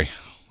 Sorry.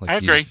 I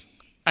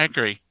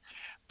agree.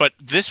 But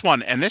this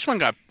one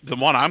got the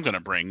one I'm going to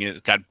bring.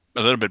 It got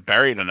a little bit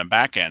buried on the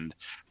back end.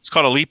 It's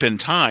called A Leap in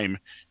Time,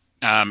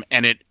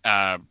 and it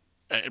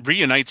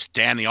reunites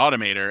Dan the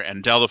Automator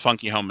and Del the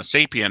Funky Homo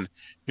Sapien,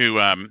 who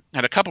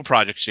had a couple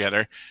projects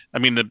together. I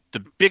mean, the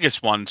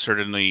biggest one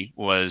certainly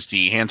was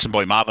the Handsome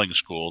Boy Modeling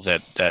School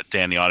that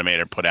Dan the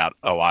Automator put out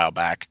a while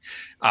back.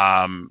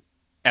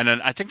 And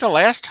then I think the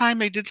last time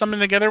they did something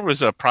together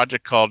was a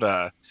project called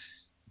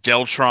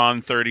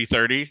Deltron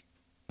 3030.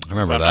 I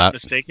remember that. If I'm not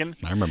mistaken.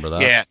 I remember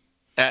that. Yeah.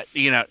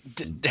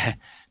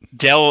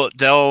 Del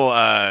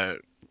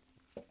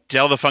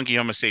the Funky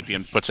Homo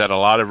Sapien puts out a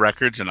lot of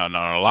records and on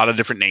a lot of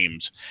different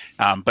names.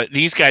 But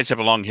these guys have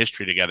a long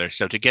history together.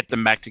 So to get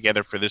them back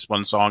together for this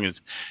one song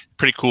is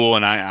pretty cool.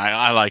 And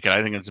I like it.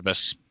 I think it's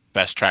the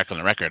best track on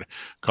the record,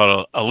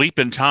 called A Leap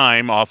in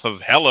Time off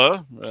of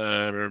Hella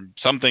or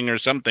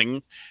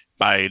something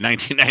by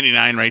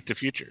 1999, Right to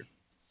Future.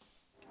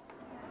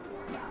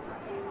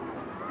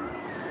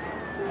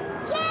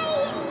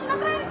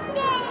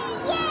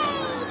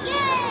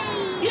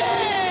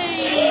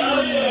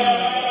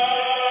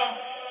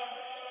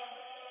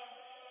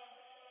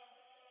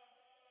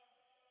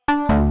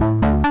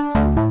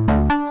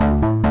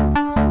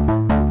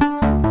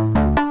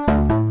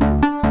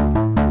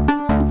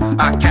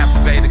 I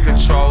captivated,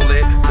 control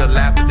it,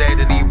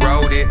 dilapidated,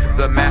 eroded.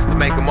 The master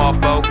make them all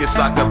focus,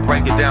 I can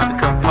break it down to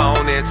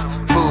components.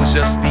 Fools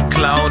just be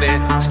cloning,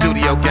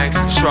 studio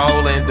gangsta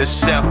trolling. The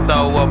chef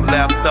throw them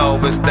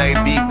leftovers, they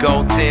be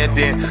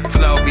goaltending.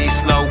 Flow be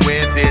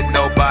slow-winded,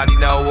 nobody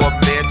know or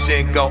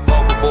mention. Go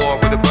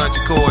overboard with a bunch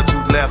of chords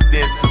you left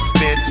in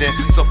suspension.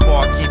 So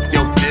far keep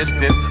your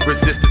distance,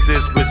 resistance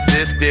is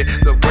resisted.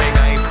 The ring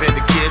I ain't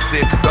finna kiss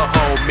it, the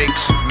whole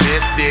mix you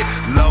missed it.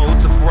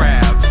 Loads of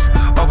raps,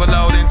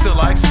 overload until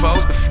I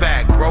expose the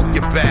fact, broke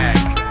your back.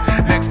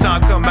 Next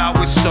time come out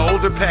with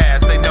shoulder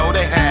pads, they know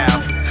they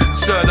have.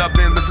 Shut up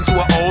and listen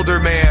to an older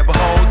man,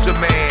 behold your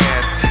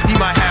man. He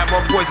might have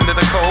more poison than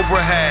a cobra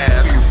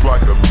has. Seems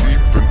like a leap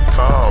in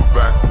time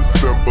back to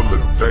simpler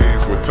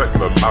days when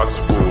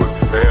technological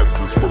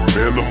advances were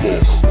minimal.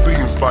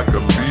 Seems like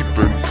a leap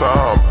in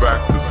time back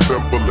to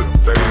simpler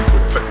days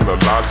when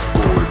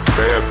technological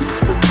advances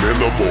were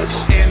minimal.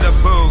 In the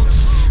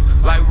boots,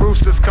 like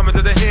roosters coming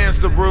to the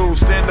hens to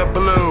roost in the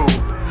blue.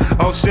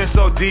 Ocean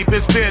so deep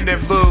it's bending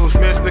fools,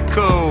 Mr.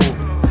 Cool.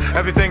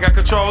 Everything I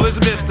control is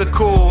Mr.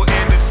 Cool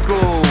in the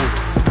school.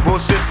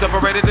 Bullshit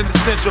separated in the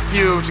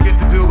centrifuge. You get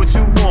to do what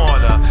you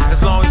wanna,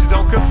 as long as you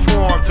don't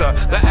conform to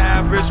the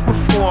average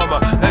performer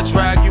that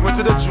drag you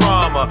into the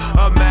drama,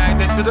 a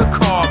magnet to the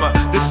karma,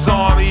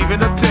 disarm even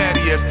the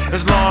pettiest.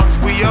 As long as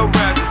we a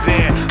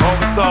resident,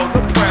 overthrow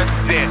the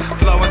president.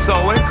 Flowing so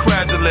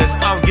incredulous,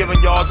 I'm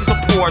giving y'all just a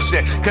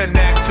portion.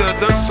 Connect to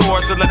the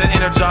source and let it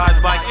energize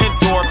like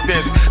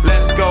endorphins.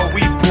 Let's go,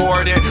 we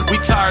boarding, we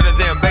tired of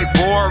them, they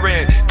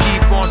boring.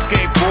 Keep on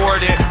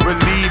skateboarding,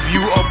 relieve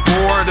you of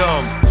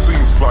boredom.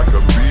 Seems like a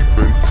leap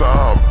in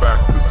time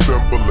back to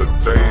simpler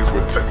days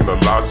when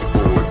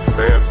technological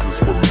advances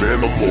were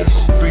minimal.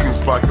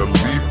 Seems like a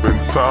leap in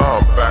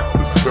time back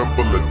to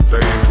simpler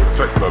days when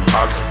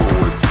technological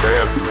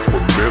advances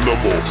were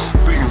minimal.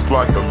 Seems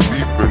like a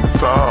leap in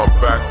time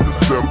back to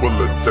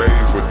simpler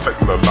days when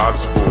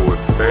technological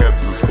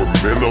advances were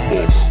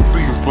minimal.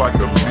 Seems like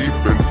a leap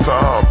in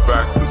time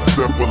back to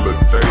simpler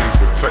days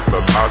when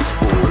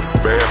technological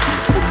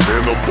advances were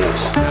minimal.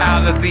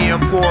 Out of the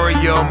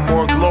emporium,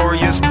 more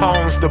glorious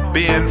poems to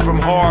bend. From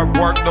hard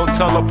work, no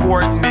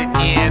teleporting it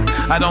in.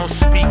 I don't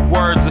speak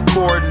words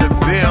according to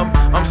them.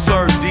 I'm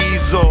Sir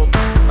Diesel,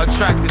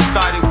 attracted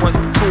sighted once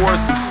the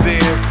tourist is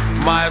in.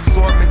 My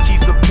assortment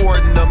keeps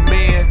supporting the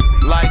men.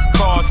 Like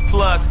Cost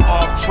Plus,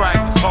 off track,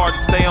 it's hard to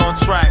stay on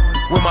track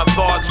when my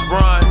thoughts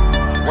run.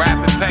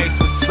 Rapid pace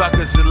for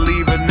suckers that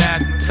leave a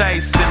nasty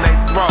taste in their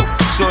throat.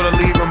 Sure to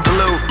leave them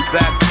blue,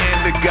 that's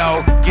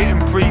indigo.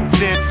 Getting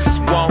pretentious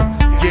won't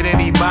get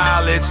any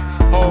mileage.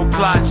 Whole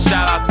plot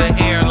shot out the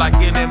air like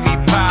enemy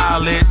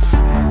pilots.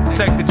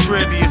 Take the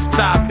trendiest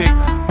topic,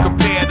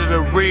 compare to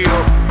the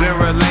real, then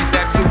relate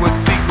that to a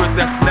secret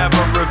that's never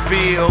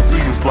revealed.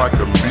 Seems like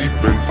a leap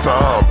in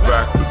time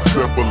back to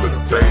simpler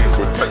days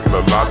when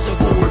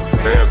technological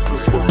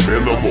advances were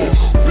minimal.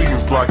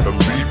 Seems like a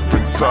leap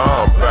in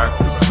time back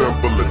to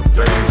simpler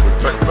days when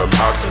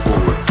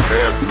technological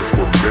advances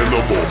were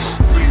minimal.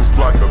 Seems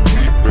like a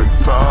leap in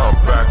time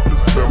back to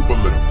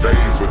simpler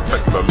days when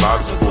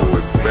technological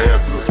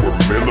advances were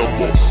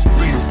minimal.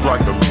 Seems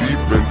like a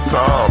leap in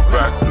time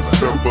back to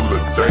simpler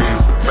days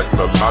when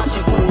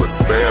technological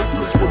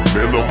advances were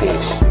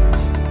minimal.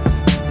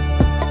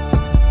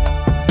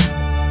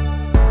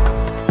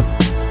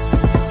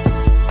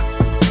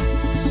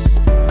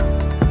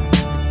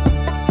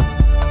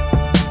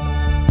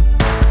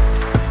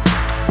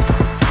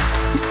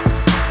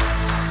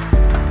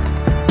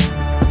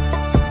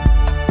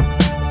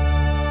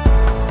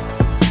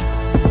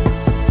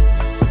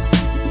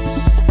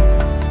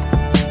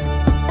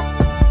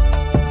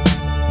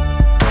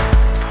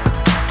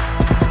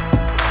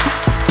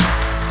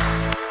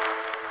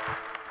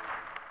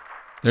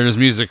 There's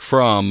music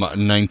from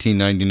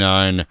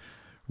 1999,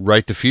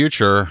 Right the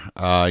Future.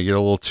 You get a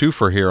little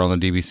twofer here on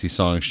the DBC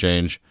Song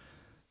Exchange.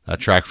 That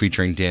track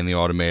featuring Dan the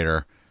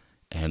Automator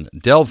and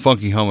Del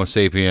Funky Homo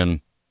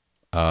Sapien.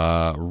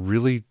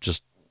 Really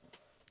just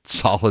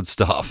solid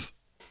stuff.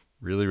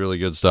 Really, really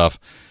good stuff.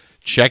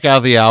 Check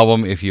out the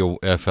album if you're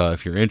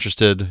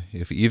interested.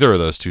 If either of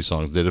those two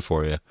songs did it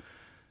for you,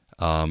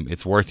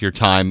 it's worth your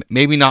time.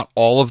 Maybe not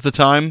all of the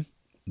time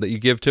that you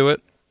give to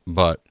it,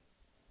 but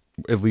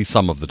at least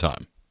some of the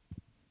time.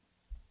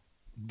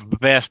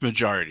 Vast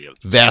majority of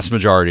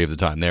the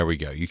time. There we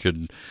go. You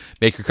could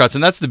make your cuts,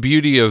 and that's the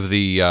beauty of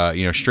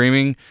the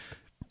streaming,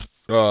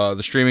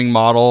 the streaming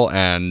model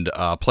and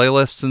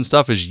playlists and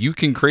stuff. Is you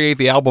can create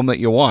the album that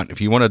you want. If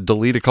you want to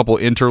delete a couple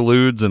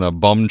interludes and a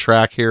bum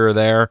track here or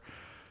there,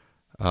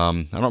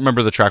 I don't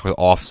remember the track with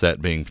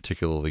Offset being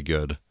particularly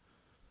good.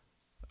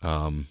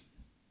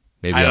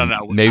 Maybe I don't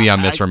know. Maybe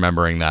I'm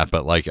misremembering that,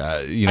 but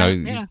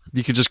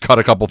you could just cut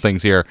a couple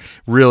things here,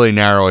 really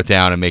narrow it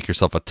down, and make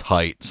yourself a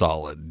tight,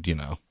 solid,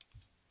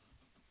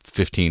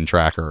 15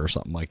 tracker or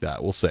something like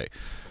that. We'll see.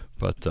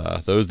 But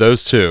those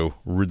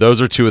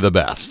are two of the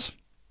best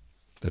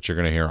that you're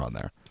going to hear on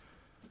there.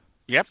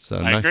 Yep, so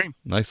I agree.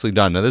 Nicely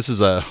done. Now this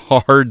is a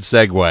hard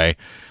segue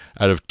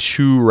out of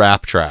two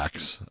rap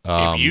tracks.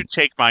 If you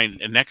take my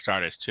next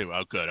artist too,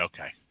 oh good,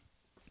 okay.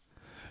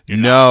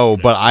 No,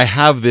 but I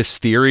have this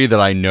theory that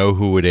I know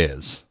who it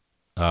is.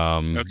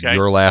 Okay.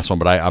 Your last one,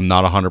 but I'm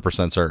not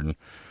 100% certain.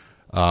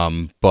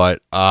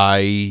 But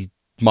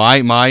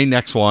my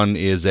next one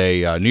is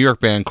a New York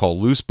band called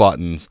Loose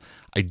Buttons.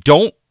 I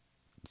don't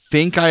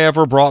think I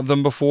ever brought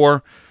them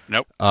before.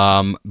 Nope.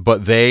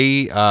 But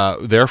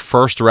their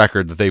first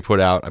record that they put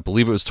out, I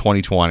believe it was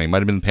 2020, might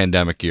have been the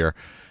pandemic year,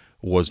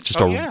 was just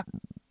yeah.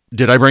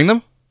 Did I bring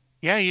them?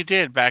 Yeah, you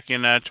did. Back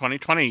in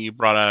 2020, you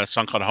brought a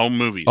song called Home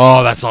Movies.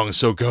 Oh, that song is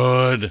so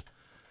good.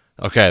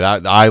 Okay,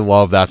 I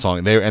love that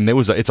song.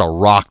 It's a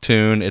rock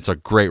tune. It's a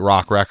great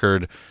rock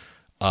record.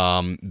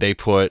 They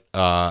put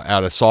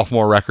out a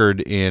sophomore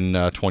record in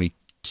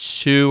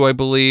 22, I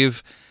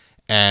believe,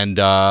 and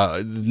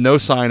no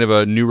sign of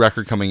a new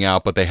record coming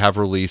out, but they have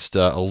released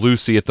a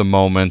Lucy at the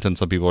moment, and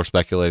some people are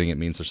speculating it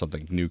means there's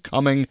something new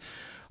coming.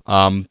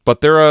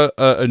 But they're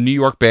a New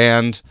York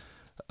band.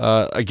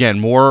 Again,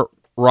 more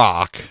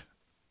rock.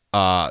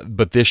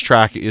 But this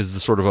track is the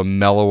sort of a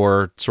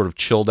mellower, sort of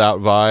chilled out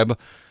vibe.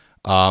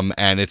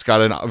 And it's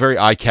got a very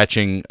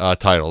eye-catching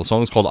title. The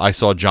song is called I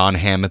Saw John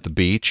Hamm at the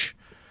Beach.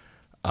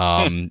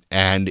 And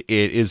it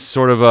is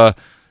sort of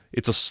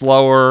it's a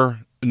slower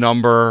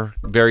number,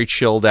 very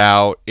chilled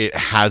out. It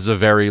has a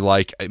very,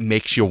 it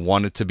makes you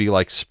want it to be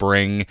like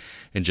spring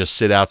and just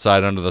sit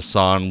outside under the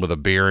sun with a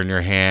beer in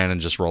your hand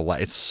and just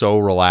relax. It's so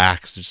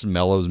relaxed. It just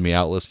mellows me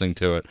out listening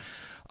to it.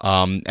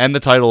 And the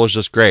title is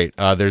just great.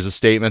 There's a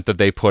statement that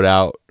they put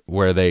out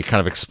where they kind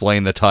of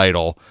explain the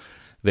title.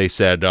 They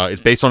said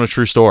it's based on a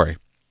true story.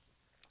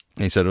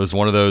 They said it was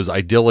one of those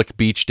idyllic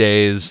beach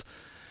days,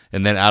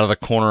 and then out of the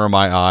corner of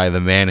my eye,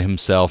 the man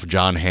himself,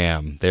 John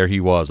Hamm. There he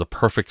was, a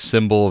perfect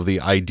symbol of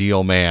the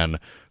ideal man,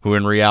 who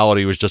in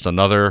reality was just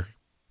another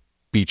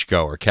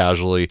beachgoer,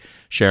 casually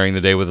sharing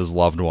the day with his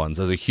loved ones.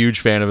 As a huge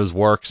fan of his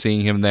work,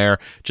 seeing him there,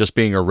 just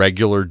being a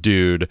regular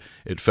dude,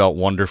 it felt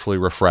wonderfully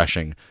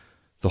refreshing.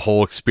 The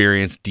whole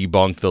experience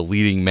debunked the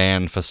leading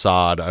man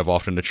facade I've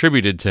often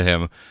attributed to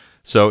him.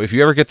 So if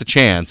you ever get the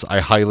chance,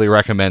 I highly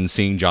recommend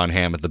seeing John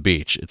Hamm at the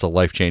beach. It's a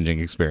life-changing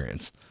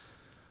experience.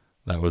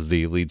 That was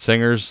the lead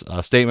singer's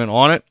statement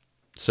on it.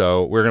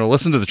 So we're going to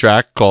listen to the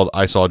track called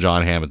I Saw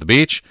John Hamm at the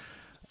Beach,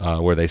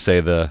 where they say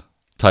the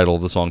title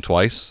of the song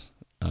twice,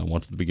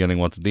 once at the beginning,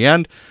 once at the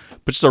end.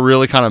 But just a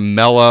really kind of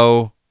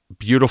mellow,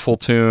 beautiful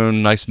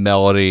tune, nice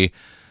melody.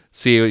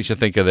 See what you should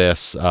think of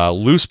this.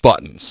 Loose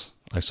Buttons.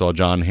 I Saw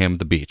John Hamm at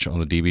the Beach on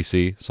the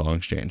DBC Song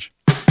Exchange.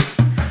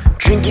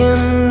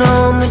 Drinking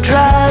on the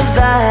drive,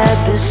 I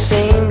had the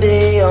same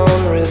day on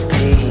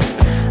repeat.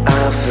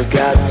 I've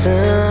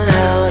forgotten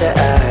how to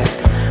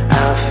act,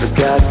 I've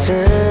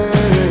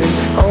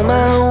forgotten all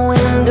my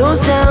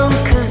windows down,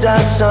 'cause I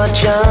saw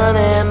John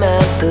Hamm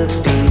at the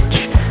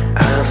beach.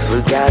 I've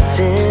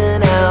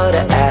forgotten how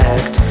to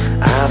act,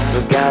 I've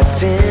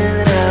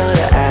forgotten how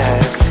to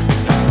act.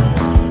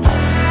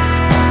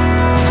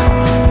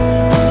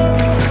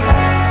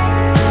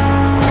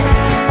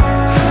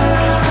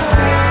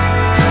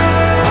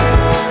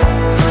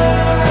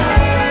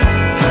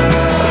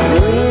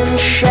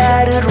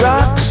 Shattered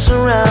rocks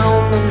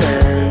around the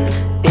man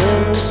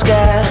in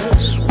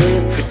disguise.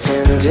 We're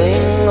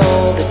pretending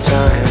all the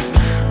time,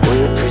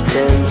 we're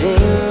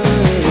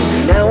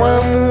pretending. Now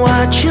I'm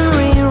watching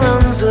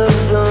reruns of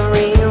the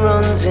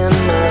reruns in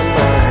my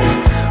mind.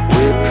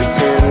 We're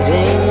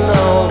pretending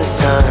all the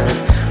time,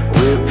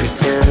 we're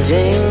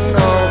pretending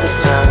all the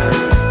time.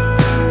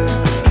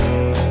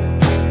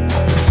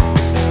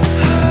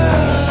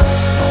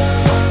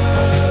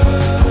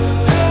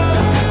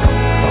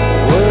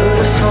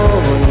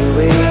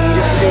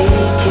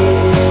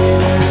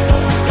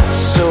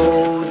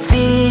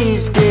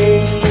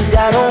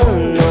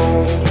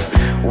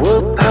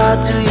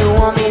 Do you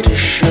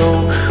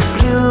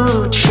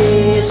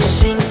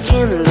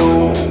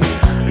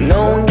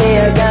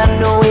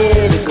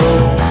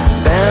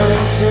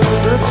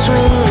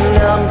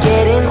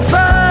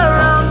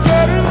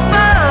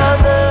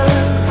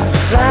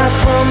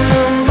from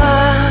the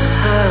mark.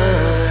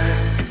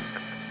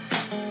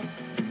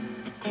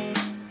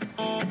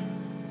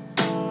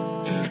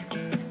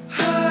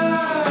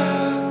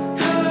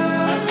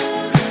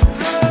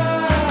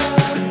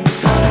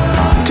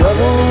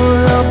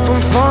 Double up,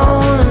 I'm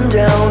falling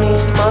down. He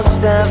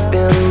must have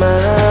been my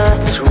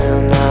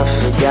twin. I've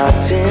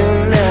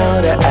forgotten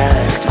how to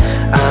act.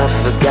 I've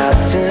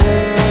forgotten.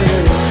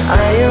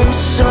 I am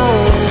so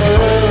in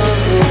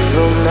love with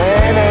the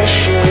man I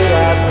should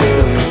have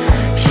been.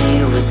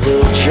 He was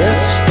there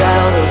just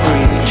out of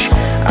reach.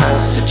 I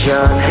saw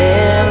John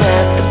Hamm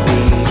at the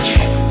beach.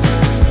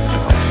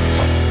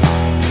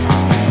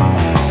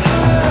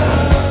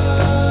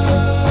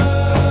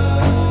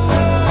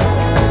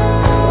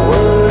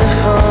 What a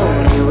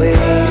funny way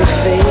to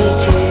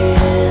fake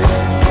it.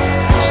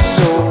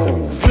 So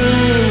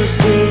these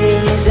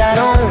days I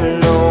don't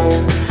know,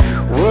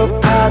 what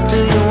part do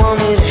you want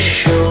me to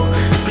show?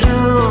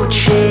 Blue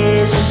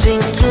chairs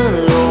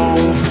sinking low,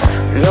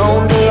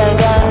 lonely, I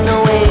got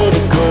nowhere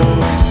to go.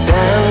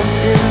 Balance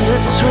in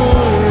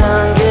between,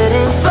 I'm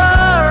getting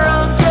far,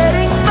 I'm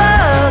getting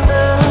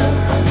farther.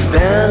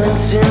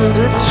 Balance in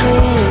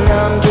between,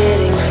 I'm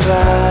getting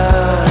farther.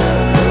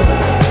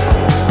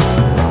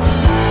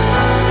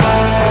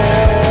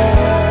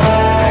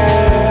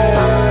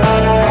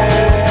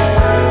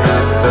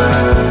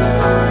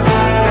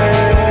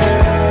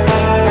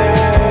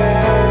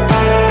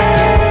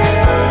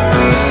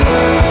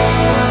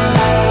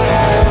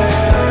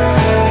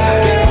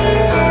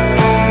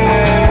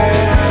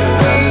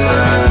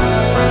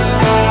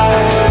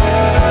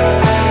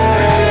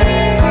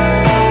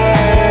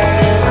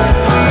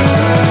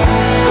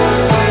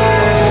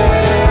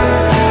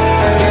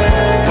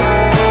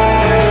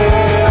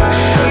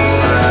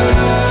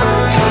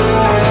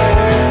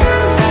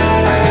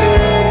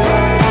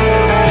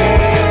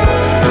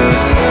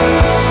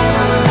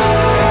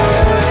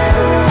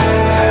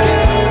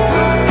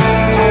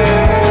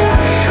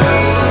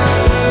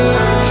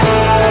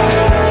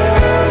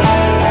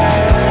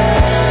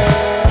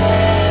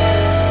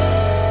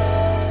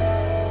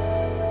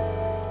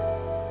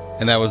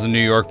 And that was a New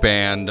York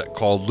band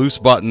called Loose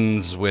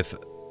Buttons with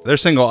their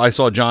single, I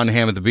Saw John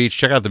Hamm at the Beach.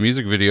 Check out the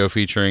music video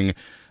featuring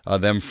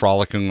them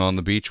frolicking on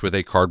the beach with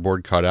a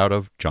cardboard cutout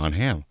of John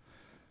Hamm.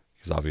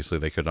 Because obviously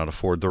they could not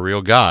afford the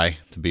real guy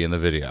to be in the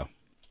video.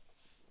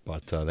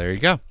 But there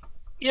you go.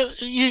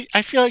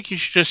 I feel like you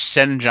should just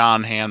send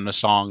John Hamm the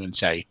song and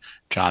say,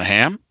 John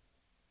Hamm,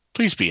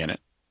 please be in it.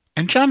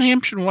 And John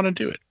Hamm should want to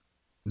do it.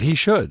 He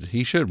should.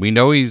 He should. We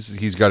know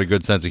he's got a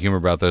good sense of humor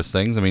about those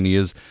things. I mean, he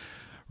is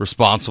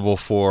responsible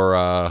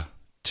for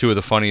two of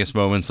the funniest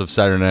moments of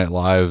Saturday Night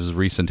Live's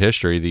recent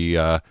history. The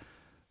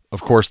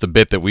of course, the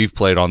bit that we've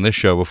played on this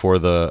show before,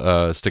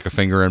 the stick a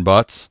finger in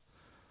butts.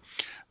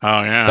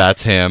 Oh, yeah.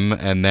 That's him.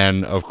 And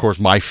then, of course,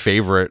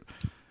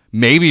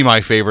 maybe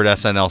my favorite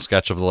SNL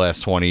sketch of the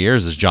last 20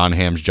 years is John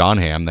Hamm's John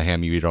Hamm, the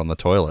ham you eat on the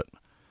toilet.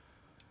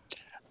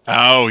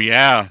 Oh,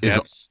 yeah.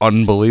 It's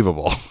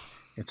unbelievable.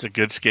 It's a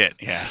good skit,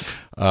 yeah.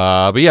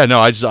 But yeah, no,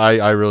 I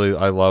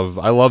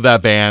love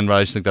that band, but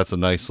I just think that's a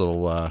nice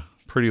little,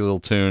 pretty little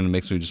tune. It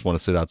makes me just want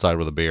to sit outside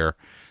with a beer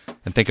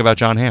and think about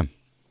John Hamm.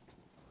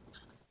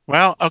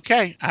 Well,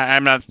 okay.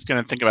 I'm not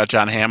going to think about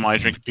John Hamm while I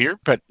drink a beer,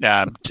 but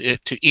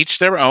to each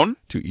their own.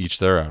 To each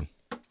their own.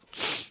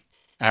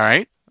 All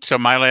right. So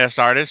my last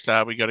artist,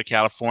 we go to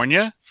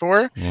California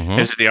for. Mm-hmm.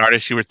 Is it the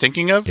artist you were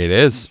thinking of? It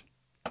is.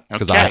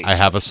 Because okay. I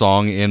have a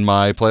song in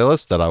my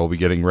playlist that I will be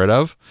getting rid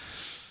of.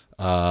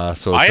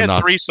 So I had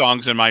 3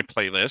 songs in my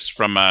playlist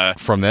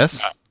from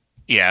this.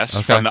 Yes,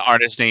 okay. From the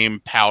artist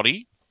named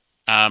Pouty.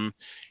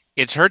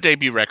 It's her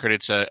debut record.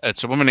 It's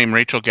a woman named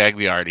Rachel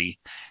Gagliardi.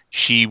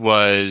 She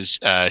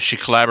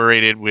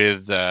collaborated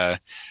with one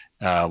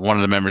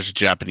of the members of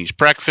Japanese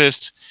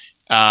Breakfast.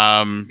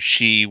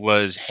 She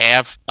was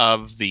half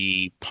of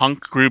the punk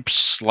group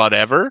Slut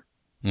Ever.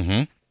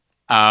 Mm-hmm.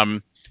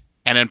 And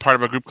then part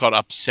of a group called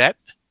Upset.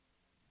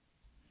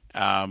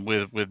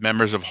 With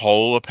members of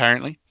Hole,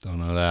 apparently. Don't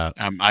know that.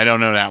 I don't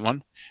know that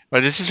one.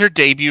 But this is her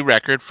debut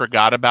record,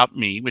 Forgot About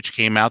Me, which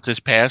came out this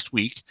past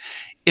week.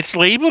 It's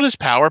labeled as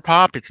power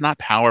pop. It's not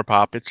power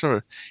pop. It's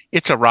a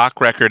rock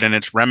record, and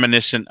it's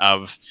reminiscent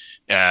of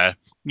late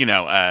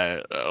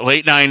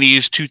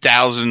 90s,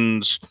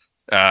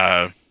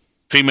 2000s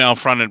female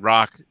fronted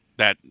rock.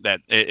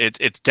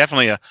 It's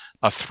definitely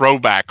a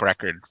throwback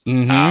record.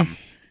 Mm-hmm.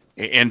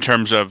 In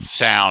terms of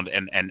sound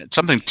and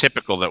something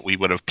typical that we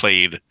would have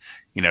played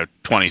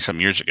 20 some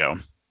years ago.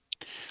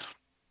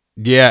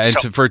 Yeah, and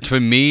to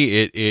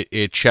me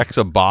it checks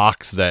a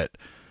box that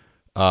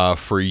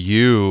for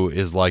you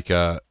is like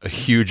a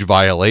huge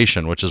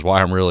violation, which is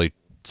why I'm really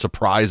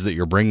surprised that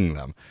you're bringing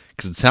them,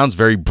 because it sounds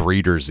very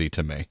Breeders-y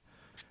to me.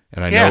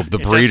 And I know the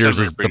Breeders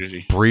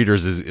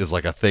is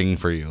like a thing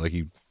for you, like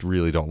you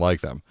really don't like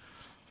them.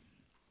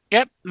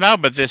 Yep. No,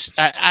 but this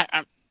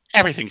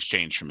everything's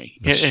changed for me.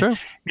 That's true.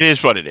 It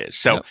is what it is.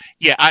 So yep.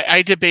 Yeah,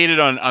 I debated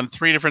on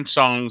 3 different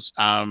songs.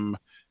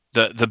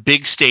 The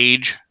Big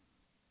Stage,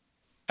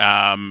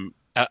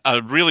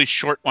 a really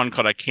short one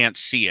called I Can't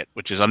See It,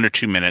 which is under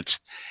 2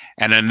 minutes,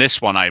 And then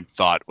this one I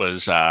thought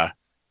was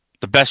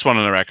the best one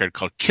on the record,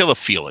 called Kill a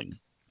Feeling.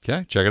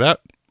 Okay, check it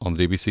out on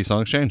the DBC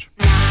Song Exchange.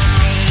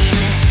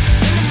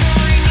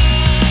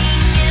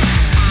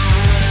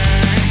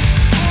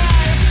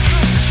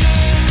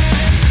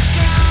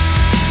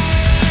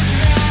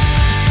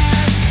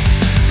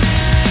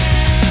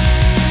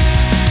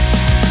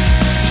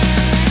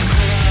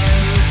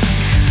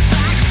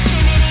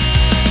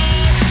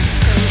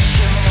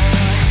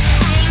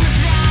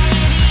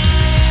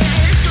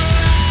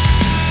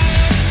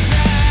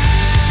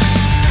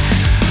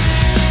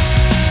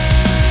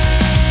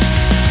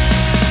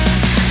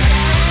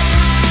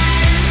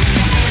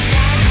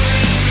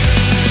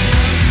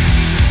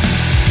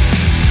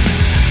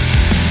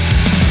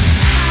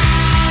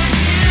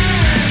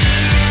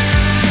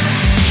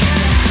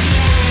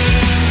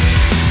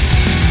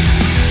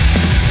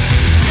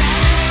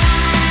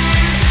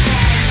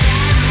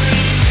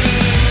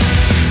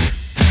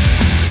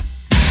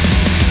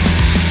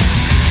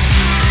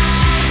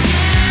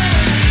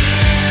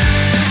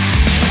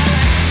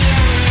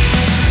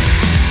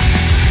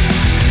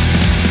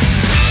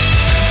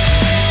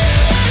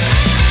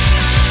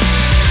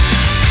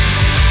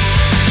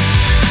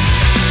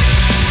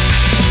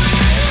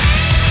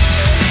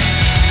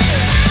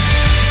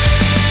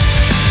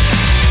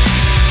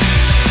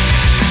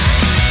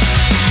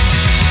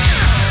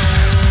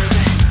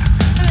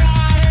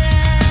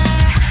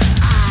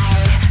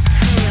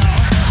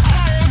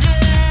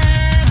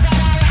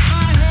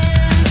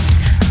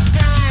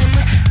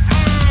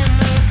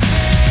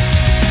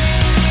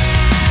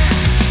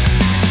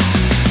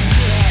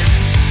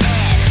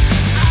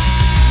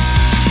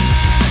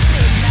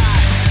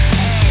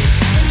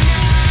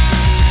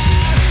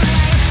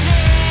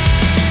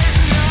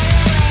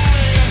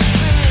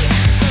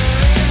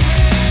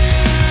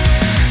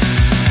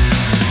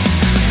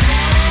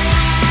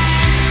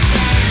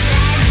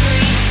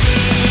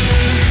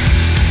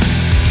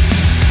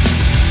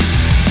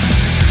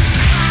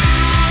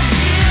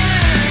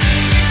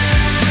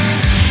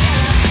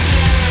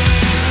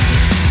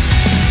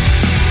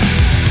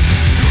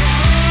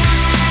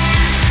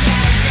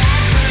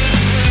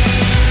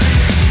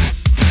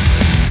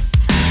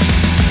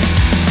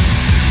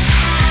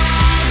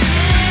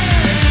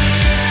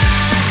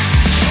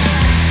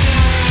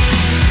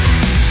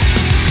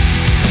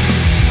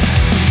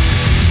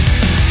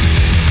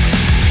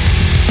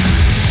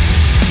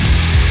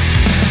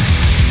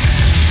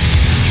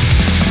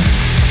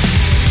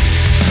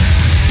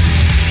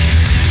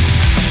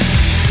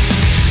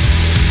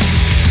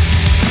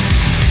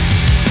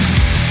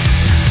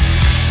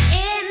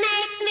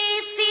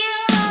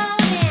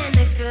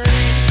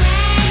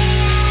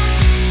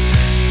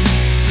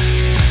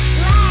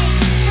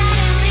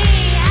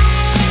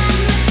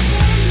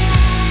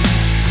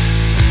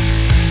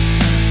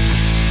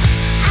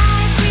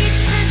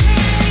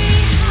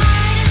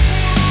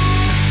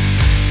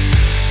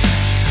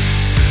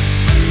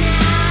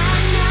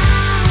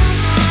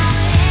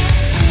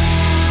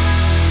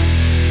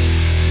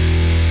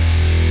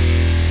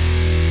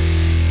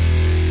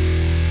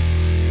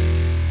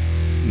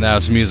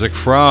 That's music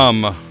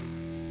from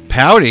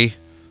Pouty.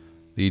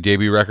 The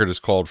debut record is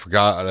called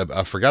Forgot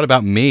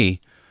About Me.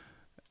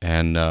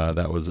 And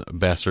that was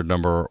Bastard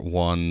number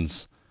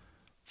one's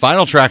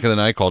final track of the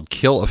night, called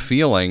Kill a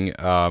Feeling.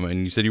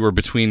 And you said you were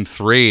between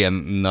three,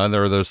 and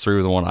neither of those three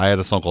were the one. I had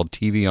a song called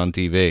TV on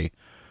TV.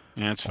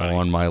 Yeah, that's funny.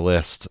 On my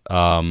list,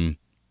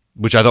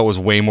 which I thought was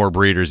way more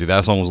Breedersy.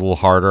 That song was a little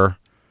harder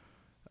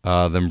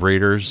than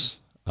Breeders.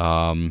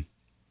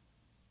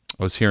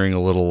 I was hearing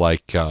a little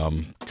like,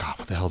 God,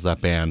 what the hell's that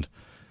band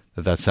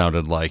that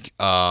sounded like?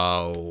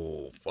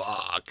 Oh,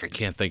 fuck, I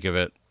can't think of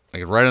it. I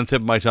could right on the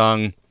tip of my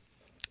tongue.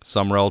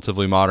 Some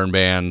relatively modern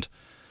band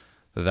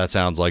that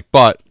sounds like,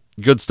 but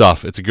good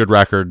stuff. It's a good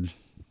record.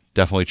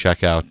 Definitely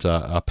check out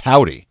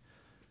Pouty,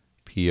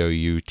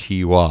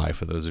 Pouty,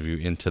 for those of you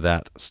into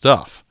that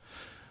stuff.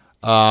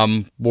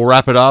 We'll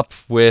wrap it up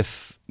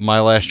with my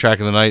last track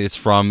of the night. It's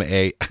from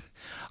I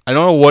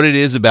don't know what it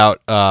is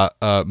about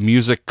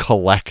music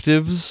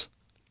collectives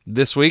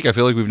this week. I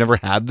feel like we've never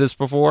had this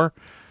before,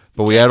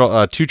 but we had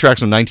 2 tracks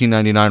from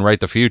 1999,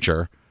 Write the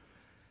Future,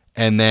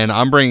 and then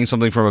I'm bringing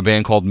something from a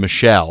band called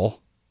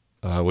Michelle,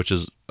 which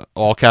is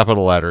all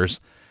capital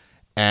letters,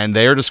 and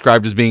they are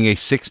described as being a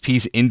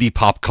 6-piece indie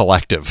pop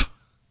collective.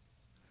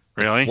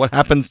 Really? What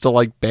happens to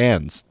like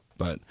bands?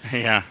 But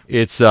yeah,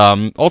 it's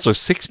also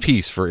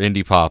 6-piece for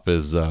indie pop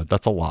is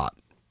that's a lot.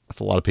 That's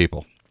a lot of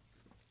people.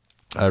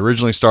 I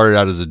originally started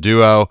out as a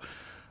duo.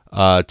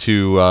 2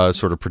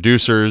 sort of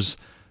producers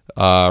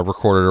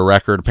recorded a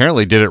record.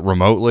 Apparently did it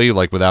remotely,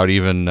 like without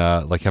even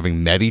like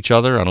having met each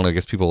other. I don't know. I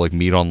guess people like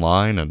meet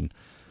online and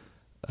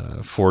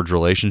forge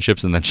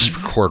relationships and then just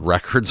record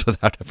records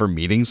without ever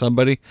meeting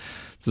somebody.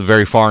 It's a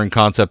very foreign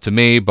concept to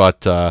me,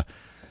 but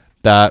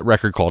that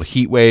record called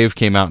Heatwave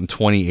came out in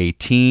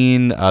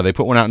 2018. They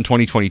put one out in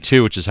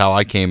 2022, which is how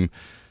I came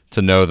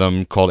to know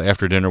them, called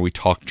After Dinner We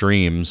Talk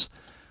Dreams.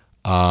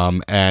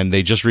 And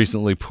they just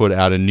recently put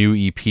out a new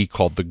EP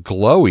called the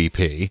Glow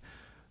EP,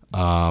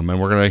 And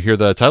we're going to hear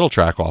the title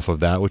track off of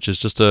that, which is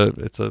just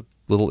it's a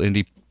little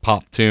indie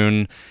pop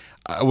tune.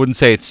 I wouldn't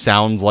say it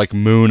sounds like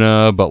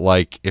Muna, but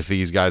like if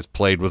these guys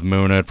played with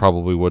Muna, it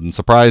probably wouldn't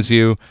surprise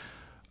you.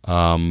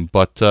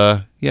 But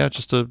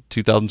just a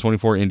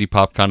 2024 indie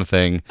pop kind of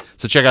thing.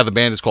 So check out the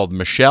band. It's called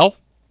Michelle,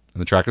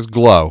 and the track is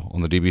Glow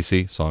on the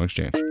DBC Song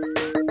Exchange.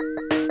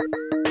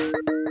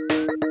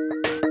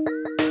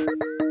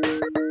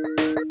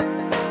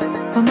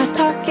 When my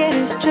target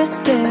is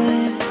twisted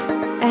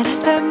and I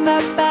turn my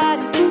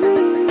body to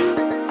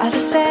you, are the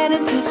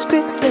sentences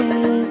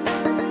scripted?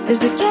 Is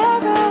the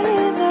camera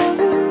in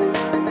the room?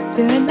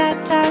 You're a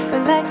nighttime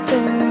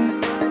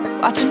collector,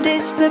 watching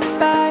days flip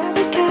by on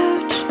the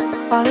couch,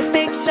 while the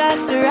big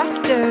shot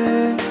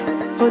director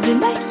holds your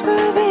next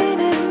move in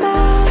his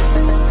mouth.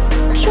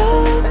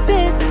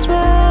 Trumpet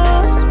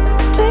swells,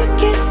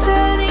 tickets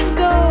turning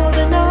gold,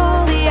 and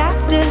all the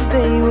actors,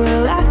 they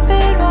were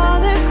laughing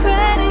while the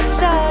credits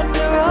start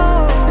to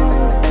roll.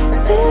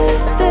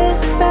 Live the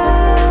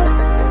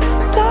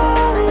spell,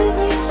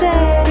 darling, you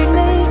said you'd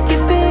make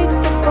it big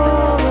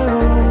before we're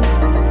old,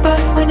 but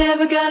we're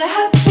never gonna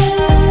happen.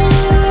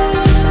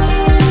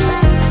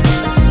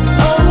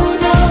 Oh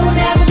no,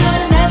 never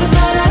gonna,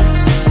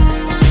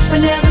 we're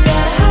never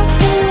gonna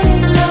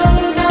happen. No,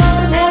 no,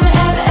 never,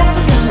 ever,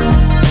 ever gonna.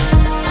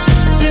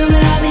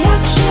 Zooming on the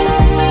action,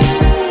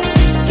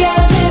 get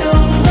a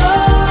little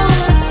low.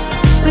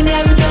 We're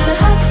never gonna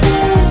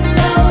happen.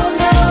 No,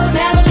 no,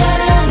 never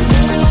gonna.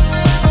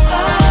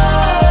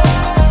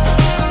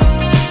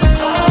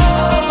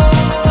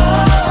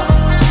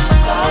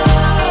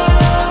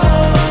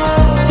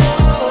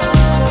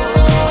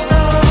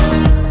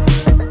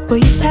 Will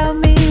you tell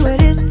me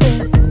what is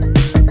this?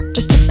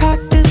 Just a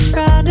practice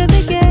round of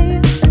the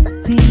game,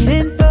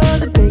 leading for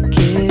the big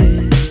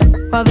kiss.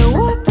 While the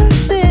war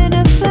bursts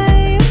into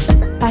flames,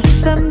 after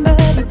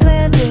somebody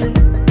planned it.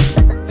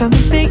 From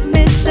a big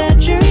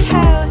mid-century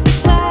house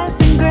of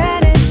glass and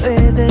granite,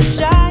 with a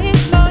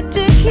giant moat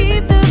to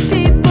keep the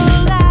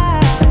people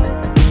out.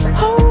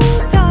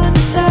 Hold on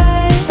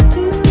tight,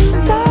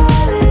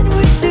 darling,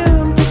 we're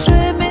doomed to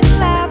swim in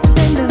laps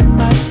in a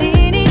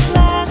martini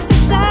glass the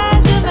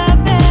size of my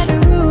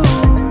bedroom.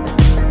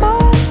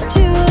 More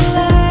to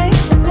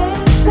life,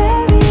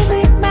 baby,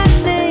 make my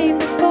name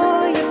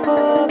before you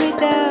pour me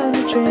down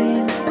the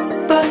drain.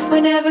 But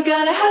we're never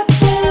gonna happen.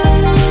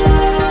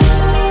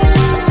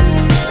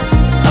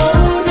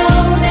 Oh no,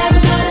 never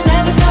gonna,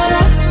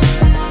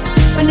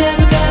 we're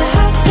never gonna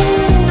happen.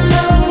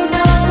 No,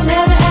 no,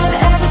 never, ever,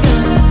 ever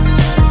gonna.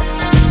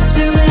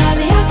 Zooming on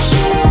the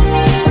action,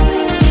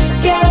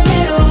 get a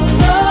little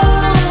low.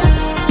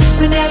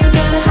 We're never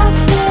gonna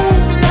happen.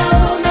 No,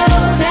 no,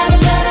 never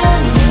gonna.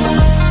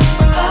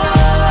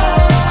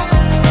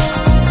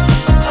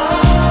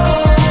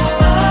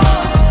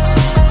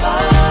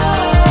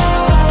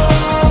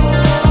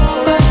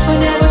 But we're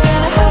never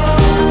gonna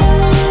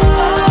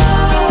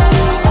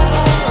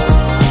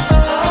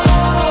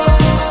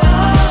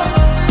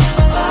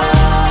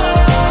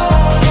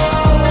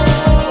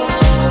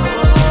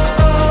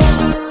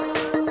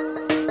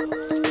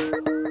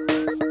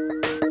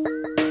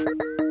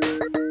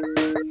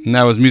And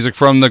that was music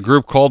from the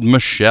group called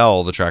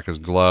Michelle. The track is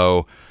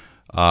Glow.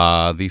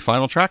 The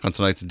final track on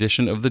tonight's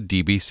edition of the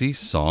DBC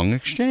Song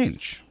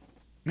Exchange.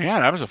 Yeah,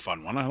 that was a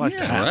fun one. I like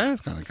that. Right? It's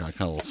kind of a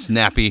little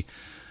snappy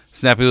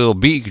little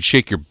beat. You could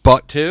shake your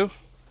butt to.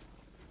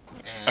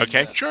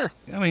 Okay, sure.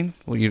 I mean,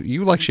 well,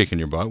 you like shaking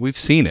your butt. We've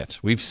seen it.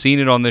 We've seen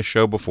it on this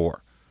show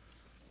before.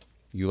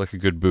 You like a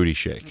good booty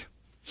shake.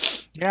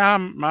 Yeah,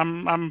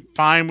 I'm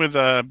fine with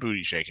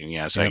booty shaking.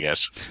 Yes, I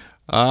guess.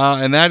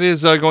 And that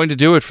is going to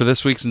do it for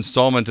this week's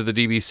installment of the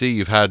DBC.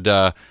 You've had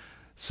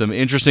some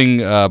interesting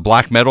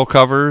black metal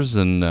covers,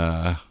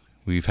 and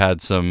we've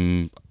had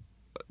some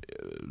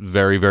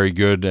very, very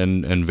good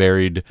and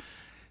varied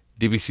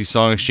DBC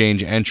Song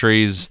Exchange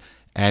entries.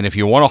 And if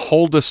you want to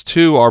hold us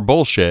to our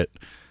bullshit,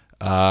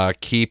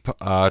 keep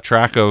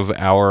track of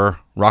our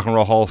Rock and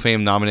Roll Hall of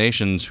Fame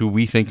nominations, who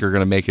we think are going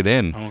to make it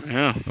in. Oh,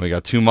 yeah. We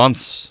got 2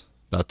 months.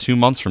 About 2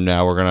 months from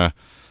now, we're going to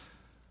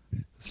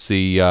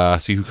see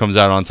who comes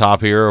out on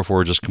top here, or if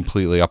we're just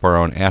completely up our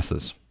own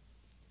asses.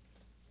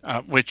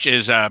 Which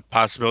is a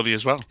possibility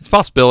as well. It's a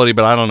possibility,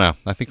 but I don't know.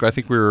 I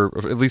think we're,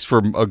 at least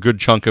for a good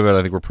chunk of it,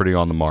 I think we're pretty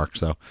on the mark.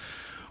 So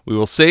we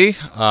will see.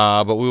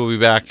 But we will be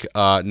back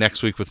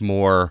next week with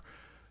more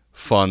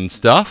fun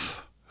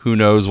stuff. Who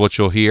knows what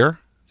you'll hear?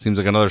 Seems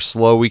like another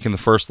slow week in the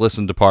first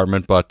listen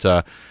department, but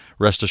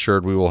rest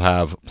assured we will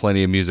have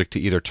plenty of music to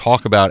either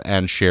talk about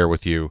and share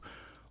with you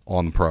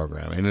on the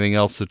program. Anything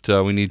else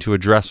that we need to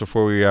address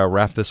before we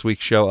wrap this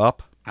week's show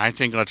up? I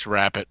think let's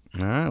wrap it.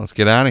 All right, let's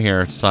get out of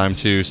here. It's time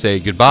to say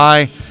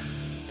goodbye.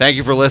 Thank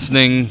you for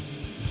listening.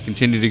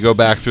 Continue to go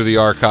back through the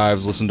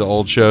archives, listen to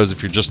old shows.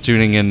 If you're just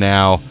tuning in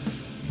now,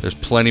 there's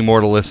plenty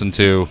more to listen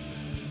to,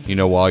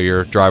 while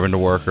you're driving to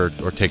work or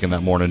taking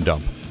that morning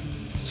dump.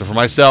 So for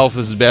myself,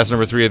 this is Bastard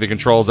number 3 at the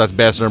controls. That's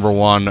Bastard number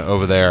 1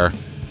 over there.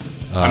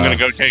 I'm going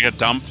to go take a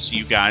dump. See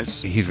you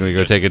guys. He's going to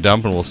go take a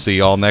dump, and we'll see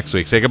you all next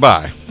week. Say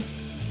goodbye.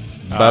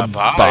 Bye.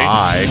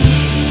 Bye.